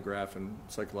polygraph and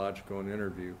psychological and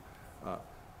interview.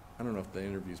 I don't know if the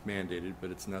interview's mandated,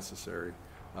 but it's necessary.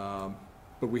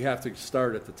 But we have to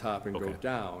start at the top and go Okay.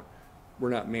 down. We're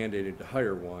not mandated to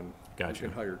hire one. Gotcha. We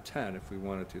can hire 10 if we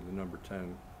wanted to, the number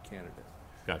 10 candidate.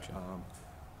 Gotcha.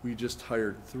 We just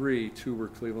hired 3. 2 were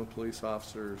Cleveland police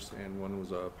officers, and 1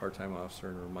 was a part-time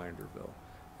officer in Reminderville.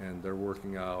 And they're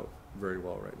working out very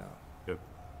well right now. Good.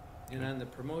 And on the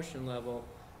promotion level,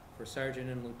 for sergeant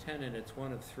and lieutenant, it's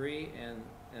 1 of 3, and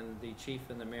the chief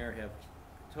and the mayor have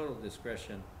total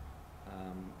discretion,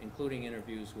 including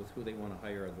interviews with who they want to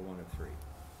hire are the 1 of 3.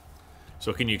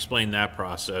 So can you explain that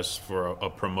process for a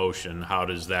promotion? How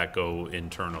does that go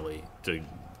internally to,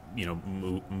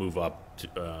 move up,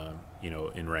 to,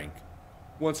 in rank?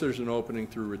 Once there's an opening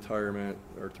through retirement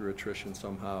or through attrition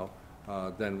somehow,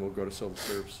 then we'll go to Civil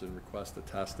Service and request a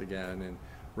test again. And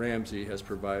Ramsey has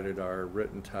provided our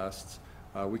written tests.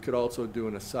 We could also do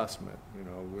an assessment,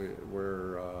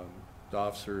 where the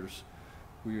officers,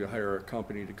 we hire a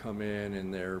company to come in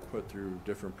and they're put through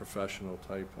different professional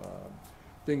type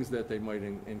things that they might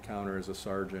encounter as a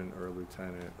sergeant or a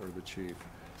lieutenant or the chief.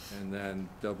 And then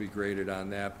they'll be graded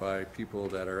on that by people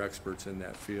that are experts in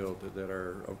that field, that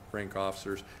are rank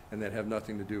officers, and that have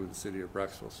nothing to do with the city of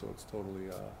Brecksville. So it's totally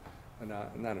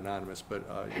not anonymous, but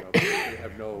they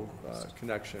have no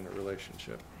connection or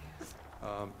relationship.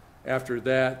 After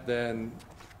that, then,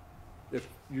 if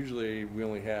usually we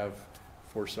only have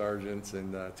 4 sergeants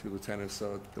and 2 lieutenants,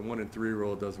 so the 1 in 3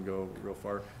 rule doesn't go real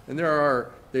far. And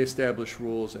they establish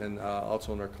rules, and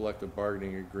also in our collective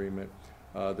bargaining agreement,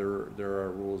 there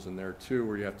are rules in there too,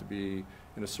 where you have to be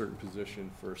in a certain position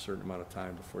for a certain amount of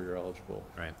time before you're eligible.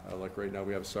 Right. Like right now,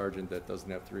 we have a sergeant that doesn't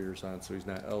have 3 years on, so he's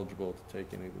not eligible to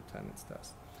take any lieutenant's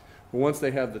test. But once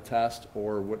they have the test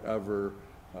or whatever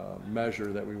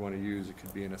measure that we want to use, it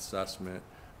could be an assessment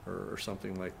or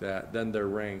something like that, then they're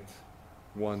ranked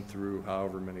 1 through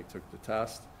however many took the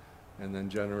test. And then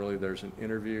generally there's an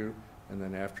interview, and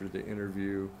then after the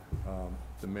interview,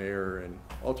 the mayor, and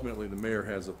ultimately the mayor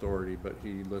has authority, but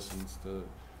he listens to,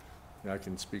 I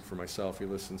can speak for myself, he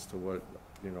listens to what,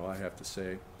 I have to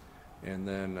say. And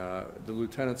then the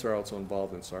lieutenants are also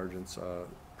involved in sergeants'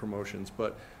 promotions,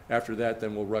 but after that,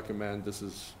 then we'll recommend this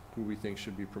is who we think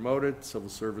should be promoted. Civil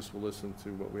service will listen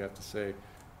to what we have to say,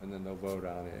 and then they'll vote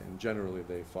on it. And generally,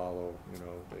 they follow,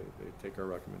 they take our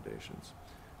recommendations.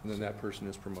 And then that person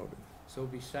is promoted. So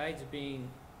besides being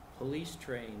police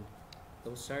trained,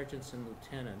 those sergeants and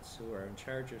lieutenants who are in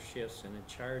charge of shifts and in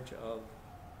charge of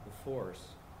the force,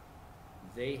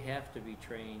 they have to be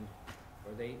trained,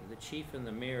 or the chief and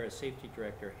the mayor as safety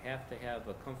director have to have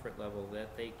a comfort level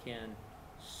that they can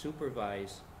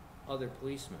supervise other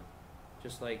policemen.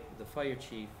 Just like the fire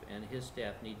chief and his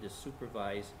staff need to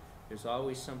supervise, there's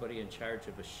always somebody in charge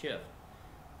of a shift.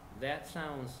 That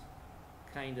sounds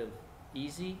kind of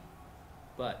easy,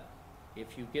 but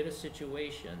if you get a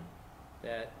situation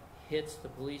that hits the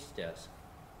police desk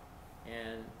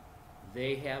and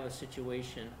they have a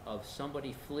situation of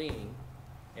somebody fleeing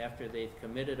after they've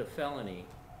committed a felony,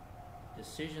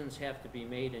 decisions have to be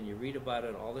made, and you read about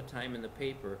it all the time in the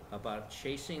paper, about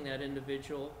chasing that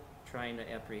individual, trying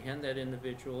to apprehend that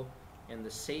individual, and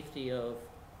the safety of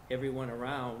everyone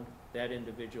around that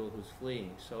individual who's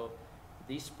fleeing. So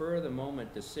these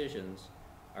spur-of-the-moment decisions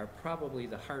are probably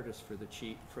the hardest for the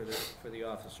chief, for the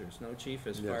officers. No, chief,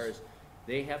 as far as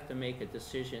they have to make a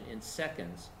decision in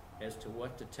seconds as to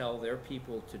what to tell their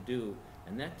people to do,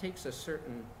 and that takes a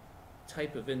certain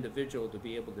type of individual to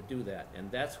be able to do that. And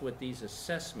that's what these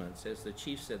assessments, as the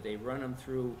chief said, they run them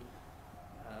through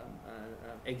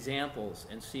examples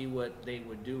and see what they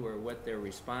would do or what their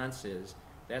response is.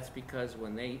 That's because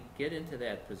when they get into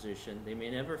that position, they may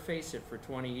never face it for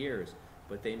 20 years,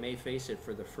 but they may face it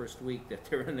for the first week that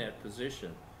they're in that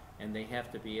position. And they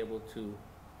have to be able to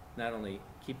not only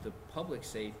keep the public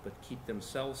safe, but keep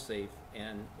themselves safe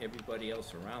and everybody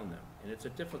else around them. And it's a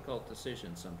difficult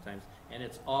decision sometimes, and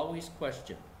it's always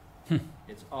questioned.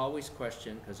 It's always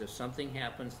questioned, because if something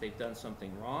happens, they've done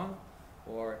something wrong,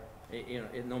 or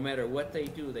no matter what they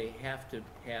do, they have to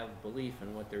have belief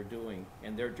in what they're doing.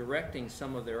 And they're directing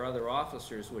some of their other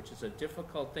officers, which is a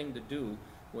difficult thing to do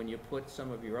when you put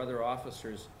some of your other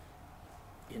officers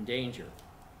in danger.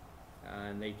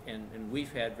 And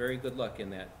we've had very good luck in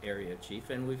that area, Chief,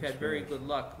 and we've had very good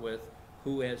luck with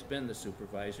who has been the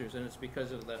supervisors, and it's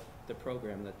because of the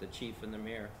program that the chief and the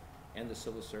mayor and the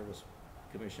Civil Service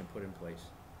Commission put in place.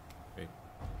 Great.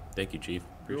 Thank you, Chief.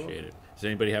 Appreciate it. Does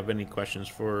anybody have any questions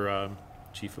for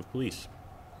Chief of Police?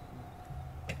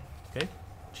 Okay.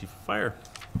 Chief of Fire.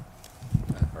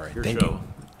 All right. Your Thank show.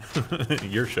 you.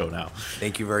 Your show now.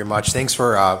 Thank you very much. Thanks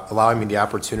for allowing me the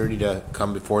opportunity to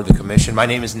come before the commission. My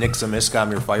name is Nick Zamiska.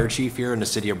 I'm your fire chief here in the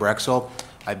city of Brecksville.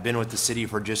 I've been with the city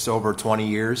for just over 20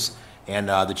 years and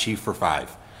the chief for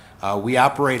 5. We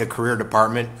operate a career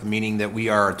department, meaning that we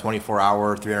are a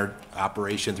 24-hour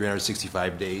operation,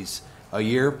 365 days a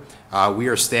year. We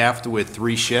are staffed with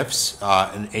 3 shifts,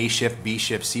 an A shift, B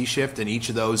shift, C shift, and each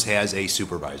of those has a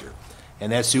supervisor.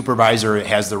 And that supervisor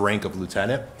has the rank of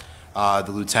lieutenant.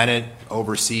 The lieutenant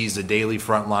oversees the daily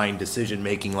frontline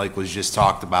decision-making, like was just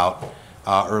talked about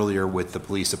earlier with the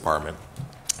police department.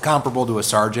 Comparable to a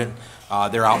sergeant,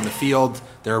 they're out in the field,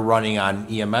 they're running on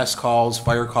EMS calls,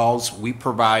 fire calls. We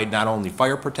provide not only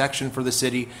fire protection for the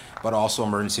city, but also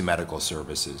emergency medical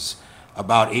services.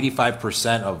 About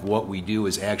 85% of what we do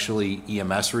is actually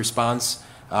EMS response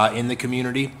in the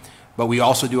community. But we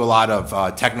also do a lot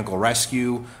of technical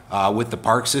rescue with the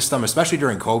park system. Especially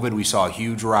during COVID, we saw a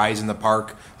huge rise in the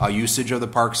park usage of the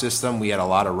park system. We had a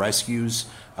lot of rescues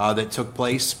that took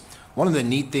place. One of the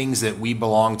neat things that we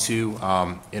belong to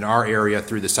in our area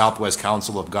through the Southwest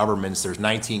Council of Governments, there's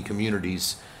 19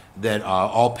 communities that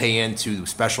all pay into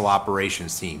special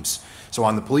operations teams. So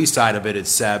on the police side of it,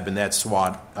 it's SEB, and that's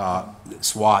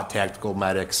SWAT, tactical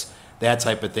medics, that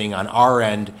type of thing. On our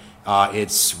end,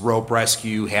 it's rope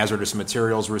rescue, hazardous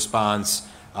materials response,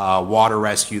 water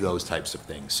rescue, those types of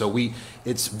things. So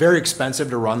it's very expensive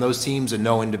to run those teams, and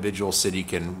no individual city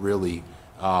can really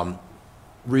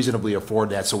reasonably afford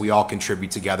that, so we all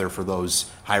contribute together for those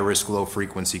high-risk,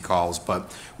 low-frequency calls.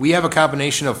 But we have a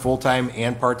combination of full-time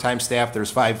and part-time staff.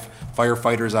 There's 5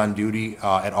 firefighters on duty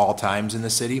at all times in the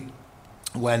city.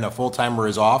 When a full-timer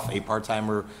is off, a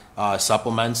part-timer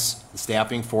supplements the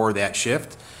staffing for that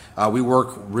shift. We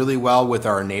work really well with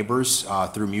our neighbors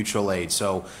through mutual aid.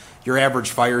 So your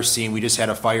average fire scene, we just had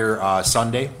a fire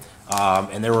Sunday,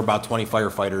 and there were about 20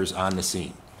 firefighters on the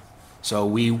scene. So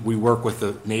we work with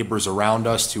the neighbors around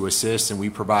us to assist, and we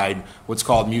provide what's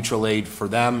called mutual aid for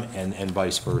them and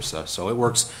vice versa. So it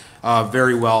works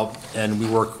very well, and we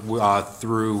work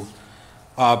through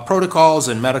protocols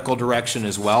and medical direction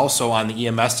as well. So on the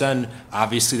EMS end,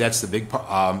 obviously that's the big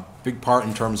part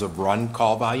in terms of run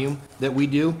call volume that we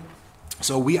do.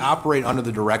 So we operate under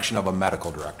the direction of a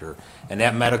medical director, and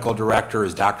that medical director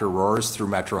is Dr. Roars through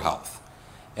Metro Health.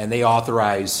 And they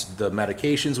authorize the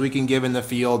medications we can give in the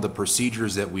field, the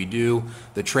procedures that we do,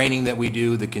 the training that we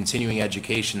do, the continuing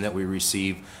education that we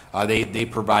receive. They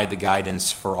provide the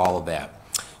guidance for all of that.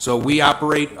 So we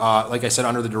operate, like I said,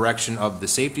 under the direction of the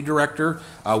safety director.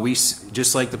 We,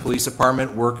 just like the police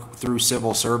department, work through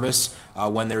civil service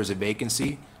when there's a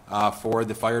vacancy for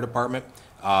the fire department,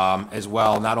 as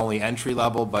well, not only entry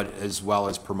level, but as well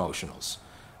as promotionals.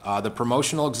 The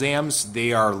promotional exams,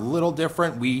 they are a little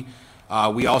different. We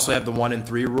also have the 1 in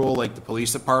 3 rule, like the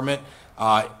police department.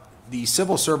 The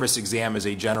civil service exam is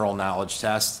a general knowledge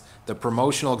test. The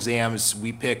promotional exams,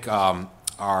 we pick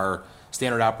our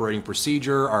standard operating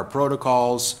procedure, our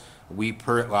protocols. We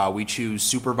choose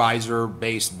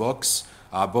supervisor-based books.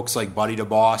 Books like Buddy to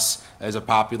Boss is a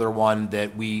popular one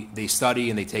that they study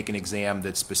and they take an exam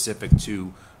that's specific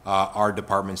to our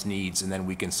department's needs, and then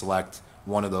we can select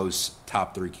one of those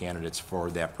top 3 candidates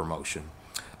for that promotion.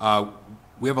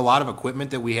 We have a lot of equipment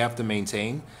that we have to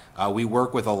maintain. We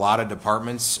work with a lot of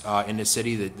departments in the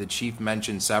city. The chief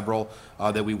mentioned several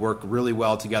that we work really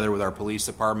well together with our police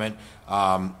department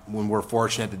when we're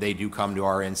fortunate that they do come to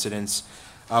our incidents.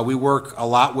 We work a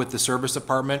lot with the service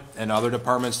department and other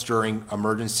departments during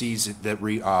emergencies that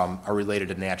are related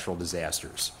to natural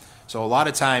disasters. So a lot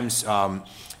of times,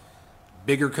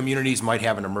 bigger communities might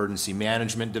have an emergency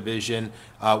management division.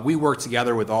 We work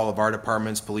together with all of our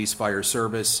departments, police, fire,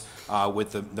 service,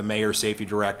 with the mayor, safety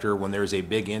director. When there's a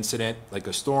big incident like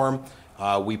a storm,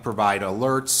 we provide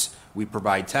alerts. We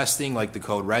provide testing like the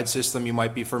Code Red system you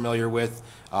might be familiar with.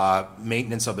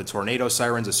 Maintenance of the tornado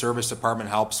sirens, the service department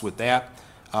helps with that.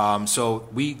 So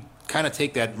we kind of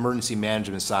take that emergency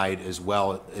management side as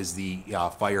well as the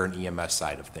fire and EMS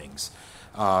side of things.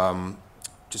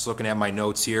 Just looking at my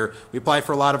notes here, we apply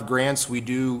for a lot of grants. We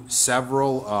do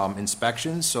several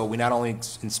inspections. So we not only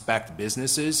inspect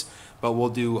businesses, but we'll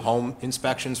do home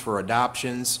inspections for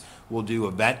adoptions. We'll do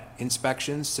event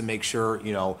inspections to make sure,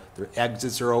 their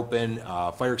exits are open,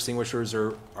 fire extinguishers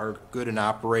are good and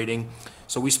operating.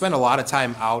 So we spend a lot of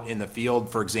time out in the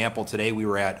field. For example, today we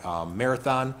were at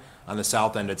Marathon on the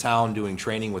south end of town doing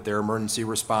training with their emergency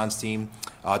response team.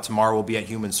 Tomorrow we'll be at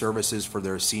Human Services for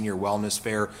their senior wellness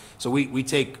fair. So we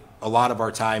take a lot of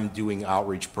our time doing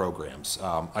outreach programs.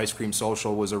 Ice Cream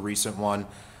Social was a recent one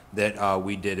that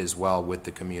we did as well with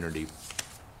the community.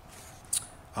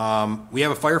 We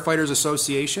have a Firefighters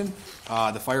Association.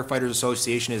 The Firefighters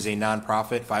Association is a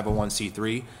nonprofit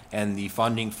 501c3, and the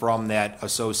funding from that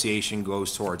association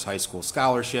goes towards high school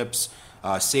scholarships,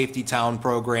 safety town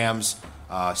programs,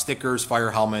 stickers,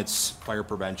 fire helmets, fire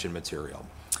prevention material.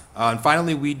 And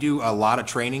finally, we do a lot of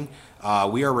training.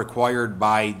 We are required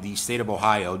by the state of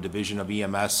Ohio, Division of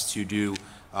EMS, to do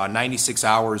 96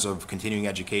 hours of continuing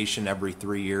education every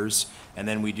 3 years, and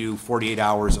then we do 48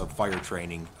 hours of fire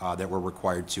training that we're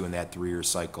required to in that 3-year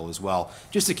cycle as well,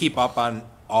 just to keep up on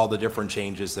all the different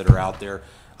changes that are out there.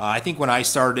 I think when I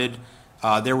started,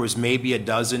 there was maybe a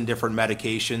dozen different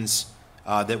medications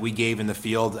that we gave in the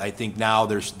field. I think now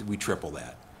we triple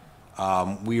that.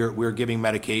 We're giving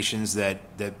medications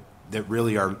that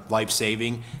really are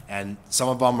life-saving, and some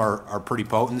of them are pretty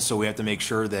potent, so we have to make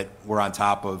sure that we're on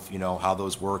top of how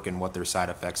those work and what their side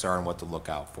effects are and what to look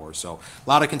out for. So a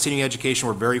lot of continuing education.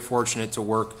 We're very fortunate to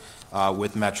work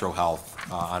with Metro Health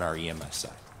on our EMS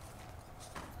side.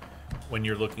 When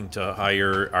you're looking to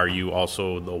hire, are you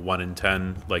also the 1 in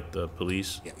 10 like the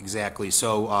police? Yeah, exactly.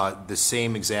 So the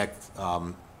same exact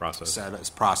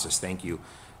process. Thank you.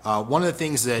 One of the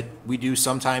things that we do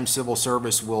sometimes, civil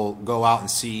service will go out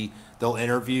and see, they'll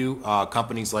interview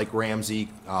companies like Ramsey.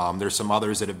 There's some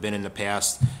others that have been in the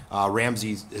past.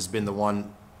 Ramsey has been the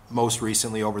one most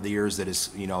recently over the years that has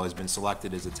been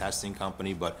selected as a testing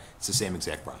company, but it's the same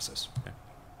exact process. Okay.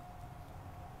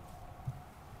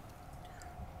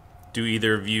 Do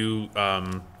either of you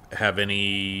have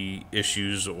any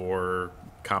issues or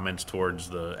comments towards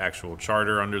the actual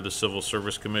charter under the Civil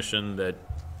Service Commission that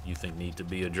you think need to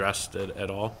be addressed at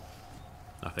all?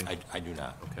 Nothing? I do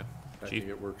not. Okay. I Chief?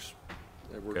 think it works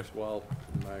well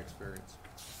in my experience.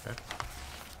 Okay.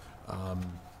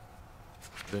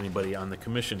 Does anybody on the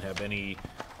commission have any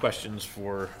questions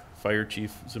for Fire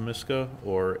Chief Zamiska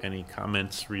or any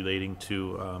comments relating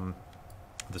to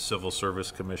the Civil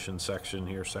Service Commission section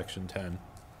here, section 10?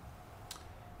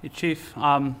 Hey, Chief,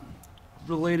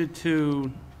 related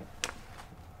to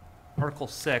Article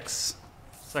 6,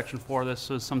 Section 4, this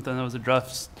was something that was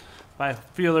addressed by a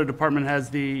few other department heads,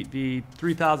 the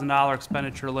 $3,000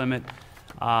 expenditure limit.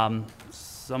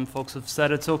 Some folks have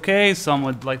said it's okay, some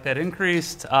would like that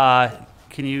increased.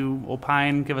 Can you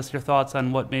opine, give us your thoughts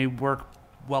on what may work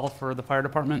well for the fire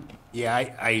department? Yeah,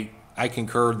 I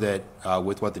concur that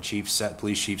with what the chief said,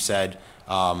 police chief said.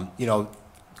 You know,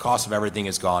 cost of everything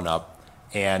has gone up,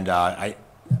 and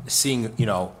seeing, you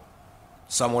know,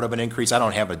 somewhat of an increase. I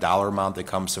don't have a dollar amount that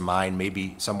comes to mind.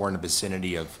 Maybe somewhere in the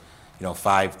vicinity of, you know,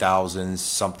 5,000,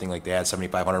 something like that,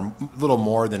 7,500, a little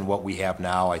more than what we have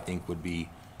now. I think would be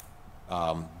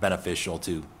beneficial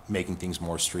to making things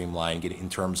more streamlined, in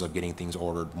terms of getting things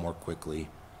ordered more quickly.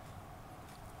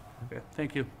 Okay,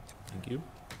 thank you. Thank you.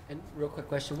 And real quick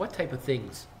question, what type of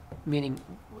things? Meaning,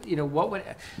 you know, what would,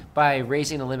 by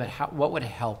raising the limit, what would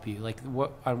help you? Like,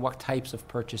 on what types of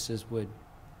purchases would?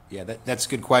 Yeah, that's a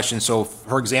good question. So,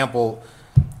 for example,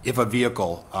 if a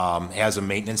vehicle has a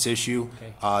maintenance issue,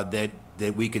 Okay.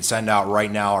 that we could send out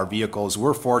right now, our vehicles,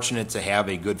 we're fortunate to have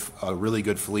a really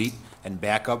good fleet and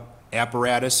backup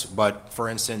apparatus. But for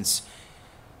instance,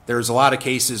 there's a lot of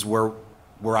cases where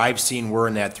I've seen we're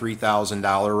in that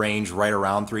 $3,000 range, right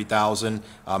around $3,000,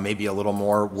 maybe a little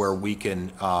more, where we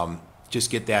can just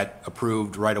get that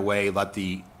approved right away, let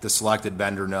the selected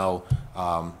vendor know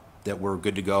that we're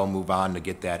good to go, move on to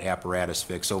get that apparatus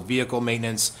fixed. So vehicle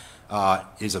maintenance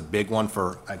is a big one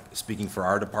for, speaking for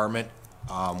our department,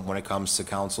 when it comes to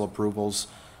council approvals.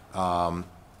 So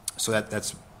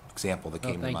that's an example that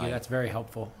came to mind. Thank you, that's very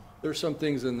helpful. There's some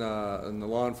things in the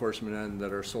law enforcement end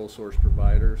that are sole source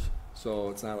providers. So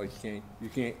it's not like you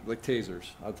can't, like tasers,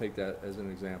 I'll take that as an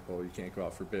example. You can't go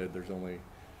out for bid. There's only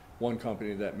one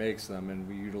company that makes them, and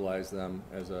we utilize them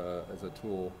as a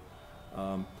tool.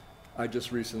 I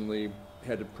just recently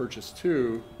had to purchase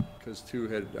two, because two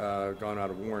had gone out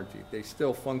of warranty. They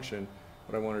still function,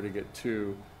 but I wanted to get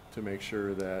two to make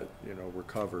sure that, you know, we're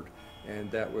covered. And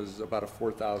that was about a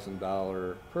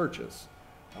 $4,000 purchase.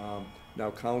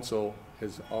 Now, council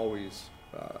has always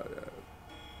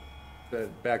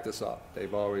backed us up.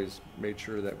 They've always made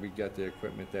sure that we get the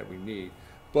equipment that we need.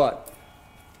 But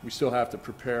we still have to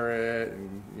prepare it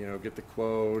and, you know, get the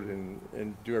quote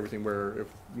and do everything where if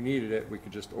we needed it, we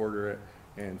could just order it,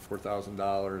 and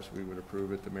 $4,000, we would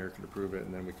approve it, the mayor could approve it,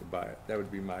 and then we could buy it. That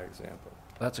would be my example.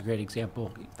 That's a great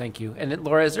example. Thank you. And then,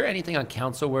 Laura, is there anything on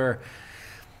council where,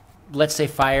 let's say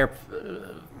fire,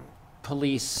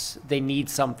 police, they need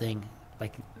something,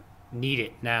 like need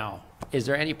it now? Is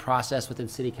there any process within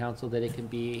city council that it can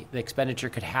be, the expenditure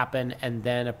could happen and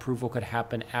then approval could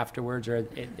happen afterwards, or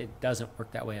it doesn't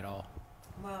work that way at all?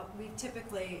 Well, we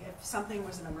typically, if something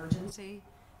was an emergency,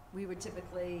 we would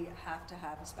typically have to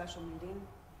have a special meeting.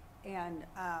 And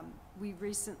we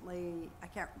recently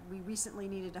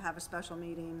needed to have a special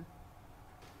meeting.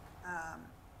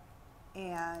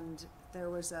 And there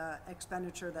was a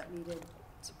expenditure that needed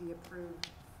to be approved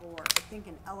for, I think,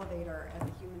 an elevator at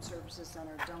the Human Services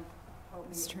Center. Don't quote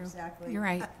me exactly. You're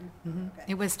right. Okay.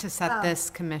 It was to set this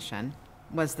commission,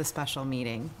 was the special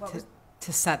meeting,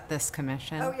 to set this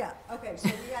commission. Oh, yeah, okay, so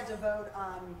we had to vote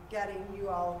on getting you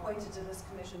all appointed to this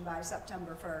commission by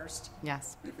September 1st.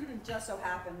 Yes. Just so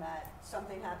happened that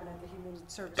something happened at the Human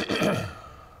Services.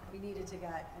 We needed to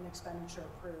get an expenditure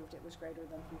approved. It was greater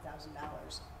than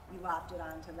 $3,000. We lopped it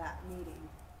onto that meeting.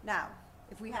 Now,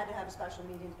 if we had to have a special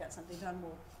meeting to get something done,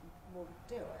 we'll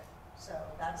do it. So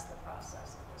that's the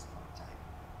process at this point in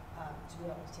time, to be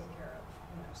able to take care of,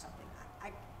 you know, something.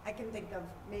 I can think of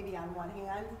maybe on one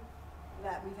hand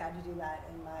that we've had to do that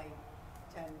in my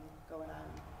 10 going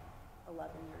on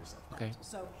 11 years of council. Okay.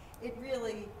 So it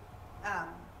really,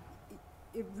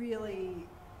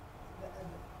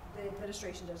 the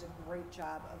administration does a great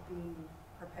job of being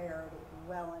prepared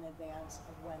well in advance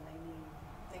of when they need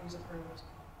things approved.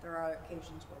 There are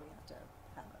occasions where we have to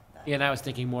have that. Yeah, and I was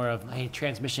thinking more of, hey,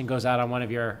 transmission goes out on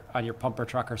on your pumper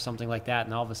truck or something like that,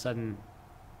 and all of a sudden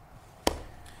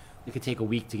it could take a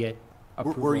week to get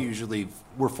approval.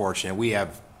 We're fortunate. We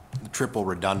have triple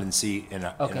redundancy in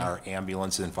our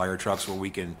ambulance and fire trucks, where we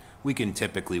can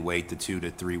typically wait the 2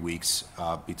 to 3 weeks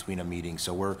between a meeting.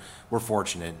 So we're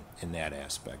fortunate in that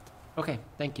aspect. Okay,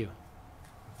 thank you.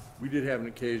 We did have an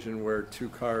occasion where 2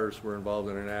 cars were involved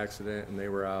in an accident and they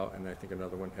were out, and I think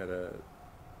another one had a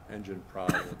engine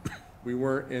problem. We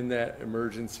weren't in that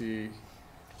emergency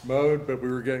mode, but we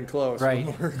were getting close. Right.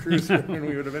 When we were cruising, and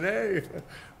we would have been, hey,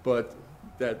 but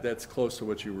that's close to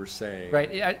what you were saying.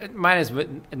 Right, mine is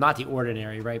not the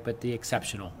ordinary, right, but the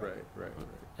exceptional. Right.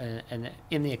 And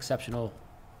in the exceptional,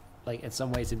 like, in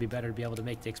some ways, it'd be better to be able to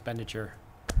make the expenditure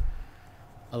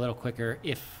a little quicker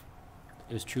if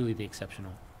it was truly the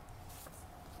exceptional.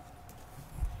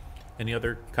 Any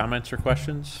other comments or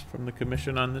questions from the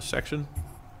commission on this section?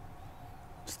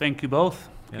 Just thank you both.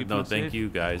 Yeah, Keep no, it thank safe. you,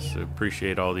 guys.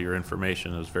 Appreciate all your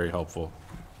information. It was very helpful.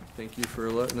 Thank you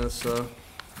for letting us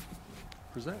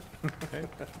present. Okay,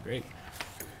 great.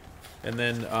 And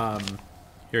then,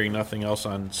 hearing nothing else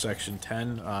on section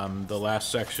 10, the last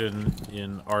section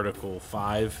in Article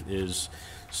 5 is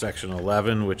section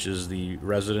 11, which is the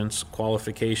residence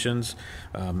qualifications.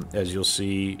 As you'll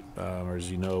see, or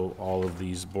as you know, all of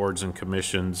these boards and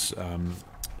commissions,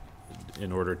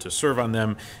 in order to serve on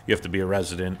them, you have to be a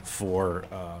resident for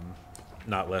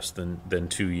not less than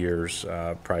 2 years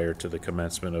prior to the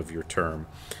commencement of your term.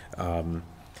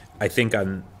 I think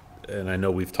and I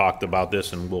know we've talked about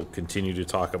this and we'll continue to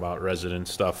talk about resident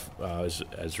stuff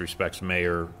as respects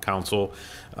mayor, council.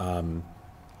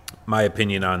 My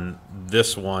opinion on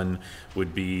this one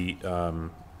would be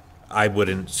I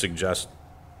wouldn't suggest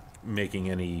making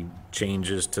any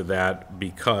changes to that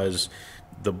because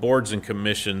the boards and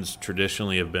commissions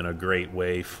traditionally have been a great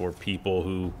way for people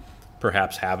who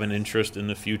perhaps have an interest in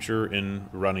the future in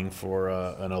running for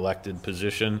an elected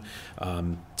position,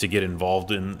 to get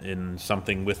involved in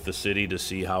something with the city to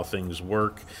see how things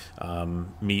work,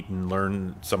 meet and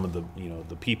learn some of the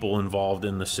the people involved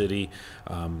in the city,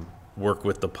 work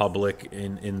with the public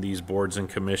in these boards and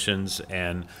commissions,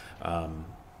 and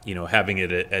having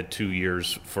it at 2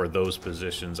 years for those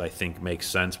positions I think makes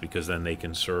sense because then they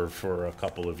can serve for a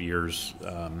couple of years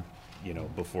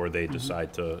before they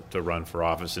decide to run for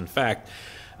office. In fact,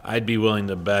 I'd be willing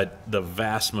to bet the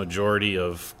vast majority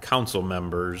of council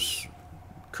members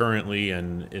currently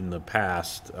and in the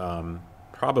past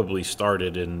probably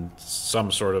started in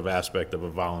some sort of aspect of a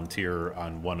volunteer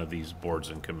on one of these boards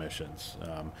and commissions.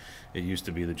 It used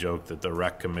to be the joke that the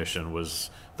rec commission was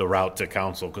the route to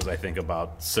council because I think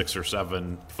about 6 or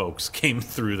 7 folks came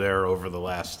through there over the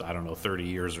last, 30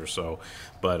 years or so.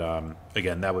 But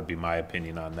again, that would be my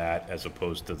opinion on that as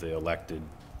opposed to the elected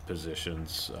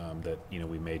positions that,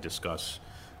 we may discuss,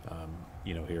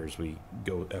 here as we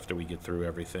go after we get through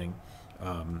everything.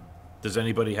 Does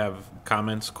anybody have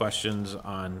comments, questions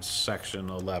on section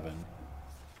 11?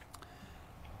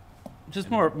 Just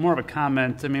more of a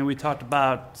comment. I mean, we talked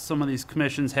about some of these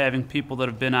commissions having people that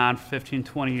have been on for 15,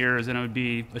 20 years, and it would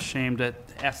be a shame to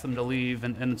ask them to leave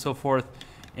and so forth.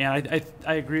 And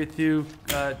I agree with you,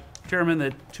 Chairman,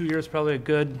 that 2 years is probably a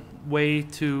good way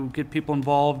to get people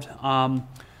involved.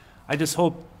 I just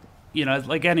hope,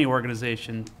 like any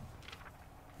organization,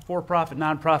 for-profit,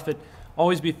 non-profit,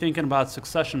 always be thinking about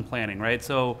succession planning, right?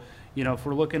 So, if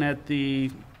we're looking at the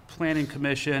planning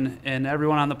commission and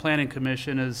everyone on the planning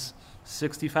commission is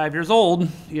 65 years old,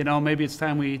 maybe it's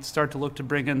time we start to look to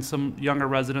bring in some younger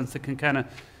residents that can kind of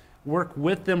work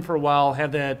with them for a while,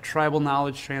 have that tribal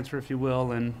knowledge transfer, if you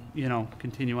will, and,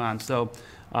 continue on. So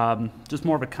just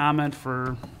more of a comment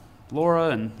for Laura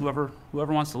and whoever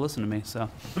wants to listen to me. So,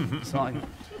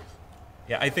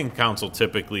 Yeah, I think council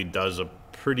typically does a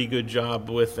pretty good job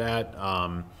with that.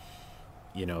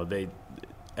 They,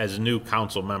 as new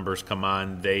council members come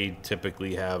on, they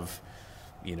typically have,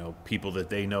 people that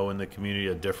they know in the community,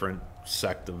 a different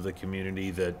sect of the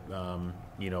community that,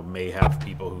 may have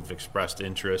people who've expressed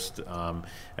interest.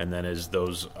 And then as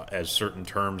certain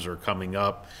terms are coming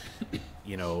up,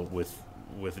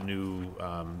 with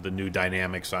the new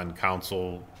dynamics on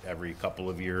council every couple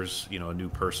of years, a new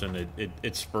person,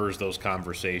 it spurs those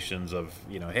conversations of,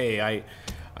 hey,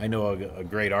 I know a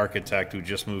great architect who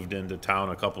just moved into town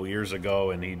a couple years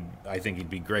ago, and I think he'd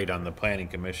be great on the planning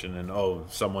commission. And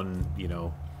someone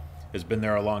has been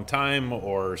there a long time,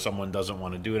 or someone doesn't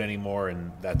want to do it anymore,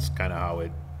 and that's kind of how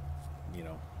it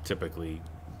typically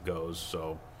goes.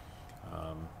 So,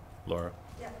 Laura.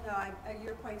 Yeah, no,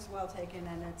 your point's well taken,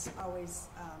 and it's always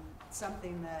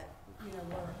something that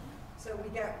so we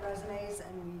get resumes,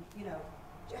 and we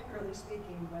generally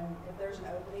speaking, if there's an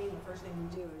opening, the first thing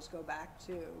we do is go back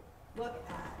to look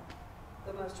at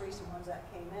the most recent ones that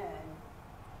came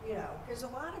in, because a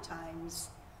lot of times,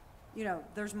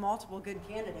 there's multiple good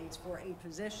candidates for a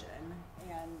position,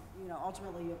 and,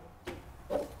 ultimately you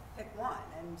pick one,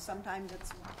 and sometimes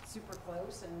it's super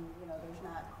close, and, there's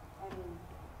not any,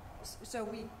 so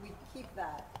we keep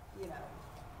that,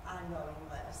 ongoing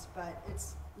list, but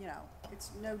it's, you know,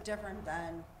 it's no different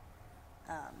than,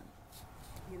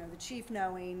 you know, the chief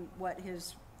knowing what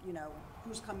his, you know,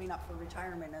 who's coming up for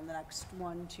retirement in the next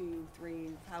 1, 2, 3,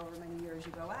 however many years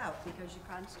you go out, because you're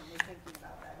constantly thinking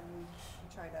about that, and we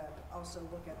try to also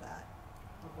look at that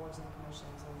for boards and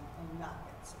commissions and not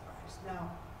get surprised.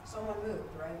 Now, someone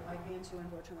moved, right? Mike Vance, who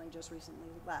unfortunately just recently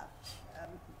left,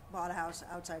 bought a house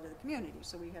outside of the community,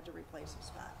 so we had to replace his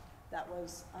spot. That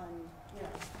was, you know,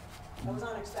 that was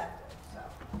unexpected, so,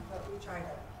 but we try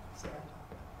to stay on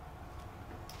top of it.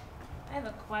 I have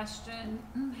a question.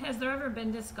 Has there ever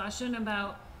been discussion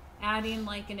about adding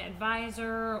like an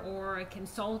advisor or a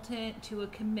consultant to a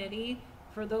committee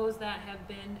for those that have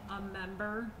been a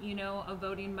member, you know, a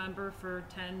voting member for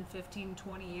 10, 15,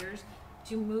 20 years,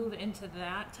 to move into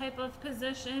that type of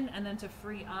position and then to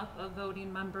free up a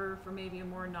voting member for maybe a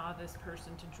more novice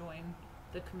person to join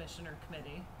the commission or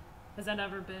committee? Has that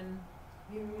ever been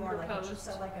More like proposed?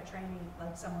 so like a training,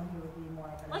 like someone who would be more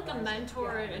of an Like a advisor.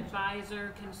 mentor, Yeah.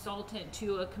 advisor, consultant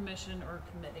to a commission or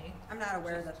committee? I'm not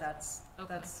aware that that's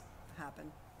Okay.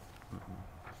 happened.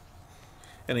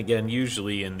 And again,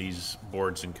 usually in these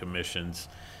boards and commissions,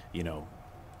 you know,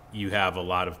 you have a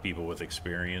lot of people with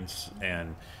experience,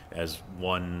 and as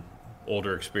one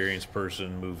older experienced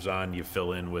person moves on, you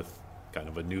fill in with kind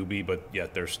of a newbie, but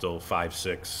yet there's still 5,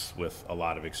 6 with a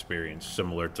lot of experience,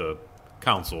 similar to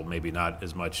council, maybe not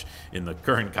as much in the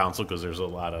current council because there's a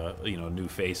lot of, you know, new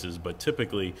faces, but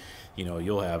typically, you know,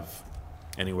 you'll have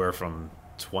anywhere from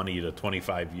 20 to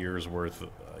 25 years worth,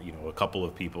 you know, a couple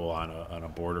of people on a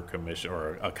board or commission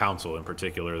or a council in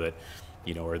particular that,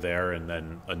 you know, are there, and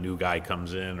then a new guy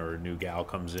comes in or a new gal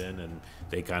comes in and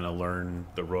they kind of learn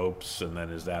the ropes, and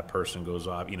then as that person goes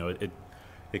off, you know, it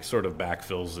sort of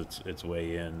backfills its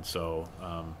way in. So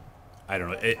I don't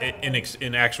know.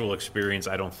 In actual experience,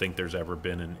 I don't think there's ever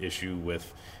been an issue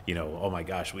with, you know, oh my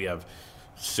gosh, we have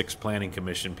 6 planning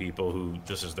commission people who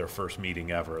this is their first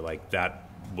meeting ever. Like, that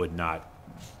would not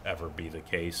ever be the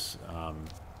case.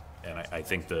 And I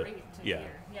think that, yeah.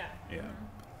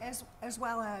 As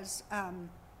well as,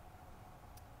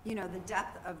 you know, the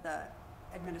depth of the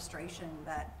administration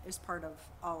that is part of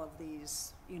all of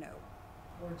these, you know,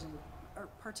 boards and, or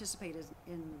participated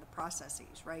in the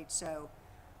processes, right? So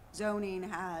zoning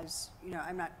has, you know,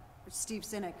 Steve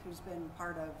Sinek, who's been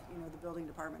part of, you know, the building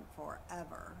department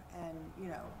forever, and, you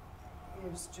know,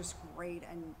 is just great,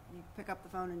 and you pick up the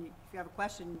phone, and if you have a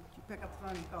question, you pick up the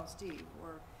phone and you call Steve.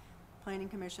 Or planning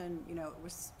commission, you know, it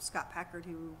was Scott Packard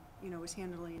who, you know, was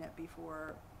handling it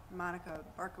before Monica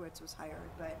Barkowitz was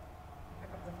hired, but you pick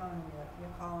up the phone and you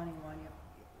call anyone,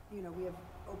 you know, we have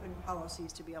open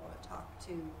policies to be able to talk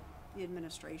to the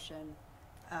administration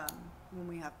when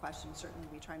we have questions. Certainly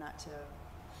we try not to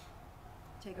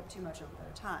take up too much of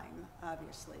their time,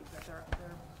 obviously, but they're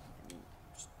I mean,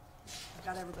 I've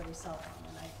got everybody's cell phone,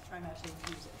 and I try not to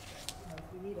use it, but, you know,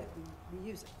 if we need it, we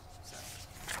use it. So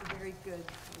it's a very good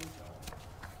collegial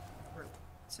group,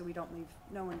 so we don't leave,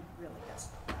 no one really gets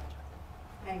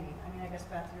hanging. I mean, I guess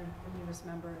Beth, you're the newest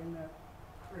member in the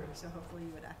crew, so hopefully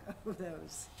you would echo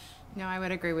those. No, I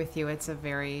would agree with you. It's a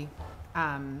very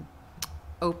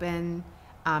open,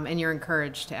 and you're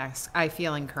encouraged to ask. I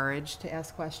feel encouraged to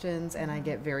ask questions, and I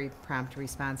get very prompt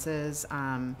responses.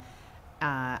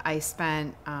 I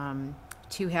spent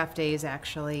 2 half days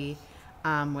actually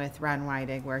with Ron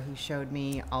Weidig, where he showed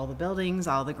me all the buildings,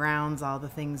 all the grounds, all the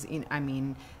things. I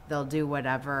mean, they'll do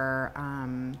whatever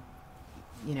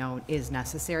you know, is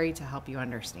necessary to help you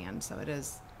understand. So it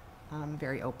is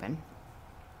very open.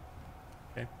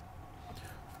 Okay.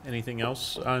 Anything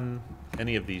else on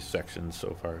any of these sections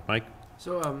so far? Mike?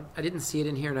 So I didn't see it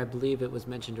in here, and I believe it was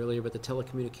mentioned earlier, but the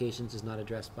telecommunications is not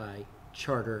addressed by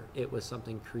charter. It was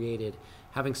something created.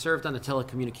 Having served on the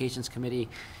telecommunications committee,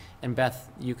 and Beth,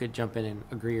 you could jump in and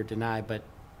agree or deny, but,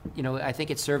 you know, I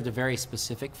think it served a very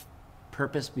specific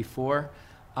purpose before.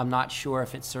 I'm not sure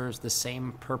if it serves the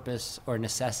same purpose or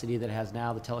necessity that it has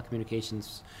now. The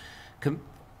telecommunications, I don't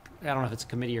know if it's a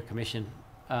committee or commission.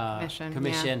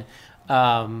 Commission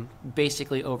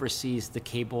basically oversees the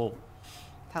cable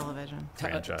Television.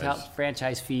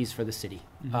 franchise fees for the city.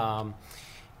 Mm-hmm.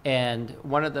 And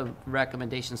one of the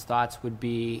recommendations, thoughts would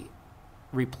be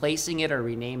replacing it or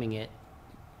renaming it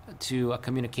to a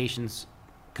communications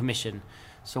commission.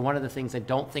 So one of the things I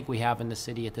don't think we have in the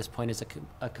city at this point is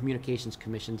a communications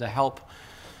commission to help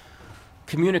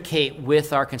communicate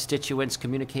with our constituents,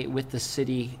 communicate with the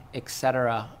city, et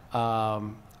cetera,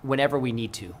 whenever we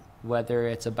need to, whether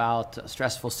it's about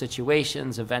stressful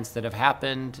situations, events that have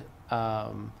happened,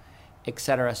 et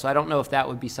cetera. So I don't know if that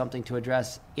would be something to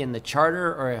address in the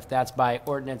charter or if that's by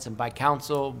ordinance and by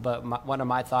council, but one of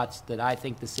my thoughts that I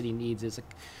think the city needs is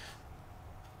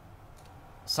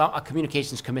a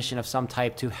communications commission of some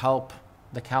type to help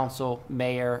the council,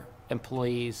 mayor,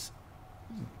 employees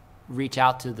reach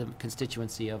out to the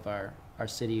constituency of our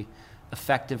city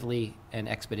effectively and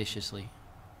expeditiously.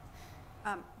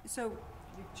 So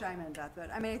you chime in, Beth, but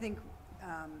I mean, I think,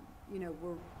 you know,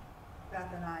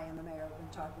 Beth and I and the mayor have been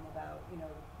talking about, you know,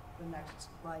 the next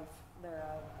life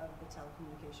thereof of the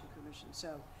telecommunication commission.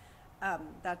 So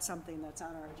that's something that's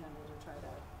on our agenda to try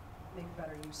to make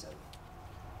better use of.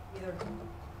 Either,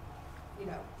 you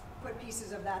know, put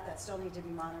pieces of that still need to be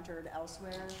monitored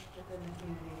elsewhere within the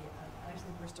community. I just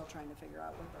think we're still trying to figure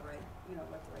out what the right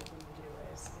thing to do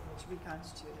is, if it's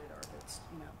reconstituted or if it's,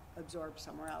 you know, absorbed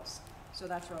somewhere else. So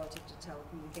that's relative to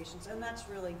telecommunications, and that's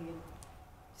really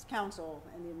the council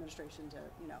and the administration to,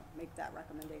 you know, make that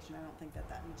recommendation. I don't think that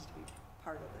needs to be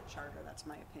part of the charter. That's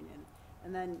my opinion.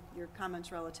 And then your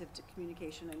comments relative to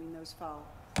communication, I mean, those fall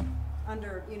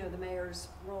under, you know, the mayor's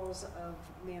roles of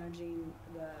managing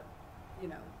the, you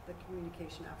know, the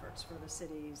communication efforts for the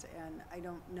cities. And I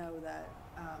don't know that,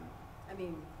 I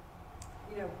mean,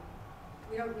 you know,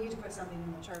 we don't need to put something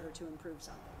in the charter to improve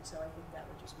something. So I think that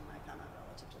would just be my comment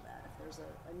relative to that. If there's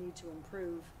a need to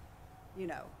improve, you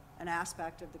know, an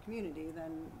aspect of the community,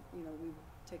 then, you know, we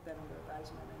take that under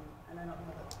advisement. And I don't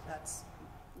know that that's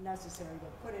necessary to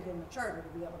put it in the charter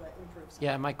to be able to improve something.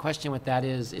 Yeah, my question with that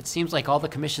is, it seems like all the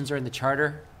commissions are in the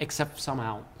charter, except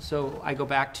somehow. So I go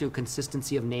back to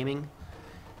consistency of naming.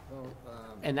 Well,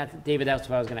 And that, David, that's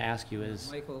what I was going to ask you is,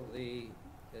 Michael,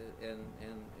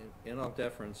 in all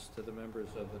deference to the members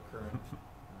of the current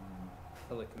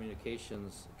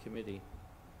telecommunications committee,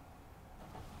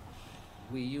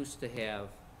 we used to have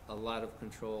a lot of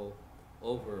control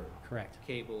over correct.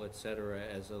 cable, et cetera,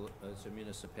 as a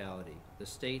municipality. The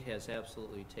state has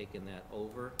absolutely taken that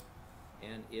over,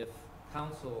 and if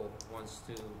council wants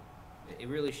to, it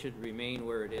really should remain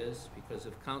where it is, because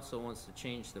if council wants to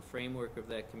change the framework of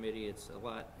that committee, it's a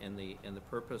lot, and the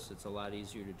purpose, it's a lot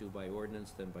easier to do by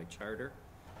ordinance than by charter.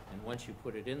 And once you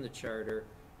put it in the charter,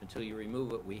 until you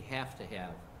remove it, we have to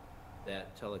have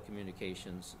that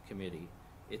telecommunications committee.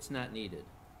 It's not needed.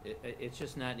 It's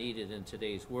just not needed in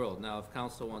today's world. Now, if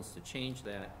council wants to change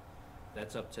that,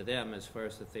 that's up to them as far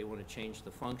as if they want to change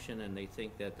the function and they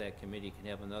think that that committee can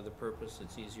have another purpose,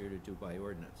 it's easier to do by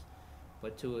ordinance.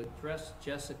 But to address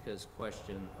Jessica's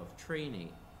question of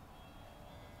training,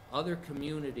 other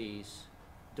communities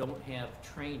don't have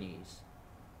trainees,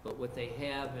 but what they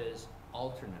have is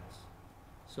alternates.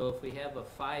 So if we have a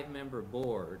 5-member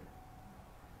board,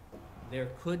 there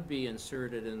could be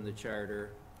inserted in the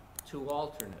charter 2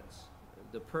 alternates.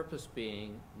 The purpose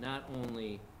being not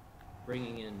only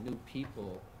bringing in new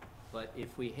people, but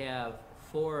if we have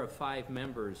 4 or 5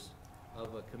 members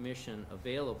of a commission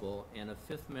available and a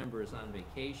 5th member is on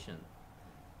vacation,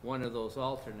 one of those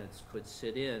alternates could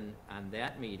sit in on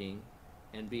that meeting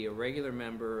and be a regular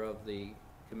member of the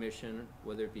commission,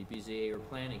 whether it be BZA or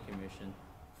Planning Commission,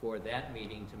 for that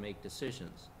meeting to make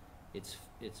decisions.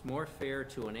 It's more fair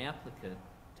to an applicant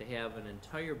to have an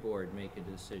entire board make a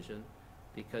decision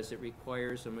because it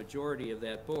requires a majority of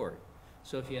that board.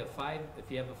 So if you have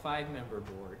a 5-member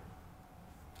board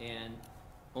and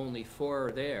only 4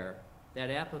 are there, that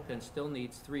applicant still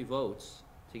needs 3 votes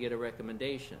to get a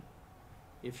recommendation.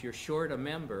 If you're short a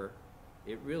member,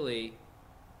 it really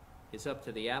is up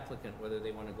to the applicant whether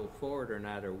they want to go forward or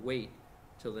not, or wait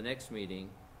till the next meeting.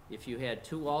 If you had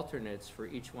 2 alternates for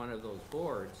each one of those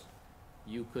boards,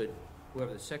 you could,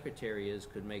 whoever the secretary is,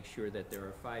 could make sure that there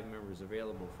are 5 members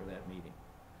available for that meeting.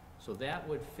 So that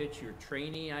would fit your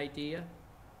trainee idea,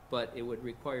 but it would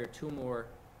require 2 more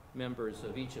members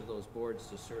of each of those boards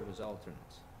to serve as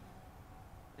alternates.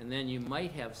 And then you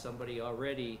might have somebody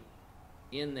already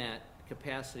in that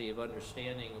capacity of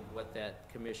understanding of what that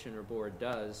commission or board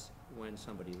does when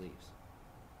somebody leaves.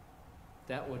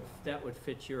 That would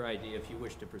fit your idea if you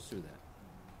wish to pursue that.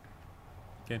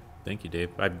 Okay, thank you, Dave.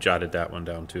 I've jotted that one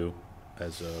down too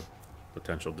as a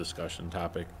potential discussion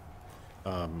topic.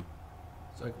 So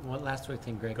one last quick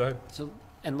thing, Greg. Go ahead. So,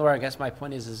 and Laura, I guess my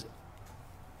point is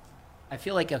I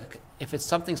feel like if it's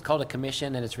something's called a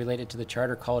commission and it's related to the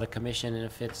charter, call it a commission, and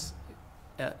if it's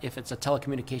a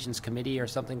telecommunications committee or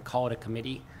something, call it a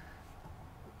committee.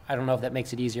 I don't know if that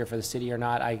makes it easier for the city or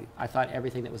not. I thought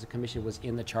everything that was a commission was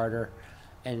in the charter,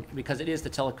 and because it is the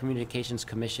telecommunications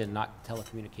commission, not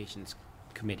telecommunications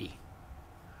committee.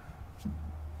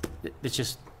 It's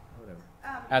just, Whatever.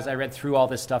 as I read through all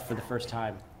this stuff for the first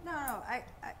time. No,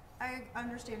 I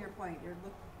understand your point.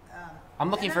 I'm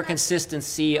looking and for I'm not-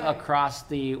 consistency Right. across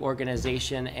the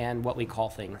organization and what we call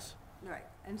things. Right,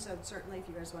 and so certainly if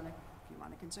you guys want to, if you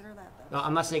want to consider that, No, that's.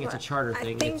 I'm not saying it's a charter I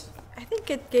thing. think, It's- I think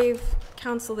it gave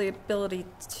council the ability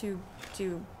to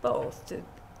do both,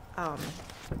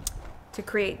 to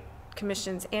create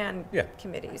commissions and Yeah.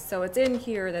 committees. So it's in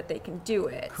here that they can do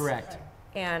it. Correct.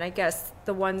 And I guess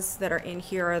the ones that are in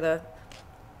here are the,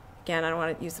 again, I don't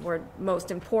want to use the word most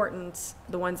important,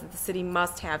 the ones that the city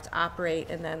must have to operate,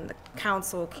 and then the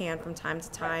council can, from time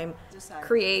to time, Decide.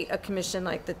 create a commission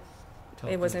like the,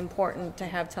 it was important to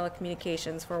have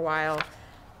telecommunications for a while,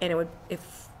 and it would,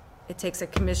 if it takes a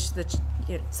commission,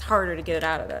 it's harder to get it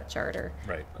out of the charter.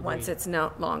 Right. Once it's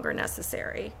no longer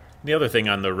necessary. The other thing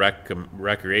on the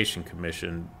Recreation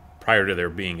Commission, prior to there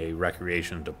being a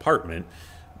Recreation Department,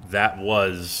 that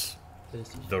was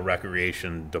the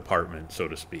Recreation Department, so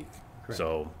to speak. Correct.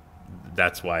 So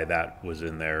that's why that was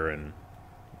in there, and,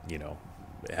 you know,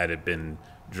 had it been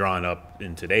drawn up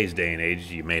in today's day and age,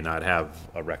 you may not have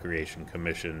a Recreation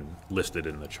Commission listed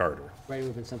in the charter. Right, it would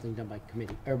have been something done by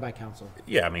committee, or by council.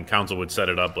 Yeah, I mean, council would set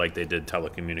it up like they did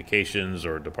telecommunications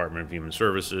or Department of Human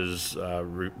Services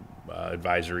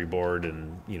advisory board,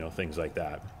 and, you know, things like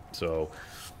that. So,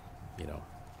 you know,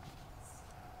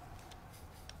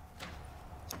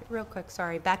 Real quick,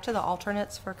 sorry, back to the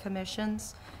alternates for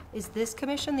commissions. Is this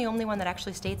commission the only one that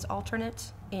actually states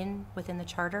alternate within the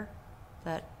charter?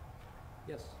 That,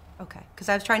 Yes. okay, because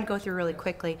I was trying to go through really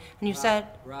quickly, and you said,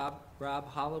 Rob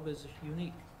Hollab is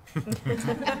unique.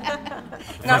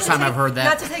 First time I've heard that.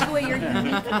 Not to take away your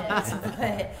uniqueness,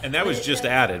 but, and that was just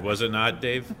added, was it not,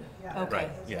 Dave? okay.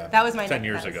 Right, yeah. That was my 10 next-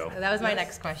 years that was- ago. That was my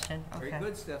next question, Very okay.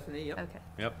 good, Stephanie, yep. Okay.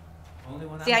 Yep. Only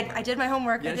one See, I'm I did my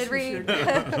homework, I Yes, did you read. sure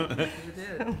did. You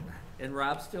did. And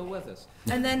Rob's still with us.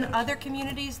 And then other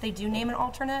communities, they do name an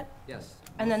alternate? Yes.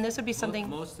 And then this would be something,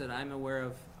 Most that I'm aware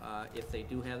of, if they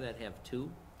do have that, have two.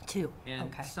 two, And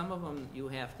okay. some of them, you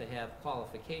have to have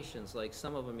qualifications, like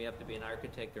some of them you have to be an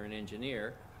architect or an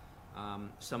engineer.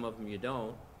 Some of them you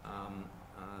don't.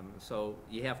 So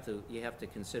you have to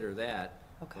consider that.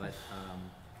 Okay. But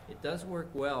it does work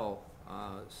well,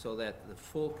 so that the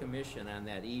full commission on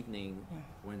that evening,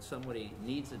 when somebody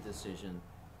needs a decision,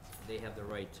 they have the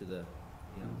right to the,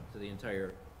 to the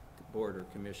entire board or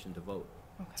commission to vote.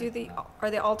 Are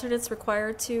the alternates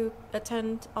required to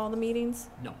attend all the meetings?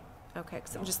 No. Okay,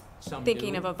 because I'm just Some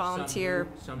thinking do, of a volunteer.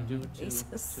 Some do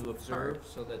basis. to observe,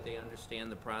 so that they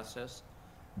understand the process.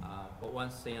 But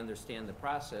once they understand the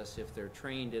process, if they're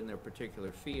trained in their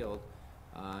particular field,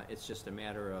 it's just a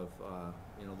matter of,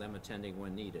 them attending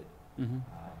when needed.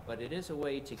 But it is a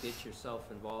way to get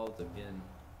yourself involved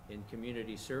in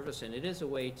community service, and it is a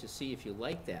way to see if you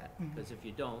like that, because if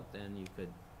you don't, then you could,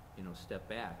 step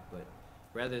back. But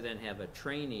rather than have a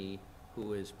trainee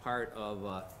who is part of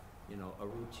a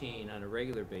routine on a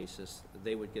regular basis,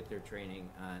 they would get their training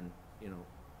on,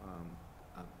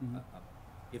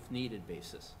 if needed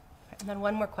basis. And then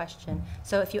one more question.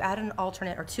 So if you add an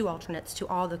alternate or two alternates to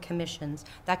all the commissions,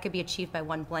 that could be achieved by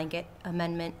one blanket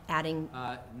amendment, adding,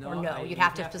 or no? You'd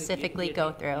have to specifically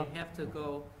go through. You'd have to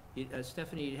go,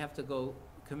 Stephanie, you'd have to go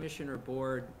commissioner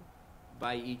board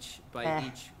by each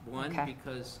one, okay.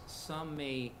 because some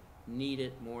may need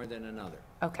it more than another.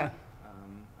 Okay.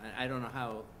 I don't know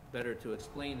how better to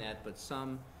explain that, but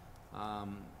some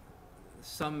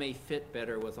may fit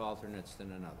better with alternates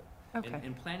than another. Okay.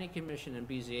 And Planning Commission and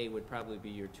BZA would probably be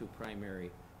your two primary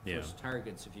first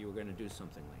targets if you were going to do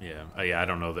something like that. Yeah, I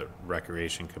don't know that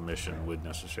Recreation Commission would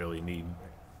necessarily need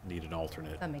an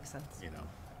alternate, That makes sense.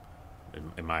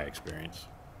 in my experience.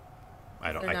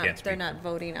 I can't speak. They're not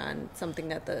voting on something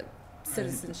that the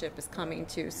citizenship is coming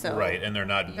to, so. Right, and they're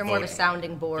not They're more of a voting,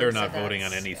 sounding board. they're so not voting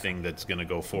on that's- anything that's gonna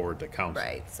go forward to council.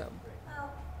 Right, so.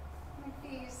 Well,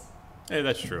 fees, Hey,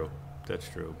 that's true, that's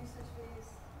true. usage fees,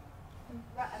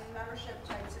 membership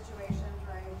type situations,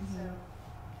 right? So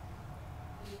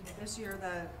this year,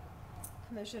 the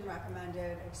commission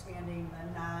recommended expanding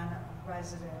the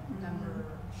non-resident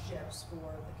memberships for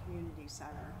the community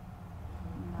center.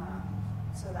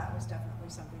 So that was definitely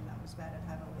something that was vetted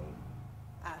heavily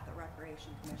at the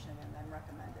Recreation Commission and then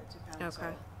recommended to council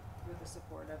Okay. with the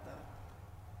support of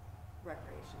the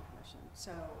Recreation Commission.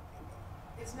 So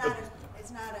it's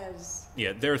not as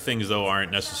Yeah, their things though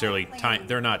aren't necessarily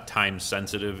they're not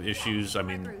time-sensitive issues. I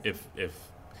mean, if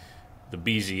the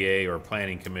BZA or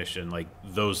Planning Commission, like,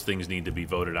 those things need to be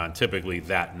voted on typically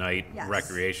that night. Yes.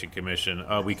 Recreation Commission,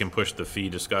 we can push the fee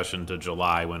discussion to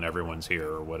July when everyone's here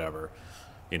or whatever,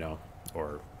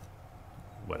 or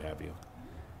what have you.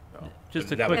 So,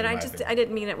 Just a that would quick- be And my opinion. I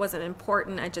didn't mean it wasn't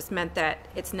important, I just meant that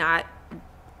it's not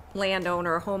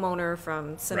landowner, homeowner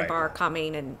from Cinnabar Right.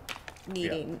 coming and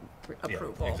needing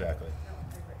approval. Yeah, exactly.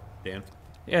 Dan?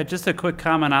 Yeah, just a quick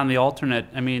comment on the alternate.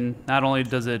 I mean, not only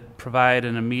does it provide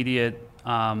an immediate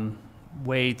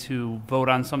way to vote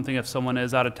on something if someone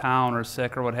is out of town or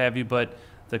sick or what have you, but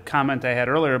the comment I had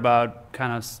earlier about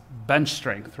kind of bench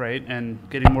strength, right? And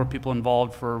getting more people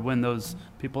involved for when those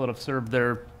people that have served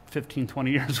their 15,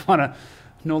 20 years want to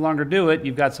no longer do it,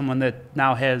 you've got someone that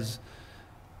now has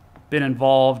been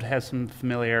involved, has some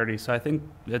familiarity. So I think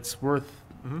it's worth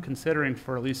considering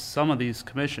for at least some of these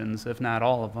commissions, if not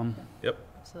all of them. Yep.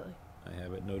 Absolutely. I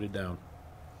have it noted down.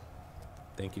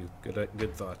 Thank you.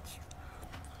 Good thoughts.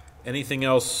 Anything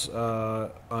else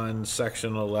on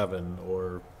section 11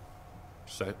 or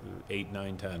 8,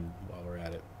 9, 10 while we're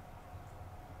at it?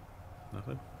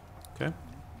 Nothing? Okay.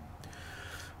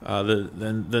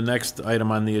 The next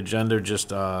item on the agenda,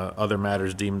 just other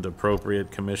matters deemed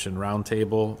appropriate, commission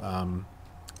roundtable.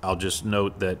 I'll just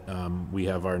note that we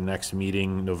have our next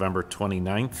meeting November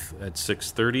 29th at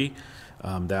 6:30.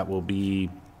 That will be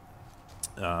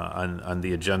on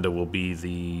the agenda will be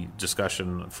the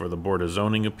discussion for the Board of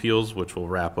Zoning Appeals, which will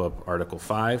wrap up Article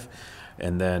 5,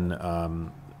 and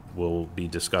then we'll be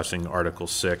discussing Article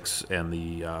 6, and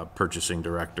the purchasing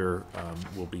director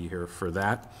will be here for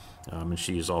that. And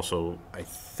she is also, I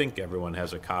think everyone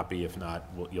has a copy. If not,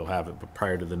 you'll have it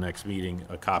prior to the next meeting,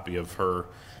 a copy of her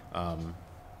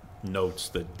notes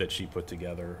that she put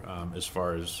together as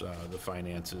far as the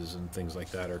finances and things like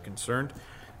that are concerned,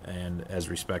 and as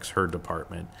respects her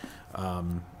department.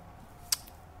 Are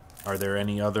there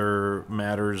any other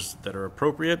matters that are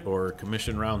appropriate or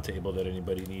commission roundtable that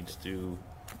anybody needs to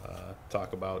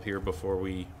talk about here before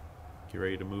we get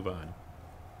ready to move on?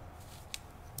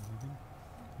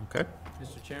 Okay.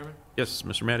 Mr. Chairman? Yes,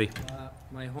 Mr. Matty.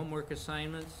 My homework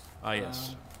assignments.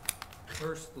 Yes.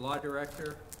 First, law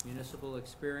director, municipal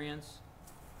experience.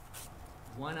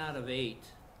 1 out of 8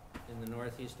 in the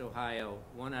Northeast Ohio,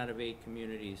 1 out of 8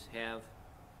 communities have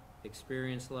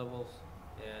experience levels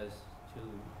as to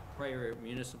prior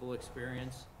municipal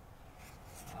experience.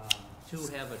 2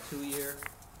 have a 2-year,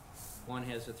 1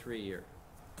 has a 3-year.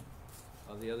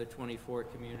 Of the other 24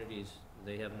 communities,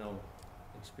 they have no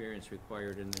experience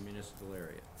required in the municipal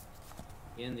area.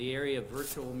 In the area of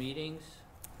virtual meetings,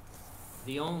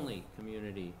 the only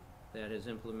community that has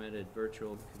implemented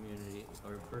virtual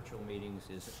meetings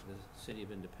is the City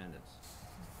of Independence.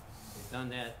 They've done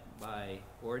that by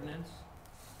ordinance.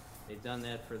 They've done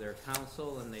that for their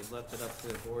council, and they've left it up to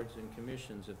their boards and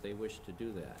commissions if they wish to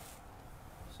do that.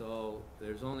 So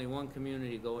there's only one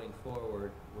community going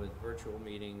forward with virtual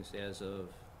meetings as of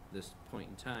this point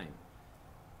in time.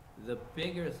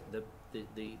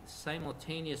 The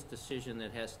simultaneous decision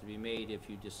that has to be made if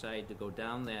you decide to go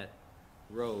down that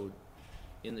road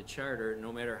in the charter,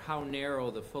 no matter how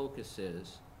narrow the focus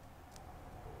is,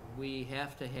 we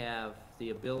have to have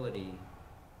the ability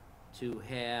to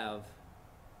have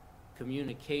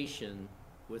communication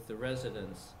with the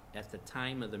residents at the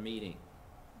time of the meeting.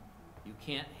 You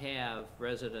can't have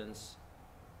residents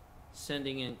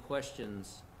sending in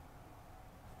questions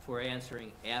for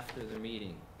answering after the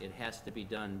meeting. It has to be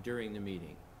done during the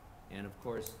meeting. And of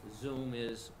course, Zoom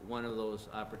is one of those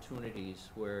opportunities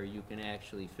where you can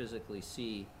actually physically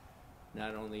see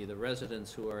not only the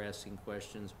residents who are asking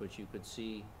questions, but you could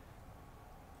see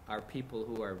our people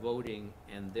who are voting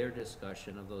and their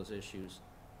discussion of those issues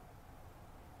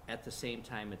at the same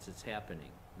time it's happening.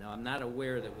 Now, I'm not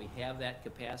aware that we have that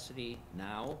capacity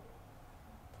now,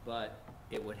 but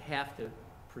it would have to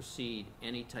precede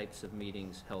any types of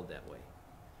meetings held that way.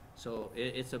 So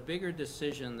it's a bigger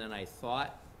decision than I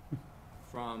thought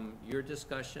from your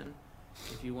discussion.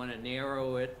 If you want to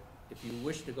narrow it, if you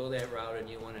wish to go that route and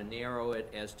you want to narrow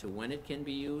it as to when it can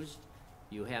be used,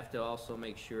 you have to also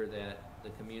make sure that the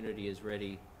community is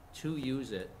ready to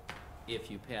use it if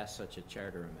you pass such a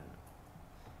charter amendment.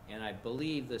 And I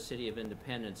believe the City of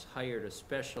Independence hired a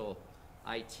special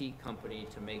IT company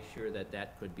to make sure that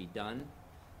that could be done,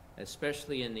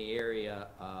 especially in the area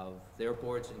of their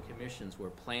boards and commissions where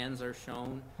plans are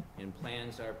shown and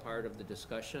plans are part of the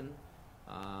discussion.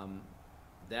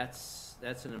 That's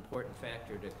an important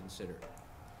factor to consider.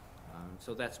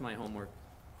 So that's my homework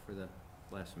for the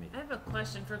last meeting. I have a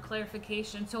question for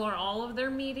clarification. So are all of their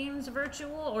meetings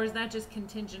virtual, or is that just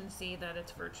contingency that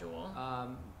it's virtual?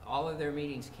 All of their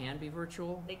meetings can be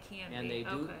virtual. They can and be,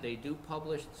 they do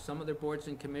publish, some of their boards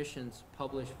and commissions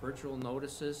publish virtual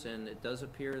notices, and it does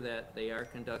appear that they are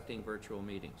conducting virtual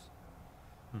meetings.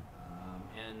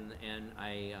 And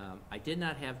I did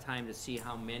not have time to see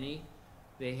how many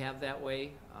they have that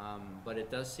way, but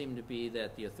it does seem to be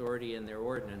that the authority in their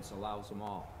ordinance allows them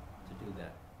all to do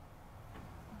that.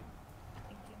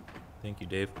 Thank you,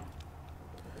 Dave.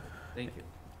 Thank you.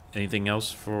 Anything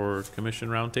else for Commission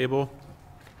Roundtable?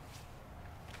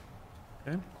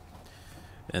 Okay.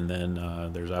 And then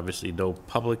there's obviously no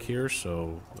public here,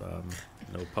 so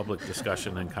no public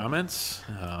discussion and comments.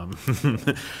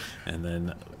 And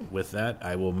then with that,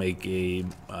 I will make a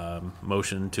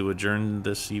motion to adjourn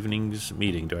this evening's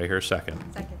meeting. Do I hear a second?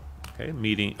 Second. Okay,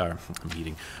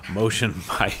 motion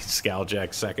by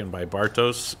Skaljak, second by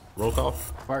Bartos. Roll call.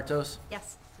 Bartos,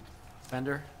 Yes.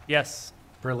 Bender, Yes.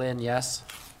 Berlin, yes.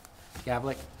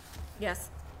 Gavlik, Yes.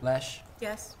 Lesh,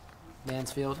 Yes.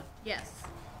 Mansfield, Yes.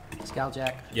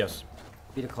 Skaljak, Yes.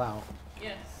 Vita Clow.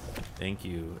 Yes. Thank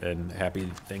you, and happy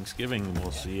Thanksgiving.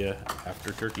 We'll see you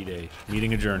after Turkey Day.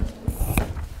 Meeting adjourned.